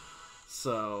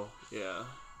 So, yeah.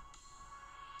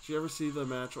 Did you ever see the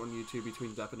match on YouTube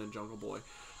between Deppen and Jungle Boy?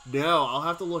 No, I'll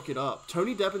have to look it up.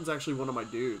 Tony Deppen's actually one of my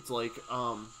dudes. Like,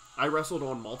 I wrestled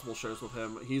on multiple shows with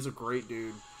him. He's a great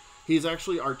dude. He's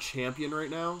actually our champion right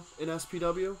now in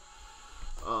SPW.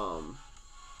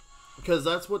 Because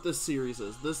that's what this series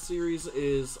is. This series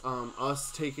is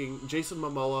us taking... Jason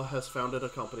Momoa has founded a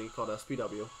company called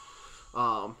SPW.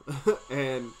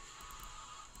 And...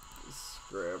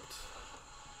 Script.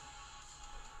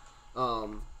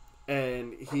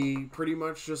 And he pretty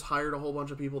much just hired a whole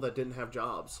bunch of people that didn't have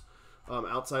jobs.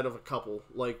 Outside of a couple.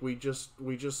 Like, we just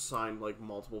signed, like,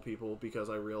 multiple people because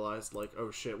I realized, like, oh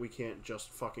shit, we can't just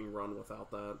fucking run without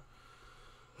that.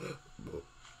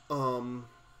 And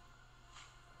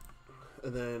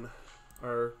then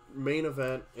our main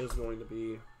event is going to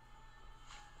be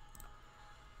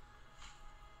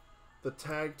the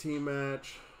tag team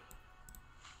match.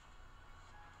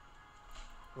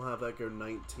 We'll have that go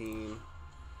 19.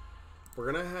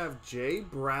 We're going to have Jay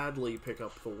Bradley pick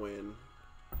up the win.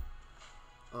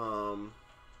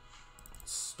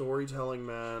 Storytelling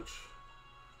match.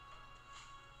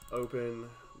 Open.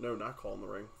 No, not Call in the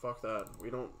Ring. Fuck that. We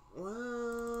don't... Well,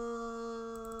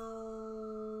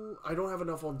 I don't have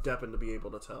enough on Deppen to be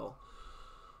able to tell.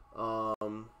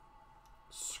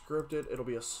 Scripted. It'll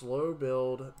be a slow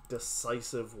build,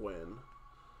 decisive win.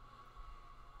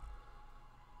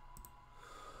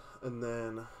 And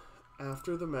then,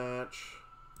 after the match...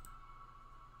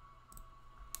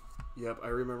 Yep, I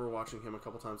remember watching him a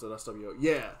couple times at SWO.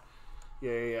 Yeah.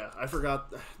 I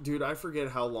forgot. Dude, I forget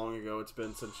how long ago it's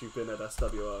been since you've been at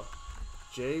SWO.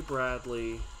 Jay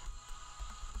Bradley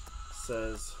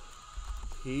says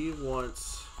he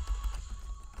wants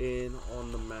in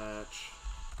on the match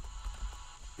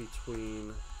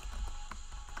between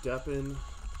Deppen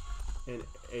and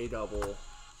A-Double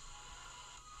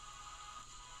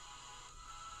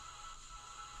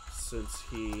since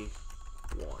he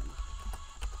won.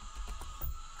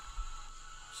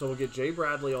 So we'll get Jay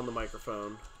Bradley on the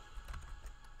microphone.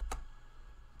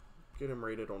 Get him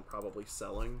rated on probably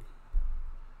selling,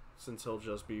 since he'll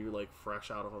just be like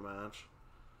fresh out of a match.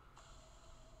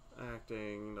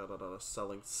 Acting,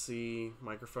 selling C.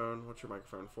 Microphone. What's your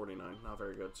microphone? 49. Not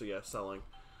very good. So yeah, selling.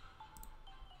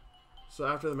 So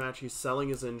after the match, he's selling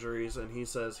his injuries, and he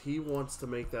says he wants to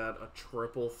make that a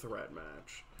triple threat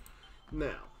match.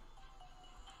 Now,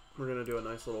 we're going to do a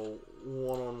nice little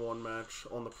one-on-one match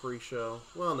on the pre-show.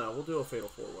 Well, no, we'll do a Fatal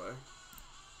 4-Way.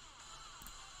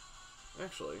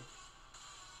 Actually.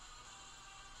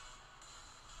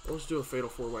 Let's do a Fatal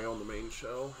 4-Way on the main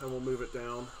show, and we'll move it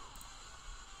down.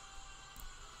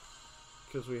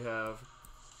 Because we have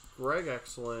Greg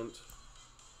Excellent,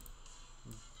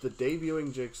 the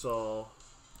debuting Jigsaw,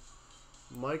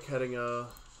 Mike Hettinga,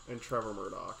 and Trevor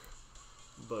Murdoch.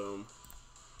 Boom.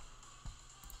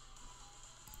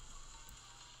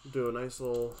 Do a nice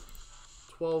little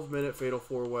 12-minute Fatal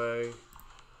 4-Way.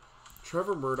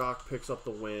 Trevor Murdoch picks up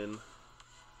the win.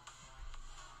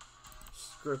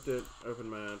 Scripted, open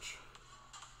match.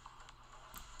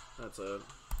 That's it.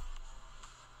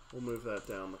 We'll move that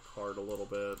down the card a little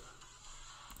bit.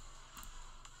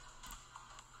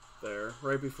 There.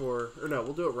 Right before... Or no,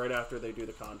 we'll do it right after they do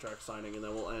the contract signing, and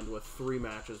then we'll end with 3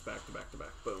 matches back to back to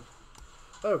back. Boom.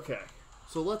 Okay.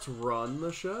 So let's run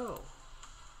the show.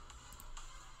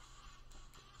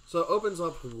 So it opens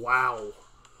up... Wow.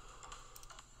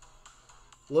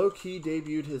 Low-Key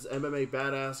debuted his MMA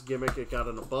Badass gimmick. It got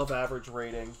an above-average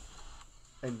rating.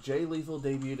 And Jay Lethal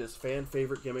debuted his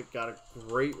fan-favorite gimmick. Got a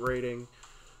great rating.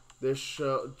 This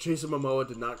show... Jason Momoa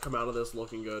did not come out of this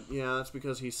looking good. Yeah, that's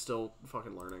because he's still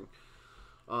fucking learning.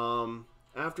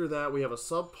 After that, we have a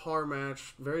subpar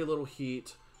match. Very little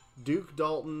heat. Duke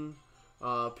Dalton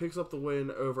picks up the win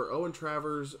over Owen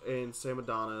Travers and Sam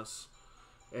Adonis.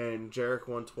 And Jarek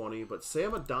 120, but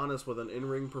Sam Adonis with an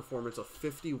in-ring performance of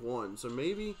 51. So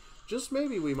maybe, just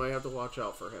maybe, we might have to watch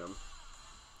out for him.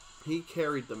 He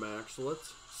carried the match, so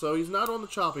he's not on the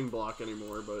chopping block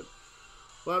anymore, but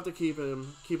we'll have to keep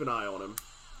an eye on him.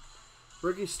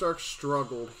 Ricky Stark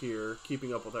struggled here,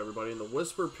 keeping up with everybody, and the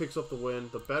Whisper picks up the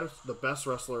win. The best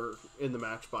wrestler in the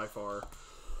match by far.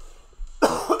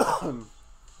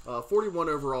 41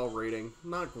 overall rating,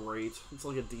 not great. It's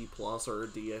like a D+ or a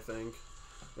D, I think,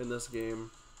 in this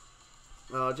game.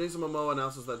 Jason Momoa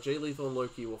announces that Jay Lethal and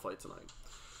Low-Key will fight tonight.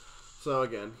 So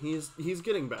again, he's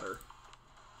getting better.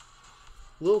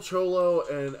 Lil Cholo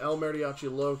and El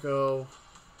Mariachi Loco.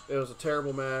 It was a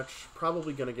terrible match.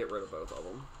 Probably going to get rid of both of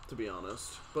them, to be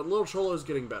honest. But Lil Cholo is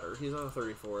getting better. He's on a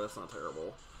 34. That's not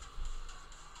terrible.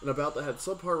 And about that, had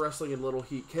subpar wrestling and little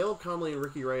heat. Caleb Conley and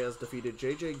Ricky Reyes defeated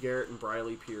J.J. Garrett and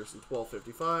Briley Pierce in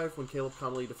 12:55 when Caleb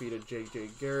Conley defeated J.J.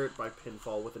 Garrett by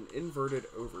pinfall with an inverted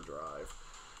overdrive.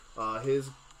 His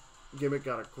gimmick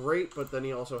got it great, but then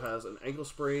he also has an ankle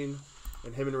sprain,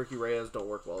 and him and Ricky Reyes don't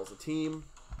work well as a team.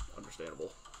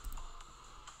 Understandable.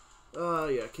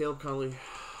 Yeah, Caleb Conley.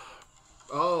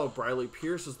 Oh, Briley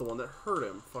Pierce is the one that hurt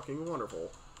him. Fucking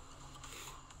wonderful.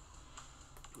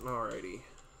 Alrighty.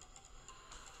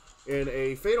 In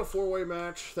a Fatal 4-Way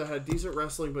match that had decent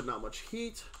wrestling but not much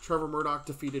heat, Trevor Murdoch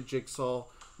defeated Jigsaw,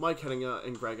 Mike Hettinga,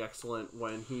 and Greg Excellent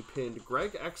when he pinned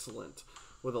Greg Excellent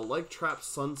with a leg trap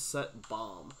sunset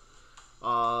bomb.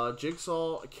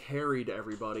 Jigsaw carried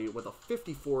everybody with a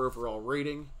 54 overall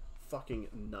rating. Fucking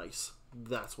nice.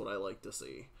 That's what I like to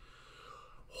see.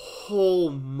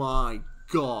 Oh my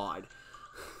god.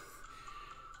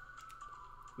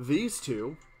 These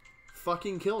two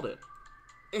fucking killed it.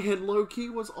 And Low-Key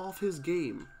was off his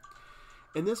game.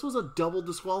 And this was a double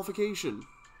disqualification.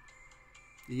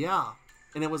 Yeah.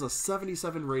 And it was a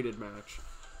 77 rated match.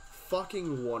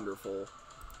 Fucking wonderful.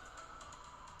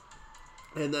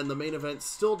 And then the main event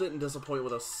still didn't disappoint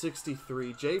with a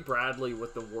 63. Jay Bradley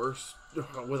with the worst,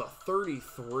 with a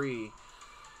 33.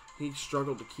 He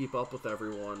struggled to keep up with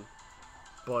everyone.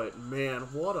 But man,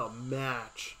 what a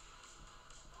match.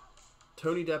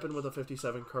 Tony Deppen with a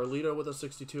 57, Carlito with a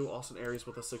 62, Austin Aries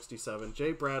with a 67.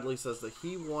 Jay Bradley says that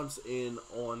he wants in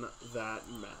on that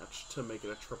match to make it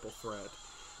a triple threat.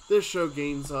 This show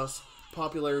gains us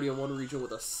popularity in one region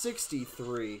with a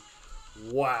 63.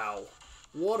 Wow.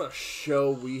 What a show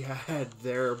we had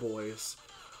there, boys.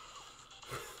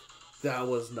 That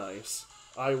was nice.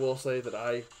 I will say that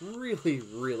I really,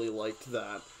 really liked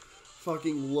that.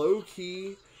 Fucking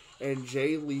Low-Key and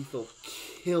Jay Lethal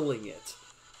killing it.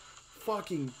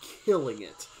 Fucking killing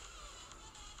it.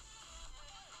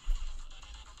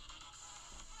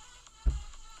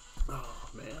 Oh,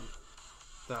 man.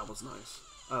 That was nice.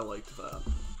 I liked that.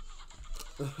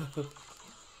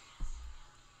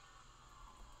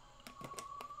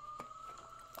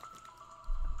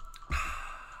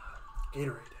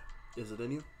 Gatorade. Is it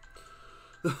in you?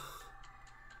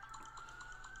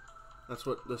 That's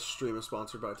what this stream is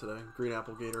sponsored by today. Green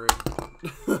Apple Gatorade.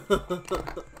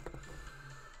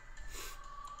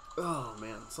 Oh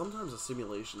man, sometimes the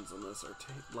simulations in this are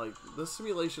like this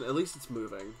simulation. At least it's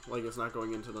moving, like it's not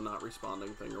going into the not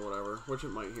responding thing or whatever, which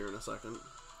it might here in a second.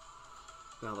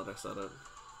 Now that I said it,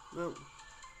 nope,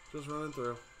 just running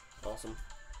through. Awesome.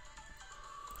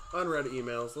 Unread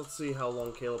emails. Let's see how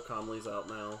long Caleb Conley's out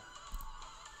now.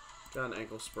 Got an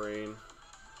ankle sprain,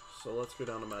 so let's go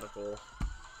down to medical.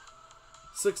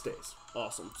 6 days.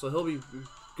 Awesome. So he'll be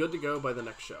good to go by the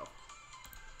next show.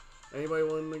 Anybody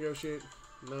want to negotiate?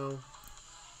 No.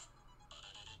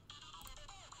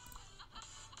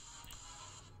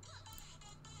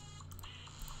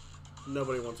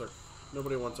 Nobody wants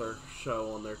our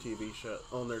show on their TV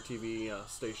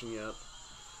station yet.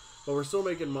 But we're still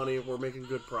making money. We're making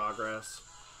good progress.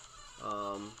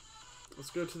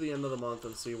 Let's go to the end of the month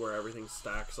and see where everything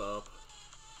stacks up.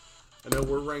 I know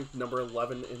we're ranked number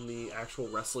 11 in the actual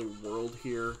wrestling world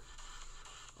here.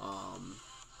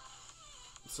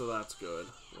 So that's good.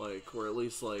 Like, we're at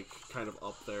least, like, kind of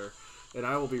up there. And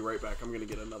I will be right back. I'm going to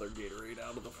get another Gatorade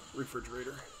out of the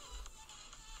refrigerator.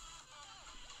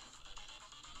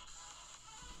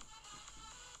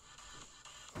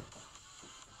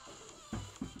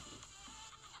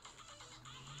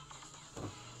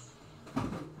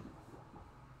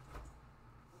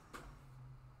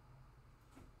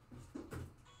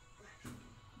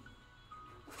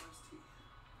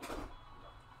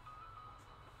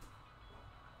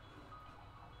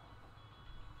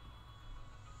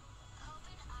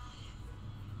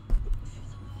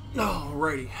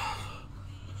 Alrighty.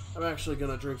 I'm actually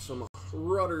gonna drink some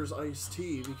Rutter's iced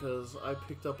tea because I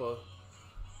picked up a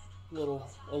little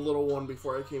one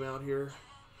before I came out here.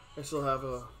 I still have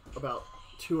about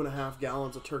 2.5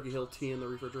 gallons of Turkey Hill tea in the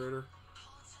refrigerator.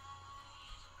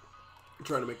 I'm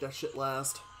trying to make that shit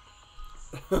last.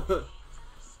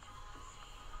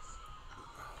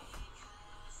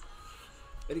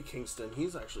 Eddie Kingston,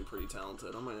 he's actually pretty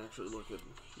talented. I might actually look at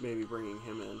maybe bringing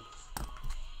him in.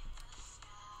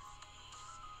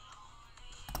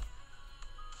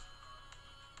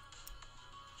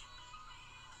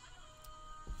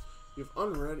 You have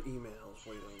unread emails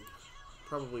waiting.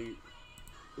 Probably,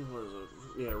 what is it?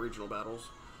 Yeah, regional battles.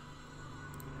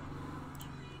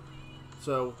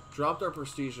 So, dropped our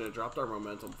prestige and it dropped our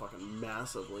momentum fucking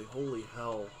massively. Holy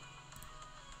hell.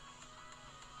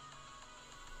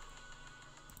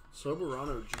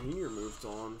 Soberano Jr. moved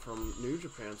on from New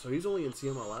Japan, so he's only in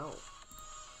CMLL.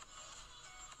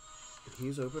 And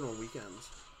he's open on weekends.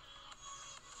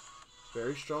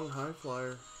 Very strong high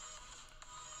flyer.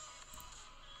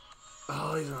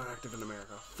 Oh, he's not active in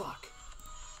America. Fuck.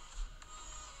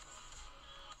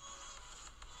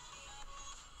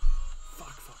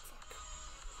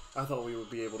 I thought we would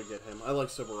be able to get him. I like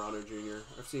Soberano Jr.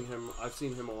 I've seen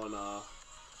him on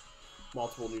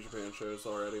multiple New Japan shows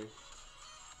already.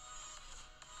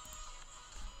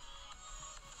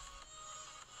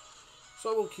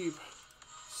 So we'll keep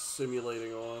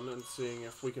simulating on and seeing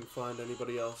if we can find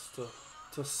anybody else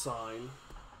to sign.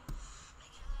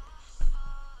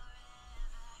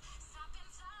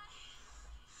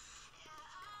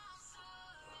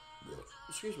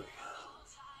 Excuse me.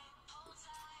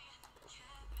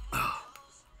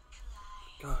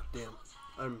 God damn.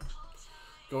 I'm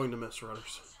going to miss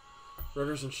Rudders.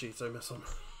 Rudders and Sheets, I miss them.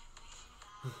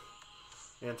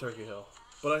 And Turkey Hill.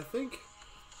 But I think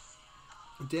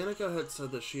Danica had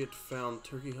said that she had found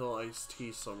Turkey Hill iced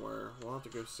tea somewhere. We'll have to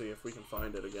go see if we can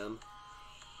find it again.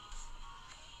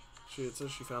 She had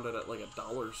said she found it at like a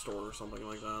dollar store or something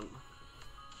like that.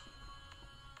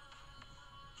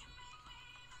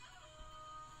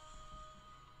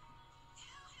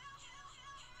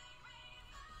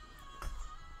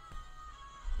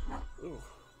 Ooh,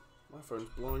 my phone's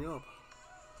blowing up.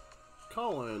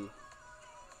 Colin.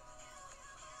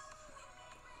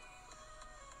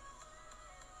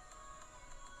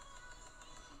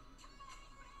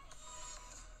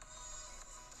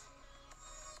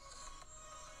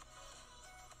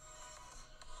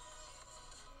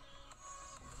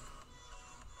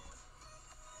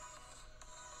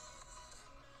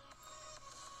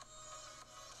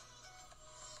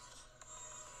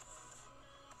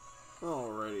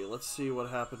 Alrighty, let's see what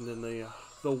happened in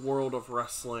the world of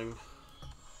wrestling.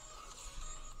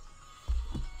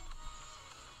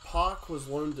 Pac was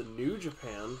loaned to New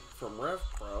Japan from Rev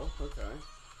Pro. Okay.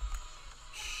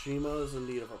 Shima is in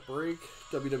need of a break.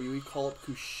 WWE call up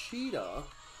Kushida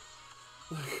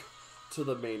to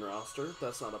the main roster.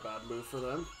 That's not a bad move for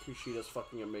them. Kushida's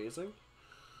fucking amazing.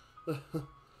 Then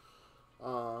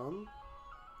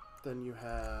you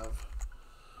have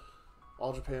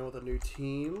All Japan with a new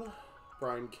team.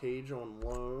 Brian Cage on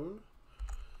loan.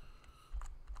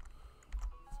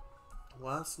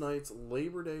 Last night's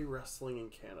Labor Day Wrestling in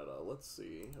Canada. Let's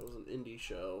see. It was an indie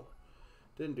show.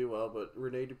 Didn't do well, but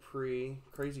Rene Dupree,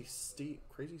 Crazy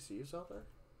Steve's out there?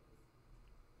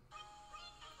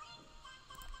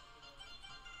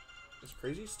 Is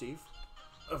Crazy Steve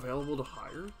available to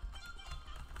hire?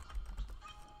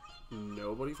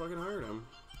 Nobody fucking hired him.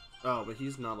 Oh, but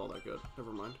he's not all that good.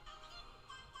 Never mind.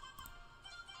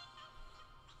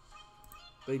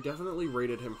 They definitely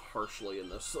rated him harshly in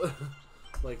this.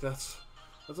 Like, that's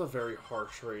a very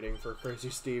harsh rating for Crazy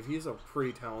Steve. He's a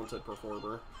pretty talented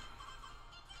performer.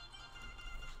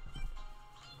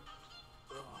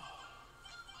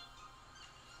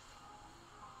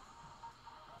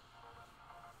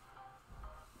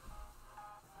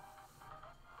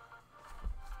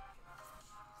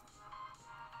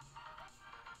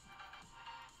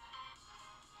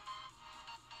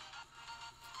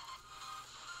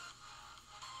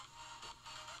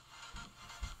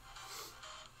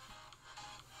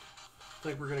 I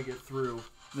think we're going to get through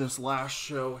this last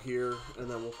show here, and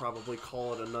then we'll probably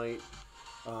call it a night.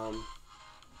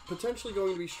 Potentially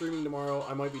going to be streaming tomorrow.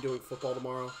 I might be doing football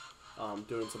tomorrow,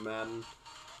 doing some Madden.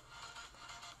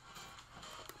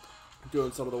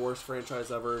 Doing some of the worst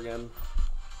franchise ever again.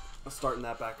 Starting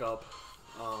that back up.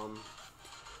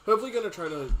 Hopefully going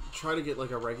to try to get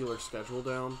like a regular schedule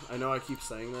down. I know I keep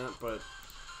saying that, but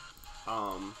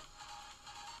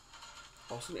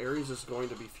Austin Aries is going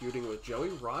to be feuding with Joey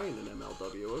Ryan in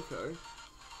MLW. Okay.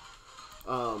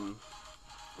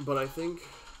 But I think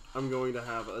I'm going to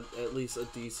have at least a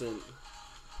decent.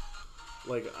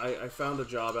 Like I found a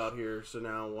job out here, so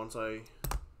now once I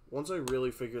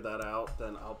really figure that out,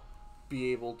 then I'll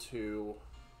be able to.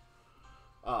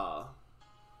 I'll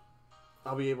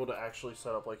be able to actually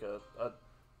set up like a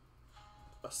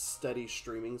steady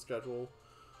streaming schedule.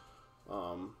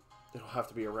 It'll have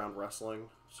to be around wrestling,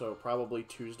 so probably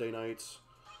Tuesday nights,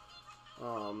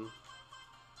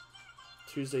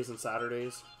 Tuesdays and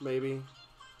Saturdays, maybe.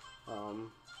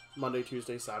 Monday,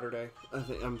 Tuesday, Saturday.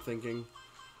 I'm thinking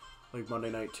like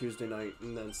Monday night, Tuesday night,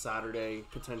 and then Saturday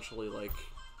potentially like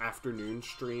afternoon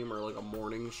stream or like a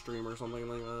morning stream or something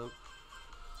like that.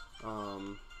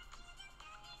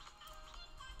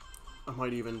 I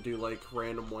might even do like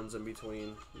random ones in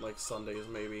between, like Sundays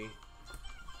maybe.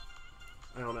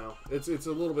 I don't know. It's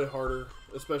a little bit harder,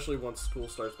 especially once school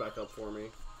starts back up for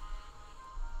me.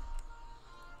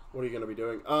 What are you going to be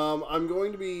doing? I'm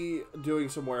going to be doing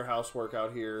some warehouse work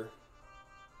out here.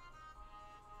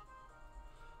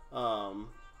 Driving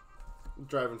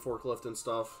forklift and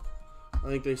stuff. I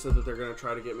think they said that they're going to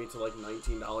try to get me to like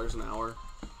 $19 an hour.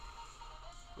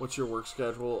 What's your work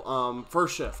schedule?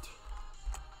 First shift.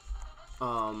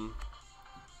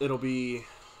 It'll be,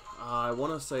 I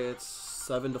want to say it's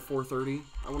 7 to 4:30,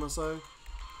 I want to say.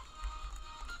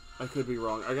 I could be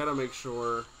wrong. I gotta make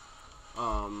sure,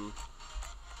 I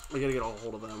gotta get a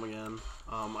hold of them again.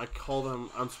 I call them,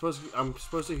 I'm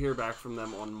supposed to hear back from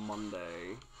them on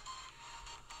Monday.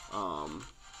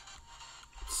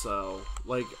 So,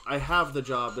 like, I have the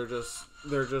job, they're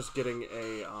just getting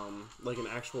a, like an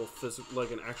actual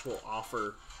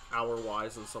offer,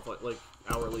 hour-wise and stuff like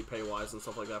hourly pay-wise and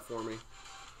stuff like that for me.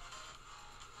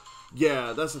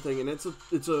 Yeah, that's the thing, and it's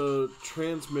a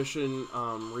transmission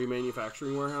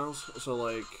remanufacturing warehouse, so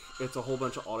like it's a whole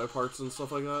bunch of auto parts and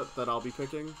stuff like that I'll be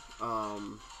picking,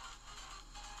 and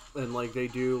like they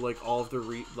do like all of the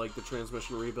the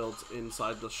transmission rebuilds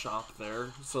inside the shop there.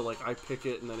 So like I pick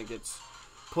it and then it gets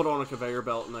put on a conveyor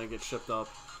belt and then it gets shipped up,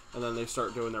 and then they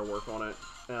start doing their work on it.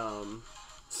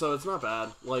 So it's not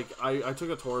bad. Like I took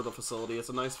a tour of the facility. It's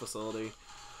a nice facility,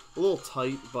 a little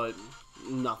tight, but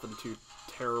nothing too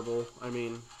terrible. I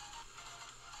mean,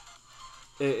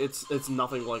 it's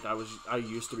nothing like I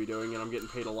used to be doing, and I'm getting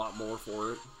paid a lot more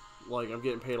for it. Like I'm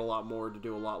getting paid a lot more to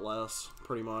do a lot less,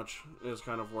 pretty much, is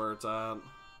kind of where it's at.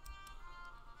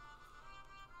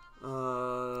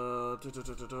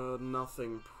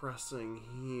 Nothing pressing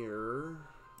here,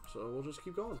 so we'll just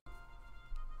keep going.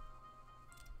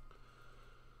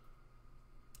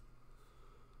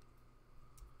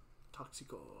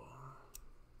 Toxico.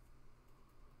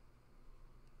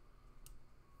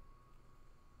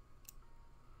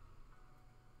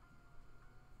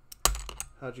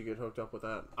 How'd you get hooked up with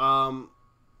that?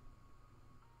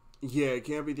 Yeah, it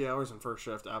can't be the hours in first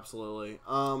shift, absolutely.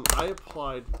 I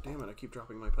applied, damn it, I keep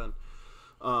dropping my pen.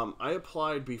 I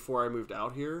applied before I moved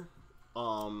out here,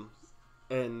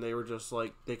 and they were just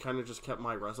like, they kind of just kept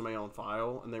my resume on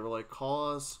file, and they were like,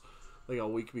 call us like a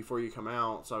week before you come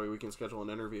out so we can schedule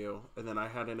an interview. And then I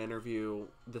had an interview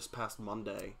this past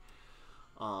Monday.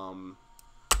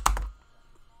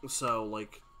 So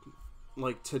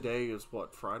like today is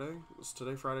what, Friday? Is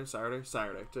today Friday? Saturday?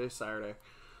 Saturday. Today's Saturday.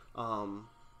 Don't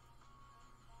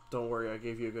worry, I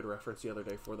gave you a good reference the other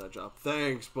day for that job.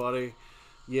 Thanks, buddy.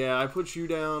 Yeah, I put you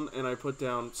down, and I put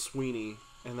down Sweeney,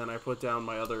 and then I put down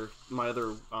my other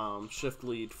shift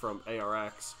lead from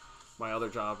ARX, my other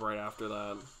job right after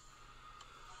that.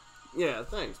 Yeah,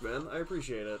 thanks, man. I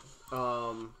appreciate it.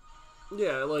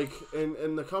 Yeah, like,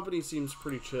 and the company seems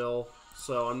pretty chill,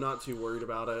 so I'm not too worried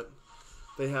about it.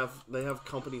 They have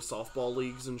company softball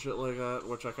leagues and shit like that,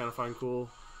 which I kind of find cool.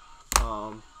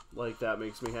 Like, that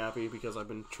makes me happy because I've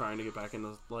been trying to get back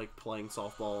into, like, playing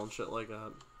softball and shit like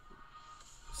that.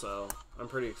 So, I'm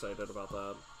pretty excited about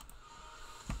that.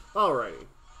 Alrighty.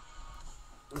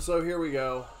 So, here we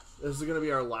go. This is going to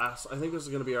be our last... I think this is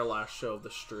going to be our last show of the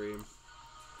stream.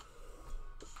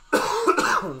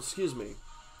 Excuse me.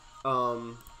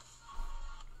 So,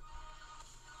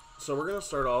 we're going to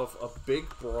start off a big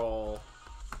brawl.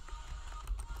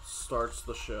 Starts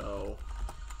the show.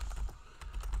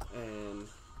 And...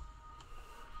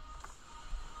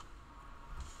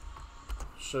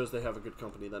 shows they have a good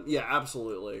company then. Yeah,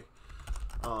 absolutely.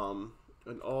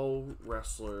 And all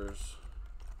wrestlers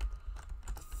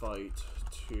fight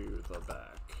to the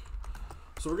back.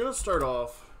 So we're gonna start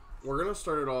off. We're gonna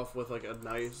start it off with like a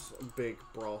nice big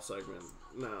brawl segment.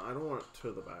 No, I don't want it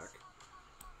to the back.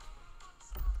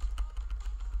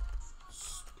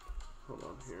 Hold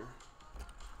on here.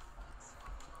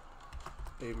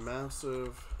 A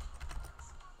massive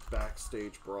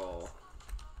backstage brawl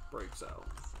breaks out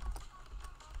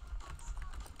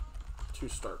to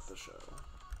start the show.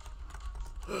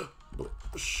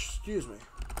 Excuse me.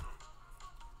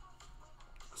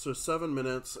 So 7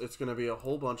 minutes. It's going to be a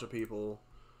whole bunch of people.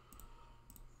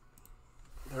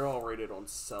 They're all rated on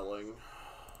selling.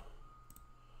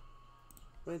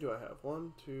 How many do I have?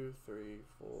 1, 2, 3,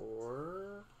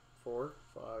 4, 4,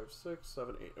 5, 6,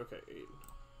 7, 8. Okay, 8.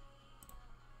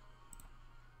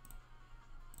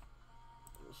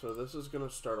 So this is going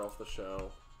to start off the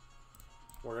show.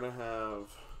 We're going to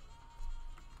have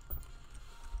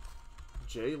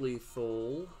Jay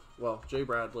Lethal, well, Jay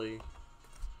Bradley,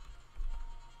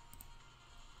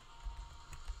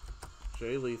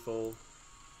 Jay Lethal,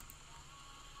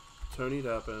 Tony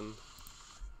Deppen,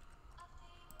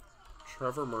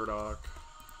 Trevor Murdoch,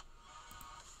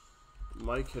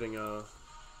 Mike Hittinga,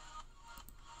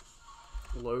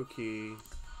 Low Key,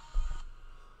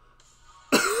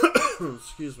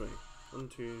 excuse me, 1,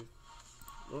 2,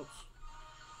 oops,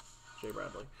 Jay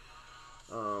Bradley,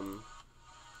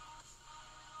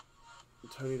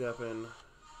 Tony Deppen.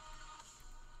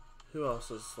 Who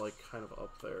else is like kind of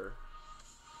up there?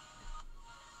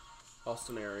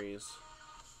 Austin Aries.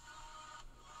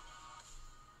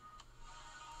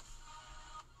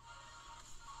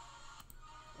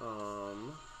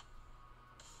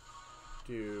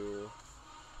 Do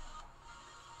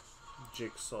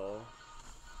Jigsaw,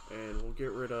 and we'll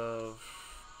get rid of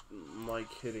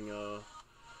Mike Hittinga,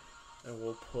 and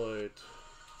we'll put.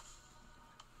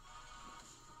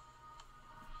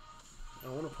 I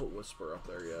want to put Whisper up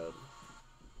there yet.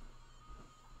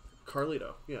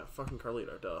 Carlito. Yeah, fucking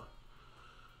Carlito, duh.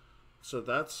 So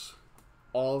that's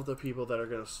all of the people that are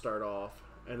going to start off.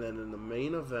 And then in the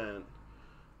main event,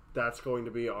 that's going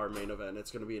to be our main event. It's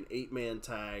going to be an 8-man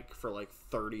tag for like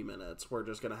 30 minutes. We're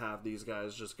just going to have these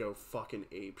guys just go fucking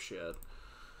ape shit.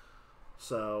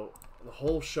 So the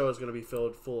whole show is going to be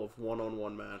filled full of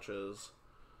one-on-one matches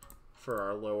for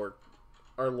our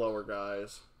lower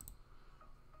guys.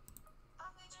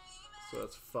 So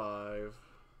that's 5.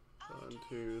 1,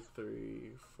 2,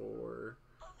 3, 4,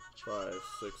 5,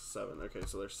 6, 7. Okay,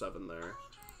 so there's 7 there.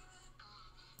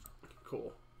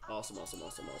 Cool. Awesome, awesome,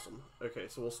 awesome, awesome. Okay,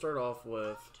 so we'll start off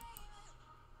with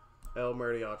El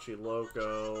Mariachi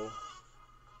Loco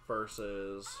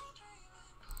versus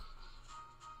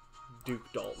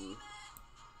Duke Dalton.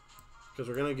 Because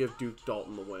we're going to give Duke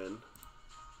Dalton the win.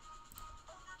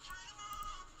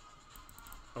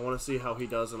 I want to see how he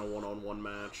does in a one-on-one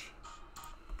match.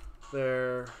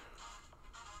 There.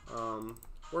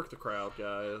 Work the crowd,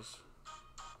 guys.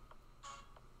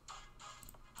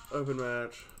 Open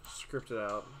match. Script it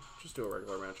out. Just do a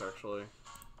regular match, actually.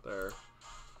 There.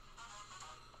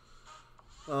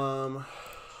 Another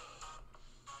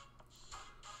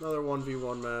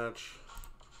 1v1 match.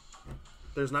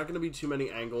 There's not going to be too many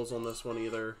angles on this one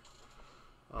either.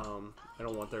 I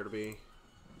don't want there to be.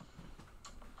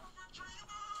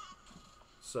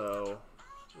 So,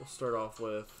 we'll start off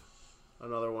with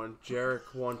another one.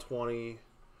 Jarek 120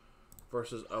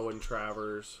 versus Owen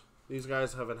Travers. These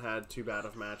guys haven't had too bad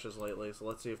of matches lately, so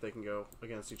let's see if they can go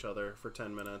against each other for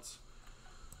 10 minutes.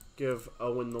 Give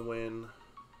Owen the win.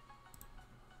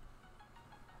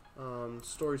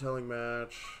 Storytelling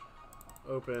match.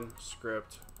 Open,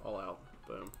 script, all out.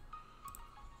 Boom.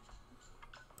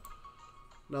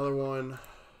 Another one.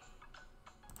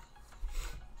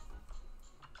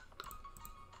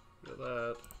 Look at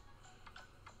that.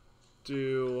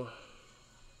 Do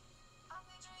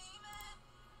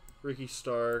Ricky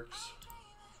Starks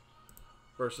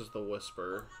versus the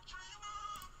Whisper.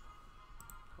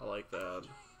 I like that.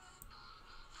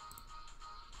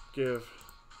 Give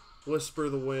Whisper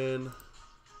the win.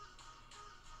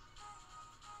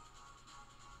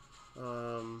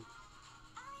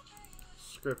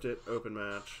 Scripted open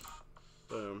match.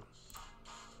 Boom.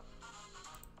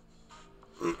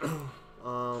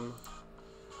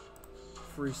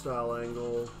 Freestyle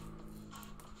angle.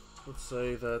 Let's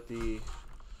say that the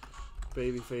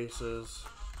baby faces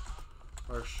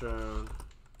are shown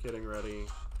getting ready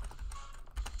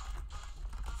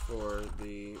for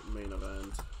the main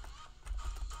event.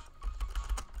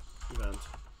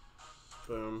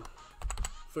 Boom.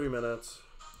 3 minutes.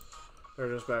 They're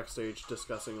just backstage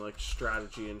discussing like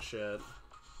strategy and shit.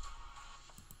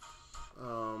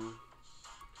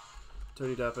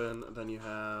 Tony Deppen, then you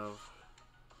have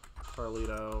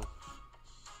Carlito,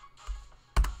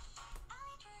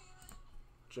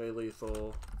 Jay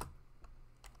Lethal,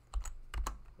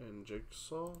 and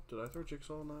Jigsaw. Did I throw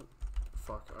Jigsaw in that?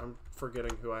 Fuck, I'm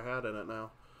forgetting who I had in it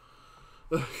now.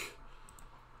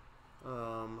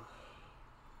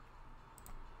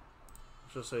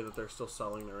 Just say that they're still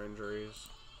selling their injuries.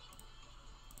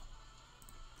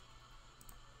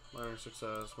 Minor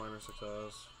success, minor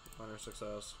success, minor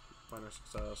success, minor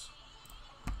success.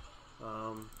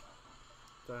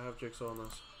 Do I have Jigsaw on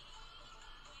this?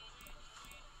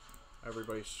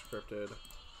 Everybody's scripted.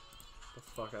 The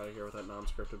fuck out of here with that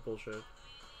non-scripted bullshit.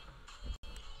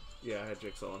 Yeah, I had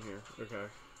Jigsaw on here. Okay.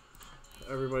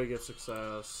 Everybody gets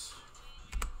success.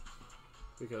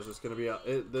 Because it's going to be...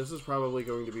 this is probably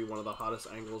going to be one of the hottest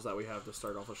angles that we have to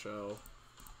start off a show.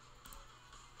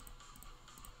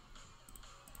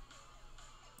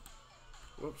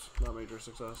 Whoops, not major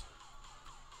success.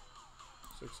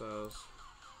 Success.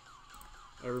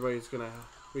 Everybody's going to...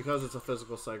 Because it's a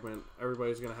physical segment,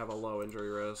 everybody's going to have a low injury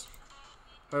risk.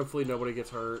 Hopefully nobody gets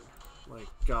hurt. Like,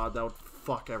 God, that would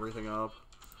fuck everything up.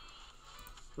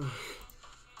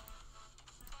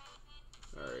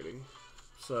 Alrighty.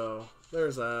 So,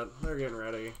 there's that. They're getting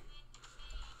ready.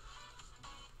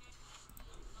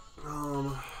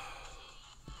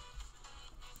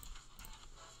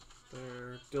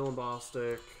 They're Dylan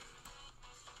Bostic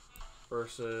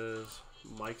versus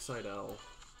Mike Seidel.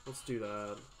 Let's do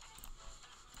that.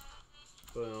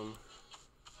 Boom.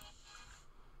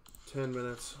 10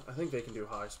 minutes. I think they can do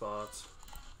high spots.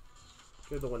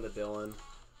 Give the win to Dylan.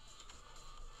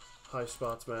 High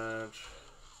spots match.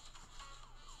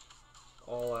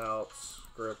 All out,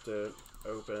 scripted,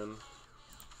 open.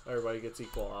 Everybody gets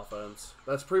equal offense.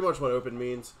 That's pretty much what open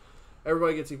means.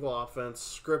 Everybody gets equal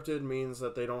offense. Scripted means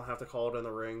that they don't have to call it in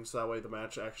the ring, so that way the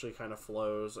match actually kind of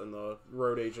flows and the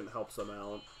road agent helps them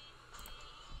out.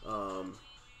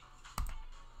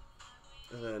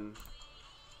 And then,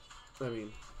 I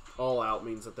mean, all out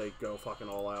means that they go fucking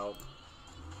all out.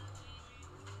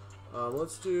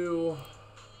 Let's do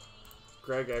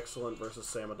Greg Excellent versus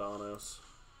Sam Adonis.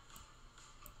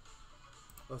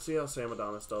 Let's see how Sam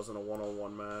Adonis does in a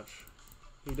one-on-one match.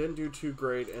 He didn't do too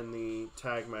great in the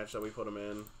tag match that we put him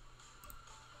in.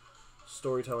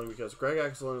 Storytelling, because Greg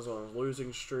Excellent is on a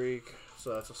losing streak,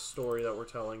 so that's a story that we're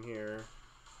telling here.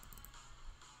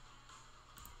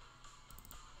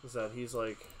 Is that he's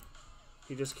like,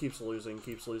 he just keeps losing,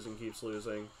 keeps losing, keeps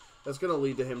losing. That's going to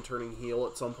lead to him turning heel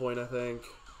at some point, I think.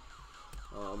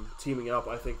 Teaming up,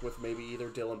 I think, with maybe either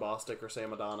Dylan Bostic or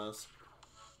Sam Adonis.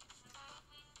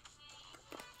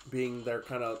 Being their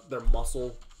kind of their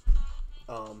muscle.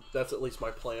 That's at least my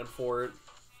plan for it.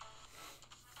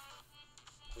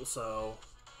 So,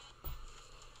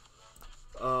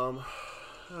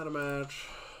 had a match.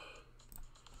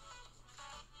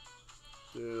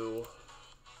 Do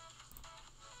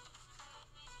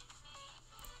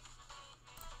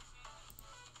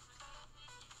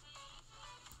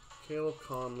Caleb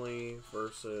Conley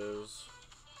versus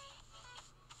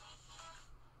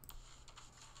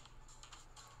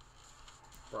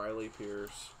Briley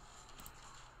Pierce.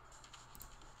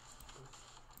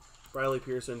 Briley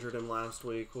Pierce injured him last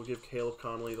week. We'll give Caleb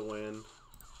Conley the win.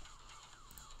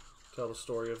 Tell the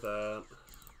story of that.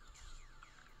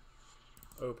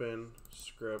 Open,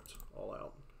 script, all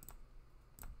out.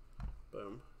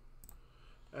 Boom.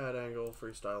 Add angle,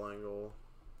 freestyle angle.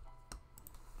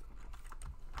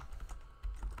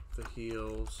 The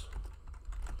heels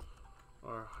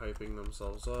are hyping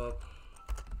themselves up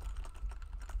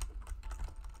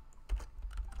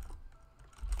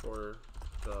for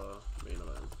the main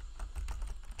event.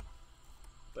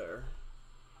 There.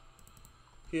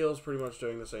 Heels pretty much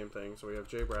doing the same thing. So we have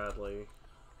Jay Bradley,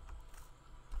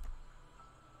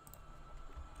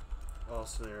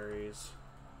 Austin Aries,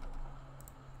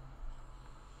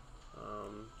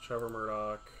 Trevor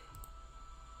Murdoch,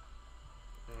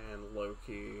 and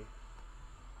Loki.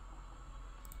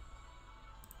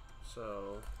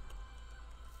 So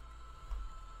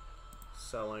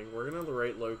selling. We're going to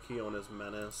rate low-key on his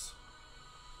menace.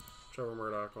 Trevor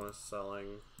Murdoch on his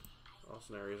selling.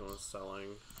 Austin Aries on his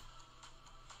selling.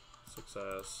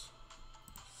 Success.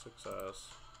 Success.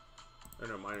 Or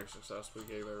no, minor success. We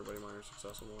gave everybody minor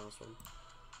success on the last one.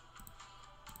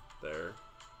 There.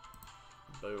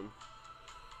 Boom.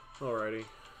 Alrighty.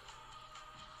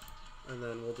 And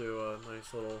then we'll do a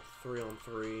nice little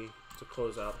 3-on-3 to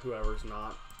close out whoever's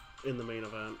not in the main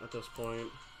event at this point.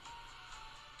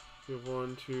 We have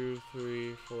 1, 2,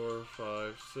 3, 4,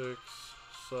 5, 6,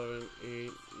 7,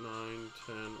 8, 9,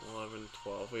 10, 11,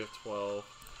 12. We have 12.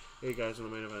 8 guys in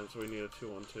the main event, so we need a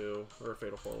 2-on-2 or a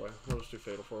fatal 4-way. We'll just do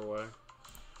fatal 4-way.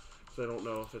 So I don't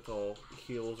know if it's all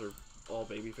heels or all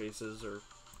baby faces or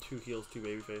 2 heels, 2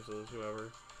 baby faces,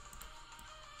 whoever.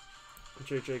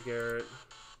 JJ Garrett,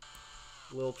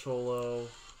 Lil Cholo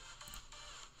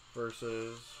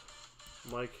versus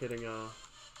Mike Hittinga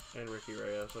and Ricky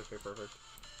Reyes. Okay, perfect.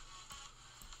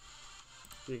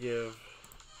 You give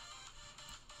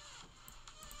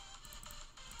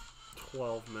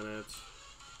 12 minutes.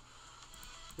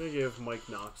 I'm gonna give Mike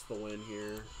Knox the win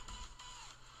here.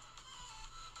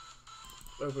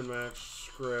 Open match,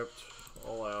 script,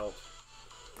 all out.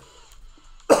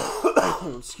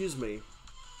 Excuse me.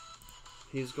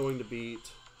 He's going to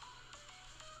beat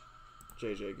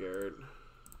JJ Garrett.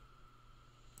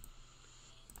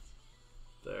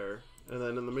 There. And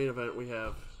then in the main event we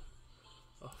have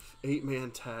a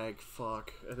 8-man tag,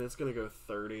 fuck. And it's gonna go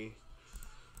 30.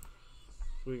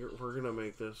 We're gonna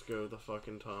make this go the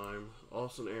fucking time.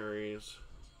 Austin Aries,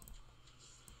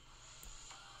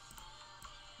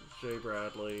 Jay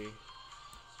Bradley,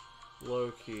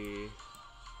 Low-Key,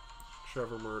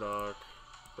 Trevor Murdoch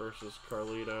versus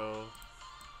Carlito,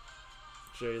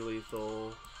 Jay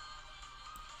Lethal,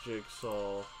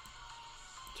 Jigsaw,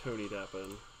 Tony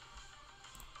Deppen.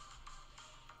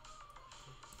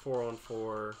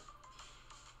 4-on-4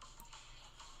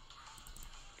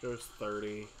 goes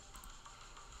 30.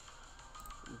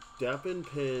 Deppen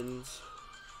pins.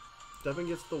 Deppen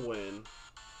gets the win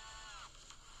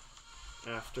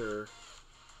after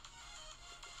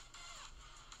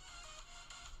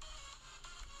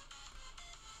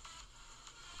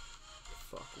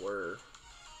where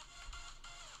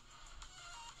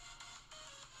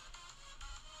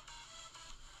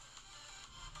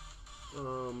I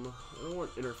don't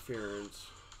want interference.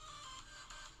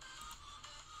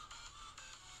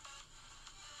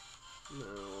 No,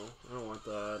 I don't want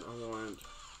that. I want...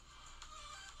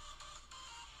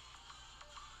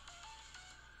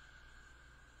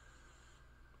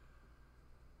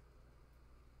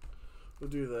 We'll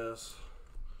do this.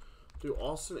 Do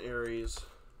Austin Aries.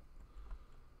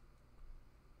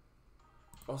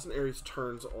 Austin Aries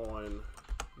turns on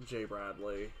Jay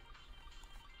Bradley.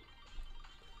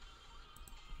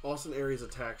 Austin Aries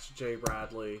attacks Jay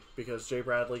Bradley because Jay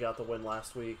Bradley got the win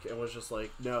last week and was just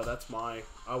like, no, that's I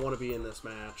want to be in this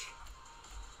match.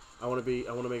 I want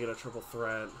to make it a triple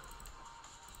threat.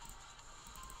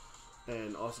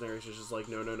 And Austin Aries is just like,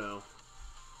 no, no, no.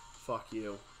 Fuck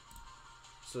you.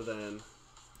 So then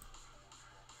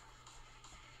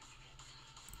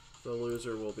the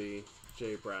loser will be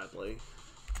Jay Bradley.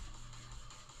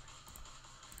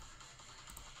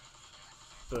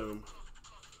 Boom.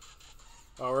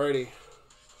 Alrighty,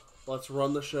 let's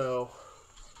run the show.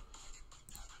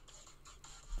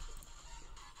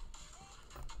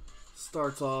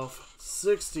 Starts off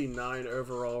 69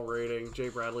 overall rating. Jay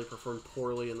Bradley performed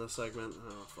poorly in this segment.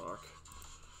 Oh,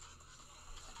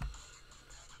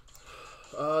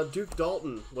 fuck. Duke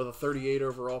Dalton with a 38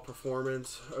 overall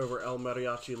performance over El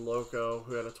Mariachi Loco,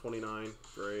 who had a 29.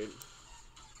 Great.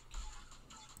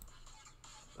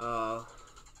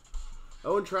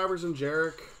 Owen Travers and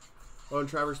Jarek. Owen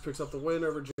Travers picks up the win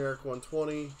over Jarek,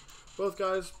 120. Both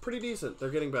guys, pretty decent. They're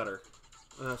getting better.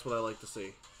 And that's what I like to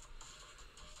see.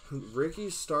 Ricky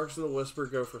Starks and the Whisper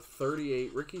go for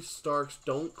 38. Ricky Starks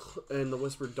and the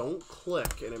Whisper don't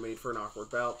click, and it made for an awkward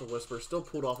bout. The Whisper still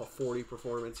pulled off a 40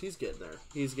 performance. He's getting there.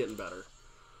 He's getting better.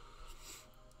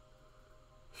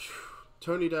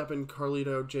 Tony Deppen,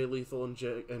 Carlito, Jay Lethal, and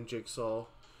Jigsaw.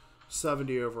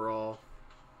 70 overall.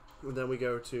 And then we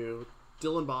go to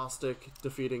Dylan Bostic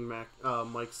defeating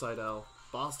Mike Seidel.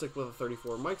 Bostic with a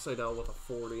 34. Mike Seidel with a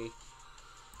 40.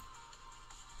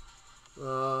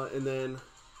 And then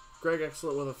Greg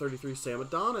Excellent with a 33. Sam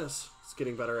Adonis is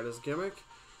getting better at his gimmick.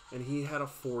 And he had a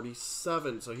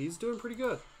 47. So he's doing pretty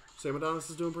good. Sam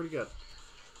Adonis is doing pretty good.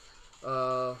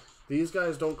 These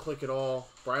guys don't click at all.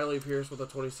 Briley Pierce with a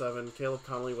 27. Caleb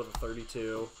Conley with a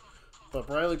 32. But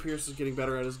Briley Pierce is getting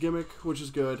better at his gimmick, which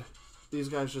is good. These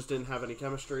guys just didn't have any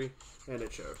chemistry, and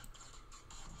it showed.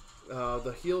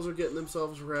 The heels are getting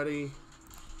themselves ready.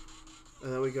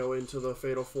 And then we go into the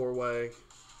Fatal 4-Way,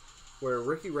 where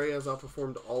Ricky Reyes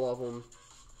outperformed all of them.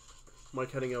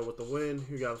 Mike Hennigan with the win,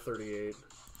 who got a 38.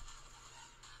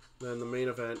 Then the main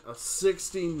event, a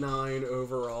 69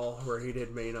 overall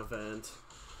rated main event.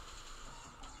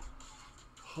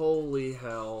 Holy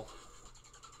hell.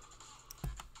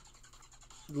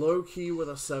 Low Key with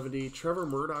a 70. Trevor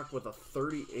Murdoch with a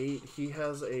 38. He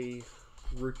has a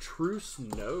retrousse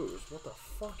nose. What the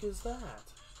fuck is that?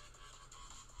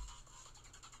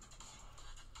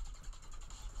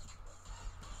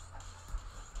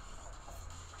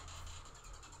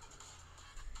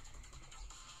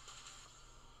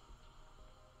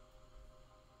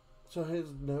 So his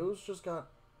nose just got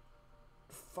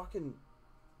fucking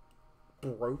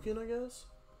broken, I guess?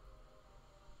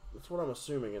 That's what I'm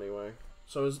assuming anyway.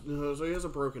 So he has a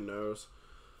broken nose.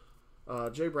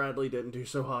 Jay Bradley didn't do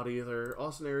so hot either.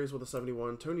 Austin Aries with a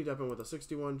 71. Tony Deppen with a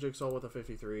 61. Jigsaw with a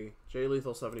 53. Jay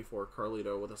Lethal 74.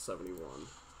 Carlito with a 71.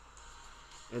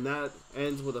 And that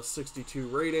ends with a 62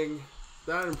 rating.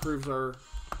 That improves our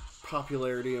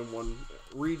popularity in one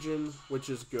region, which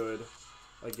is good.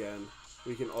 Again,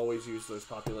 we can always use those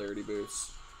popularity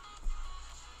boosts.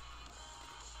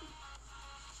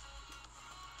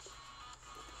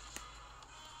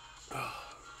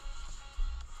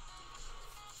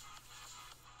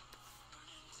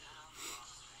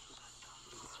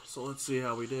 So let's see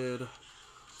how we did.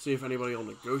 See if anybody will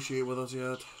negotiate with us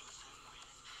yet.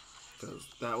 Because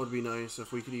that would be nice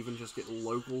if we could even just get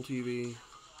local TV.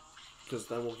 Because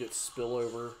then we'll get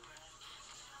spillover.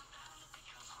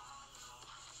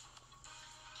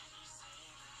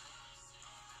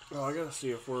 Oh, I gotta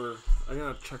see if I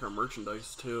gotta check our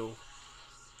merchandise too.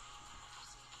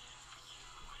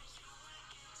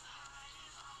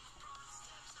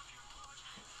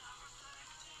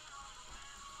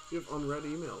 You have unread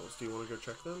emails. Do you want to go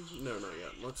check them? No, not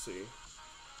yet. Let's see.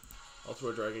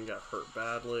 Ultimate Dragon got hurt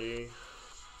badly.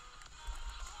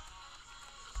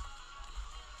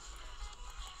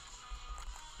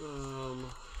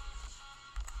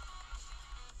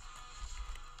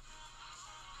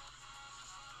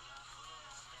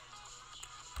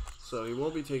 So he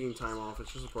won't be taking time off.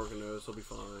 It's just a broken nose. He'll be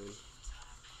fine.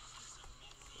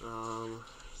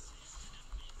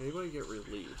 Anybody get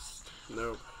released?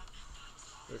 Nope.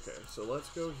 Okay, so let's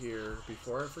go here.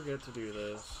 Before I forget to do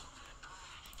this,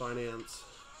 finance,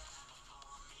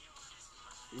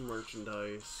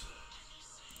 merchandise,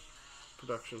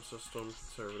 production system,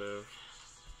 conservative.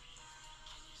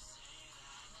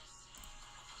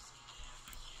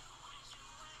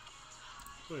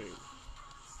 Wait.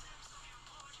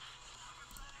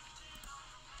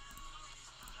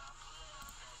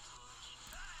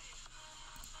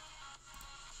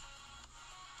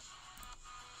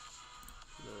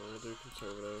 No, I do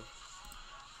conservative.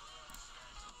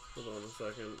 Hold on a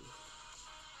second.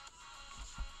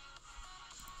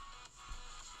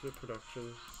 Is it production?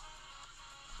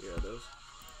 Yeah, it is.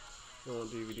 I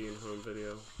want DVD and home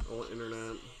video. I want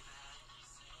internet.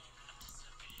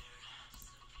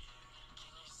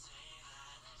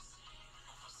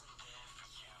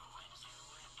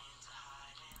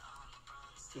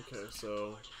 Okay,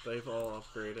 so they've all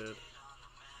upgraded.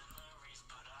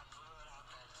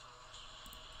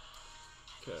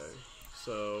 Okay,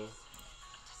 so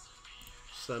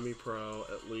semi-pro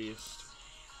at least.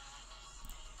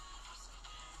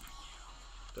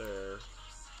 There.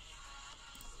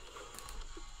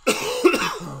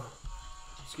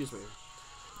 Excuse me.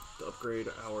 To upgrade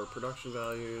our production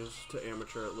values to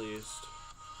amateur at least.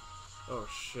 Oh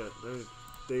shit,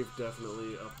 they've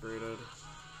definitely upgraded.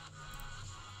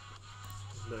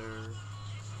 There.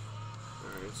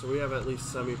 Alright, so we have at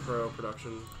least semi-pro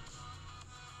production.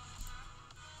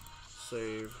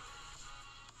 Save.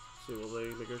 See, will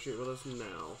they negotiate with us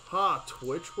now? Ha!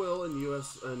 Twitch will and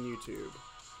US and YouTube.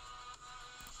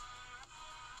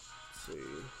 Let's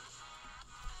see.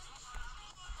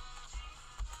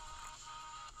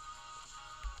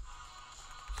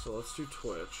 So let's do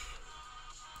Twitch.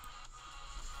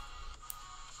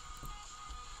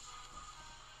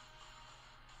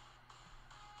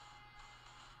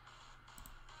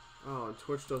 Oh, and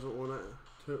Twitch doesn't want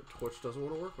to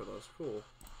work with us. Cool.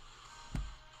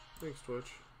 Thanks,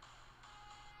 Twitch.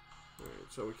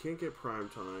 Alright, so we can't get prime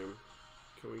time.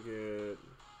 Can we get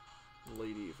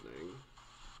late evening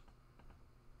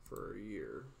for a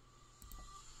year?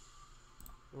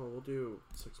 Well, we'll do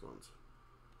 6 months.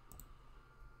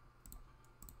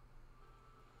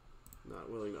 Not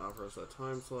willing to offer us that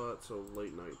time slot, so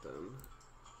late night then.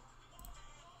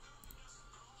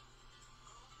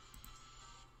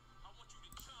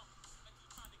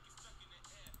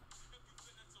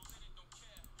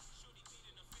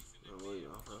 Not willing to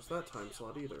offer How's that time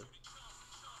slot either?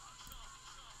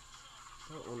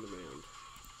 Not on demand.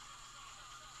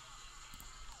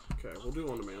 Okay, we'll do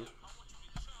on demand.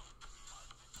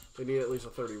 They need at least a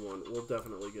 31. We'll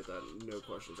definitely get that, no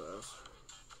questions asked.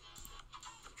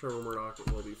 Trevor Murdoch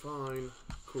will be fine.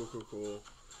 Cool, cool, cool.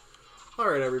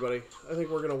 Alright, everybody. I think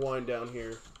we're going to wind down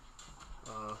here.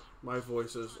 My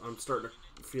voice is... I'm starting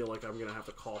to feel like I'm going to have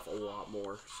to cough a lot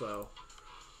more. So,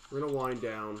 we're going to wind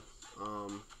down.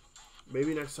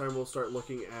 Maybe next time we'll start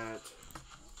looking at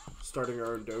starting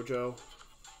our own dojo.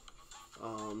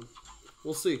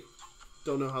 We'll see.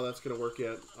 Don't know how that's going to work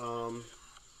yet.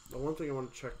 The one thing I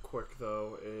want to check quick,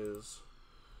 though, is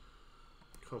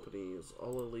companies.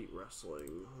 All Elite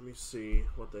Wrestling. Let me see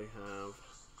what they have.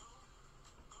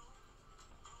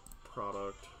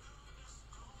 Product.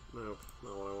 Nope,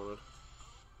 not what I wanted.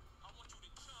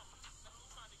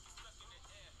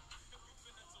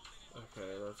 Okay,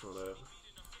 that's not it.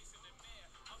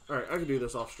 Alright, I can do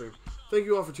this off stream. Thank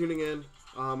you all for tuning in.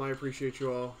 I appreciate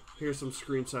you all. Here's some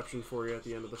screenception for you at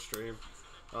the end of the stream.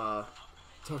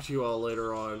 Talk to you all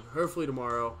later on. Hopefully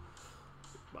tomorrow.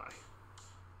 Bye.